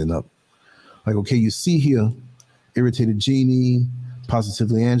is acting up. Like, okay, you see here, Irritated Genie,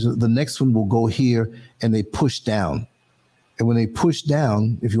 Positively Angela. The next one will go here and they push down. And when they push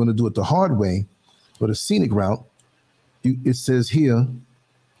down, if you want to do it the hard way or the scenic route, it says here,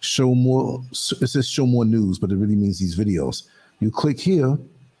 show more. It says show more news, but it really means these videos. You click here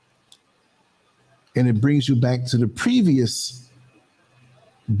and it brings you back to the previous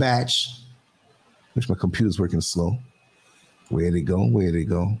batch, which my computer's working slow. Where'd it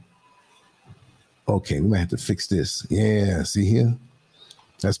go? Okay, we might have to fix this. Yeah, see here?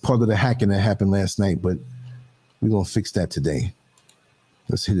 That's part of the hacking that happened last night, but we're going to fix that today.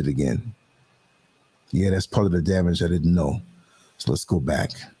 Let's hit it again. Yeah, that's part of the damage I didn't know. So let's go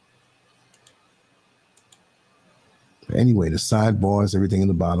back. Anyway, the sidebars, everything in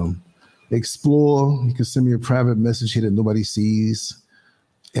the bottom. Explore. You can send me a private message here that nobody sees.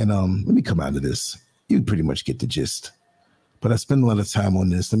 And let me come out of this. You pretty much get the gist. But I spend a lot of time on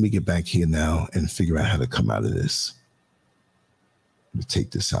this. Let me get back here now and figure out how to come out of this. Let me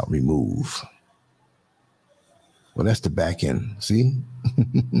take this out, remove. Well, that's the back end. See?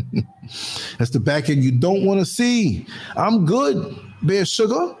 That's the back end you don't want to see. I'm good, Bear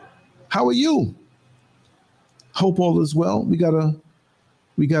Sugar. How are you? Hope all is well. We gotta,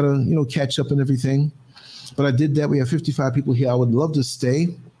 catch up and everything. But I did that. We have 55 people here. I would love to stay.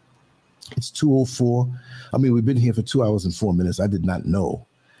 It's 2:04. I mean, we've been here for 2 hours and 4 minutes. I did not know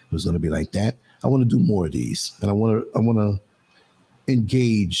it was going to be like that. I want to do more of these, and I want to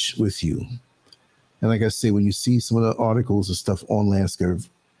engage with you. And like I say, when you see some of the articles and stuff on Lancescurv,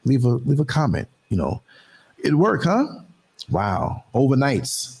 leave a comment. It worked, huh? Wow,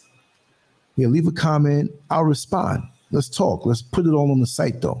 overnights. Yeah, leave a comment. I'll respond. Let's talk. Let's put it all on the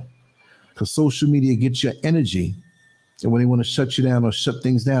site though, because social media gets your energy, and when they want to shut you down or shut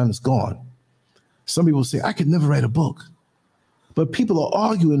things down, it's gone. Some people say, I could never write a book. But people are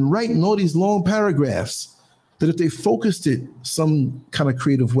arguing, writing all these long paragraphs that if they focused it some kind of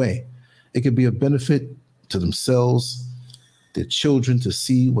creative way, it could be a benefit to themselves, their children, to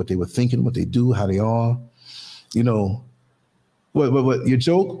see what they were thinking, what they do, how they are. What? Your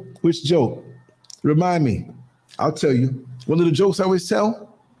joke? Which joke? Remind me. I'll tell you. One of the jokes I always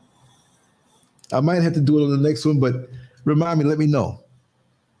tell? I might have to do it on the next one, but remind me, let me know.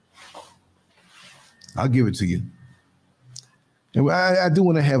 I'll give it to you. And I do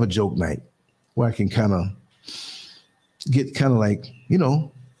want to have a joke night where I can kind of get kind of like,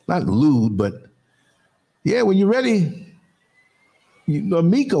 not lewd, but yeah, when you're ready,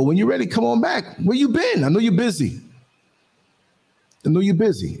 Miko, when you're ready, come on back. Where you been? I know you're busy. And you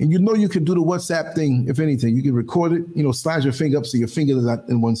can do the WhatsApp thing. If anything, you can record it, slide your finger up so your finger is not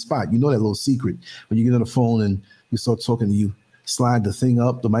in one spot. You know that little secret. When you get on the phone and you start talking to you, slide the thing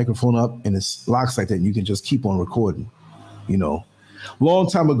up, the microphone up, and it locks like that. And you can just keep on recording, Long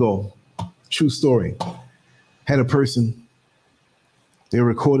time ago, true story, had a person, they were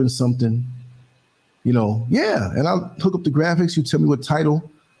recording something, and I'll hook up the graphics. You tell me what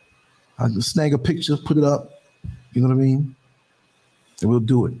title, I'll snag a picture, put it up, you know what I mean? And we'll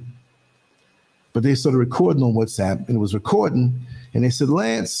do it. But they started recording on WhatsApp, and it was recording, and they said,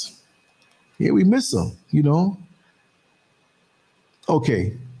 Lance, yeah, we miss him,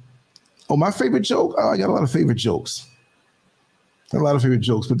 Okay. Oh, my favorite joke? Oh, I got a lot of favorite jokes.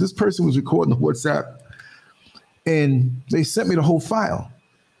 But this person was recording the WhatsApp, and they sent me the whole file.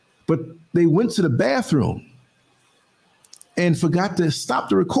 But they went to the bathroom and forgot to stop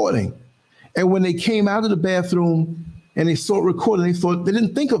the recording. And when they came out of the bathroom and they saw it recorded, they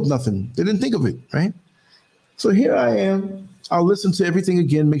didn't think of nothing. They didn't think of it, right? So here I am. I'll listen to everything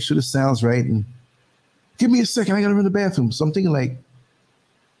again, make sure the sound's right. And give me a second, I got to run to the bathroom. So I'm thinking like,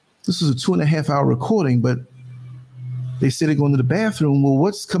 this is a 2.5 hour recording, but they said they're going to the bathroom. Well,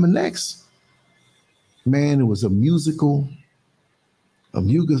 what's coming next? Man, it was a musical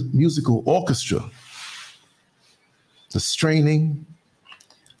orchestra. The straining.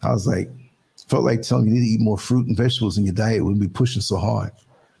 I was like, felt like telling you need to eat more fruit and vegetables in your diet. Wouldn't be pushing so hard.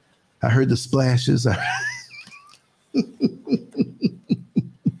 I heard the splashes. I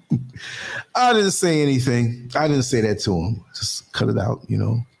didn't say anything. I didn't say that to him. Just cut it out,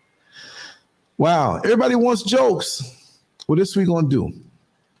 Wow. Everybody wants jokes. Well, this we're going to do.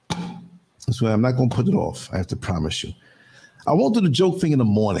 This way, I'm not going to put it off. I have to promise you. I won't do the joke thing in the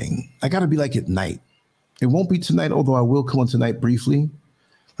morning. I got to be like at night. It won't be tonight, although I will come on tonight briefly,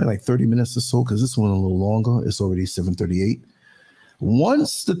 like 30 minutes or so, because this one a little longer. It's already 7:38.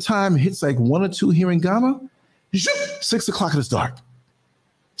 Once the time hits like 1 or 2 here in Ghana, 6 o'clock, it's dark.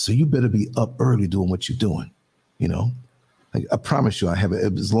 So you better be up early doing what you're doing, Like, I promise you,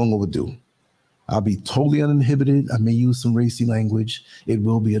 it's long overdue. I'll be totally uninhibited. I may use some racy language. It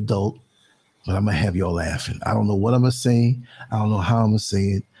will be adult, but I'm going to have y'all laughing. I don't know what I'm going to say. I don't know how I'm going to say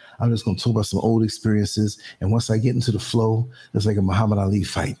it. I'm just going to talk about some old experiences. And once I get into the flow, it's like a Muhammad Ali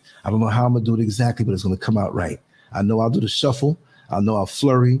fight. I don't know how I'm going to do it exactly, but it's going to come out right. I know I'll do the shuffle. I know I'll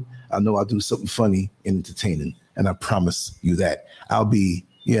flurry. I know I'll do something funny and entertaining. And I promise you that. I'll be,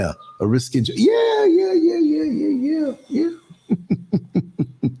 a risk. Yeah.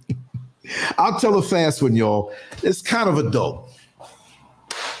 I'll tell a fast one, y'all. It's kind of adult.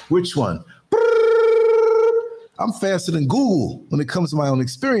 Which one? I'm faster than Google when it comes to my own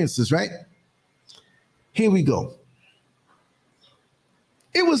experiences, right? Here we go.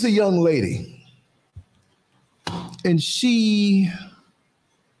 It was a young lady, and she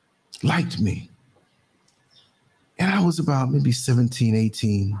liked me. And I was about maybe 17,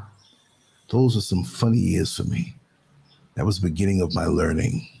 18. Those were some funny years for me. That was the beginning of my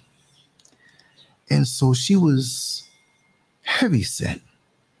learning. And so she was heavy set.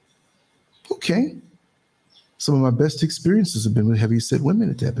 Okay. some of my best experiences have been with heavy-set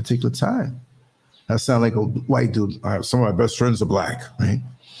women at that particular time. I sound like a white dude. Some of my best friends are black, right?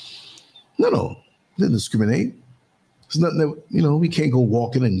 No, didn't discriminate. It's nothing that, we can't go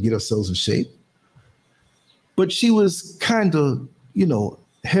walking and get ourselves in shape. But she was kind of,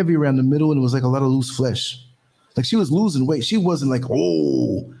 heavy around the middle, and it was like a lot of loose flesh. Like she was losing weight. She wasn't like,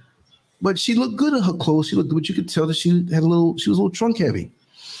 oh, but she looked good in her clothes. She looked good, but you could tell that she was a little trunk heavy.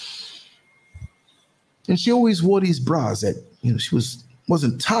 And she always wore these bras that, she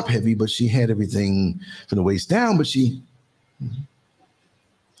wasn't top heavy, but she had everything from the waist down, but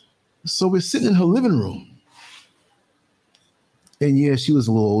so we're sitting in her living room. And yeah, she was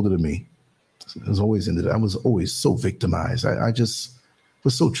a little older than me. I was always so victimized. I just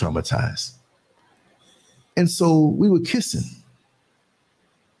was so traumatized. And so we were kissing.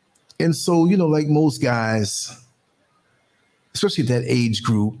 And so, like most guys, especially that age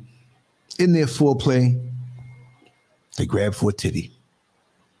group, in their foreplay, they grab for a titty.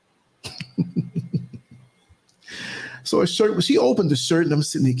 So she opened the shirt and I'm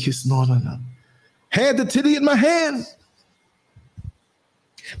sitting there kissing. No. Had the titty in my hand.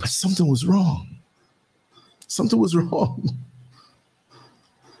 But something was wrong. Something was wrong.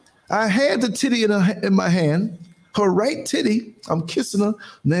 I had the titty in my hand, her right titty. I'm kissing her,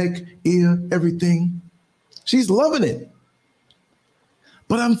 neck, ear, everything. She's loving it.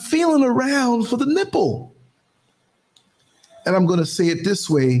 But I'm feeling around for the nipple. And I'm going to say it this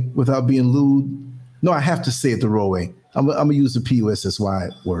way without being lewd. No, I have to say it the raw way. I'm going to use the P-U-S-S-Y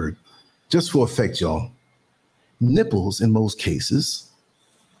word just for effect, y'all. Nipples, in most cases,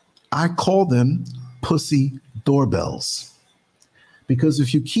 I call them pussy doorbells. Because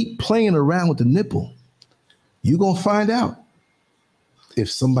if you keep playing around with the nipple, you're going to find out if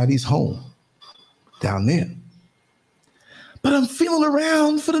somebody's home down there. But I'm feeling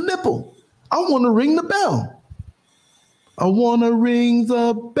around for the nipple. I want to ring the bell. I want to ring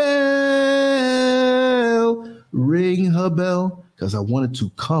the bell. Ring her bell, because I wanted to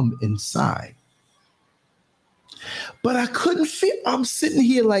come inside. But I couldn't feel. I'm sitting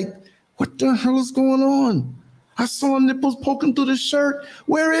here like, what the hell is going on? I saw nipples poking through the shirt.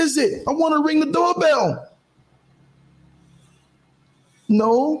 Where is it? I want to ring the doorbell.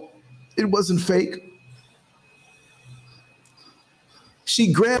 No, it wasn't fake.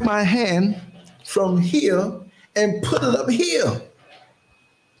 She grabbed my hand from here and put it up here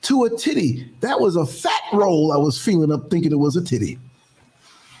to a titty. That was a fat roll I was feeling up thinking it was a titty.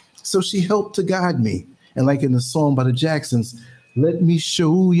 So she helped to guide me. And like in the song by the Jacksons, let me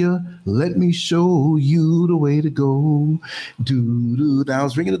show you the way to go. I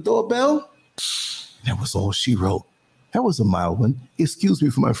was ringing the doorbell. That was all she wrote. That was a mild one. Excuse me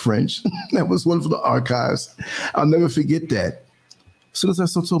for my French. That was one for the archives. I'll never forget that. As soon as I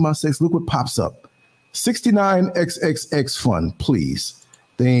told my sex, look what pops up. 69XXX fun, please.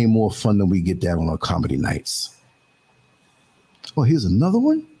 They ain't more fun than we get that on our comedy nights. Oh, here's another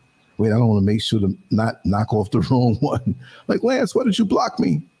one. Wait, I don't want to make sure to not knock off the wrong one. Like, Lance, why did you block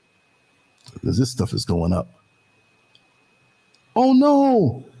me? Because this stuff is going up. Oh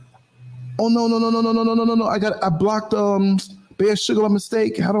no. Oh no. I blocked Bear Sugar by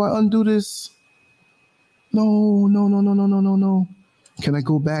mistake. How do I undo this? No. Can I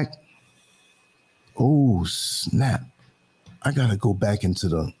go back? Oh, snap. I gotta go back into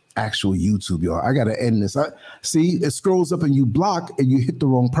the actual YouTube, y'all. I gotta end this. See, it scrolls up and you block and you hit the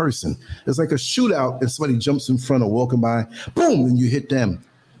wrong person. It's like a shootout and somebody jumps in front or walking by, boom, and you hit them.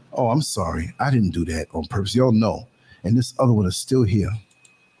 Oh, I'm sorry. I didn't do that on purpose. Y'all know. And this other one is still here.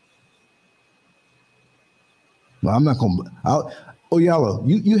 No, I'm not gonna. Oh, y'all,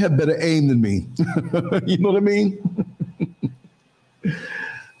 you have better aim than me. You know what I mean?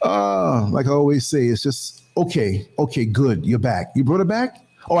 Like I always say, it's just okay, good. You're back. You brought her back?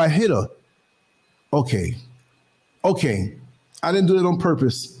 Oh, I hit her. Okay. I didn't do it on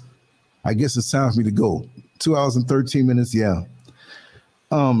purpose. I guess it's time for me to go. 2 hours and 13 minutes. Yeah.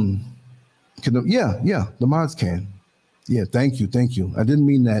 The mods can. Yeah, thank you. I didn't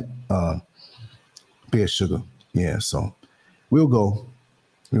mean that, Bear Sugar. Yeah, so we'll go.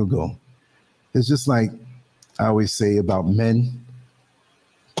 It's just like I always say about men.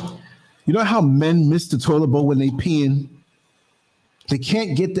 You know how men miss the toilet bowl when they peeing? They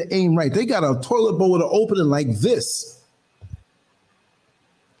can't get the aim right. They got a toilet bowl with an opening like this.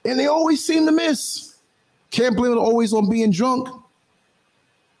 And they always seem to miss. Can't blame it always on being drunk.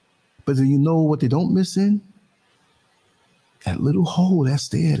 But do you know what they don't miss in? That little hole that's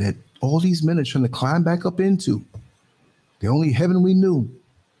there that all these men are trying to climb back up into. The only heaven we knew.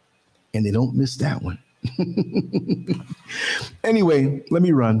 And they don't miss that one. Anyway, let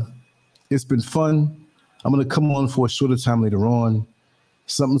me run. It's been fun. I'm going to come on for a shorter time later on.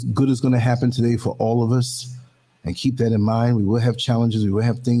 Something good is going to happen today for all of us. And keep that in mind. We will have challenges. We will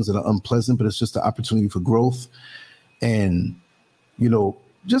have things that are unpleasant, but it's just an opportunity for growth. And, you know,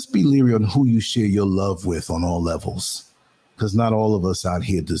 just be leery on who you share your love with on all levels, because not all of us out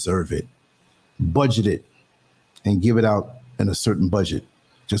here deserve it. Budget it and give it out in a certain budget.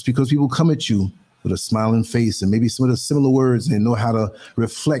 Just because people come at you with a smiling face and maybe some of the similar words and know how to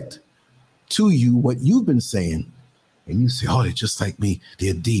reflect to you what you've been saying, and you say, oh, they're just like me,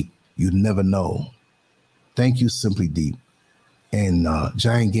 they're deep. You never know. Thank you, Simply Deep. And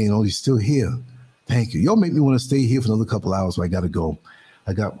Giant Gang, oh, you're still here. Thank you. Y'all make me want to stay here for another couple hours, but I got to go.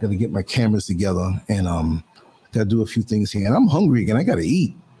 I got to get my cameras together and got to do a few things here. And I'm hungry again. I got to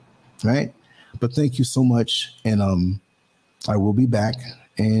eat, right? But thank you so much. And I will be back.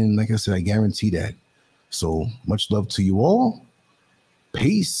 And like I said, I guarantee that. So much love to you all.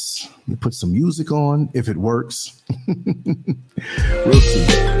 Peace. You put some music on if it works. We'll see.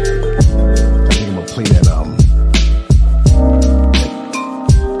 I think I'm going to play that.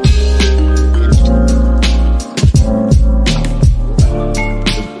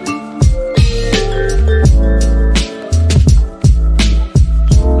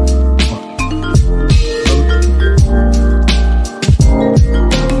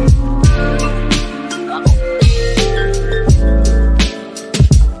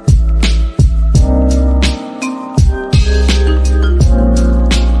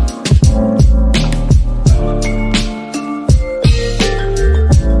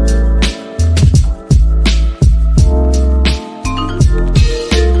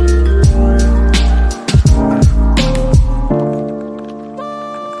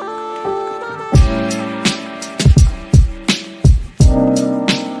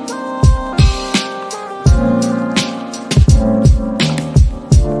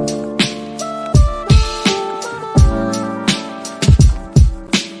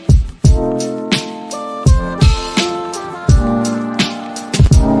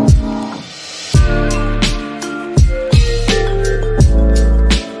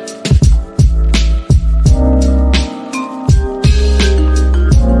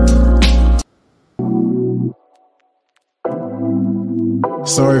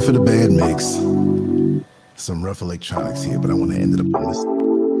 Sorry for the bad mix. Some rough electronics here, but I want to end it up on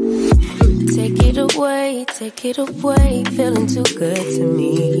this. Take it away, feeling too good to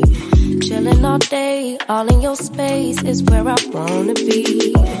me. Chilling all day, all in your space is where I wanna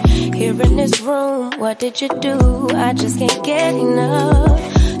be. Here in this room, what did you do? I just can't get enough.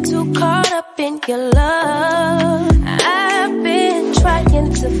 Too caught up in your love. I've been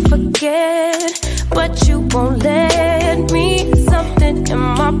trying to forget, but you won't let me. Something in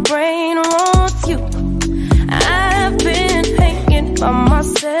my brain wants you. I've been hanging by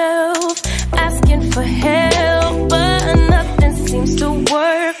myself, asking for help, but nothing seems to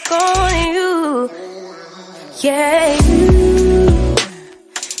work on you. Yeah,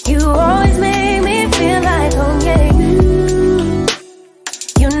 you always make me feel like home. Yeah,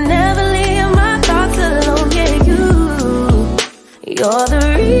 you never leave my thoughts alone. Yeah, you're the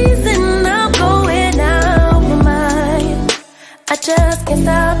reason I'm going out my mind. I just can't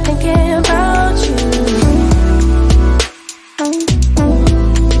stop thinking about you.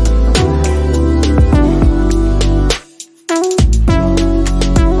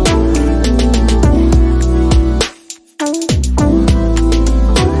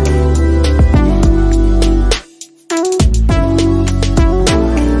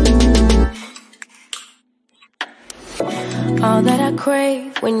 All that I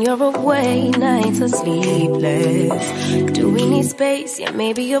crave when you're away, nights are sleepless. Do we need space? Yeah,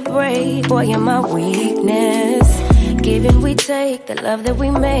 maybe a break. Boy, you're my weakness. Give and we take, the love that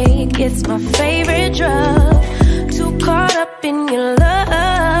we make, it's my favorite drug. Too caught up in your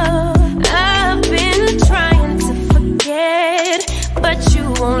love. I've been trying to forget, but you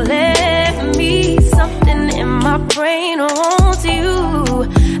won't let me. Something in my brain wants you.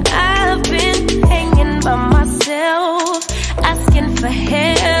 I've been hanging by myself, asking for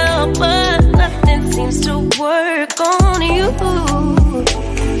help, but nothing seems to work on you.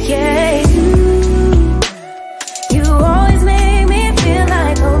 Yeah, you always make me feel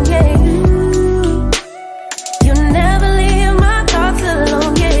like home. Yeah, you never leave my thoughts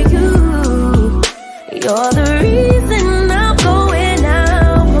alone. Yeah, you're the reason I'm going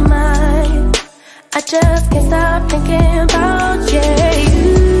out my mind. I just can't stop thinking about you.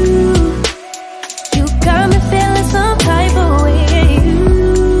 You got me feeling some type of way.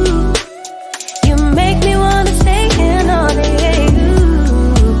 You make me wanna stay in all day.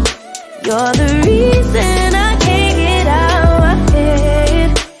 You're the reason I can't get out my head.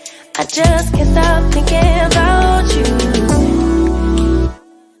 I just can't stop thinking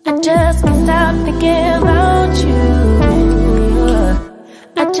stop thinking about you.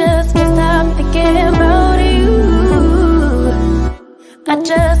 I just can't stop thinking about you. I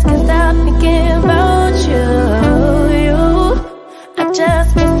just can't stop thinking about you. I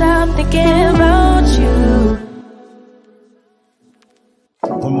just can't stop thinking about you.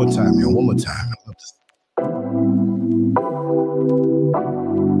 One more time, yo. One more time. I love this.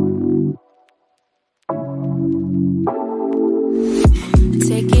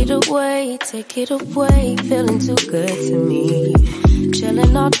 Take it away, feeling too good to me.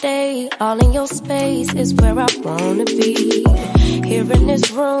 Chilling all day, all in your space is where I wanna be. Here in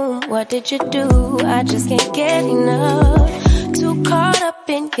this room, what did you do? I just can't get enough. Too caught up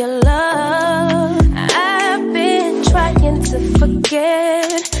in your love. I've been trying to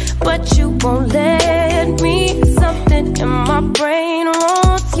forget, but you won't let me. Something in my brain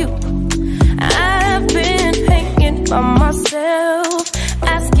wants you. I've been hanging by myself,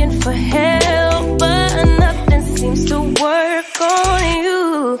 asking for help, but nothing seems to work on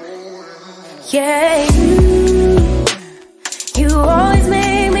you. Yeah, you always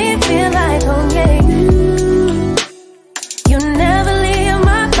make me feel like home. Yeah, you never leave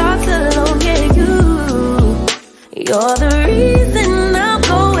my thoughts alone. Yeah, you're the reason I'm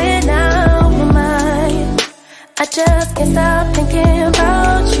going out my mind. I just can't stop thinking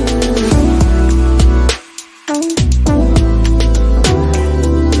about you.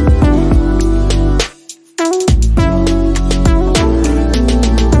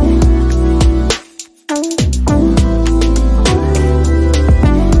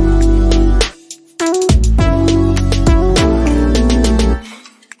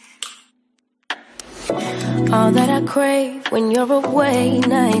 All that I crave when you're away,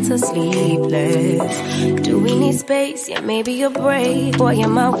 nights are sleepless. Do we need space? Yeah, maybe a break. Boy, you're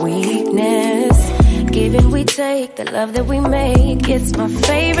my weakness. Give and we take, the love that we make, it's my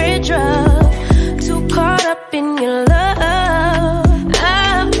favorite drug. Too caught up in your love.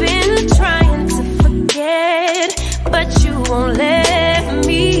 I've been trying to forget, but you won't let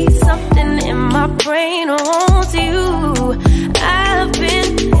me. Something in my brain wants you. I've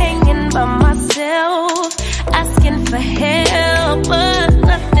been hanging by myself, asking for help, but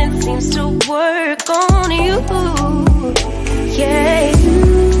nothing seems to work on you. Yeah,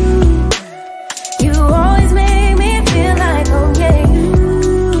 you always make me feel like home. Yeah,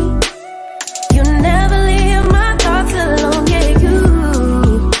 you never leave my thoughts alone. Yeah,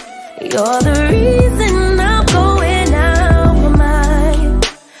 you're the reason I'm going out my mind.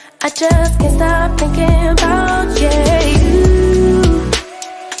 I just can't stop thinking about you.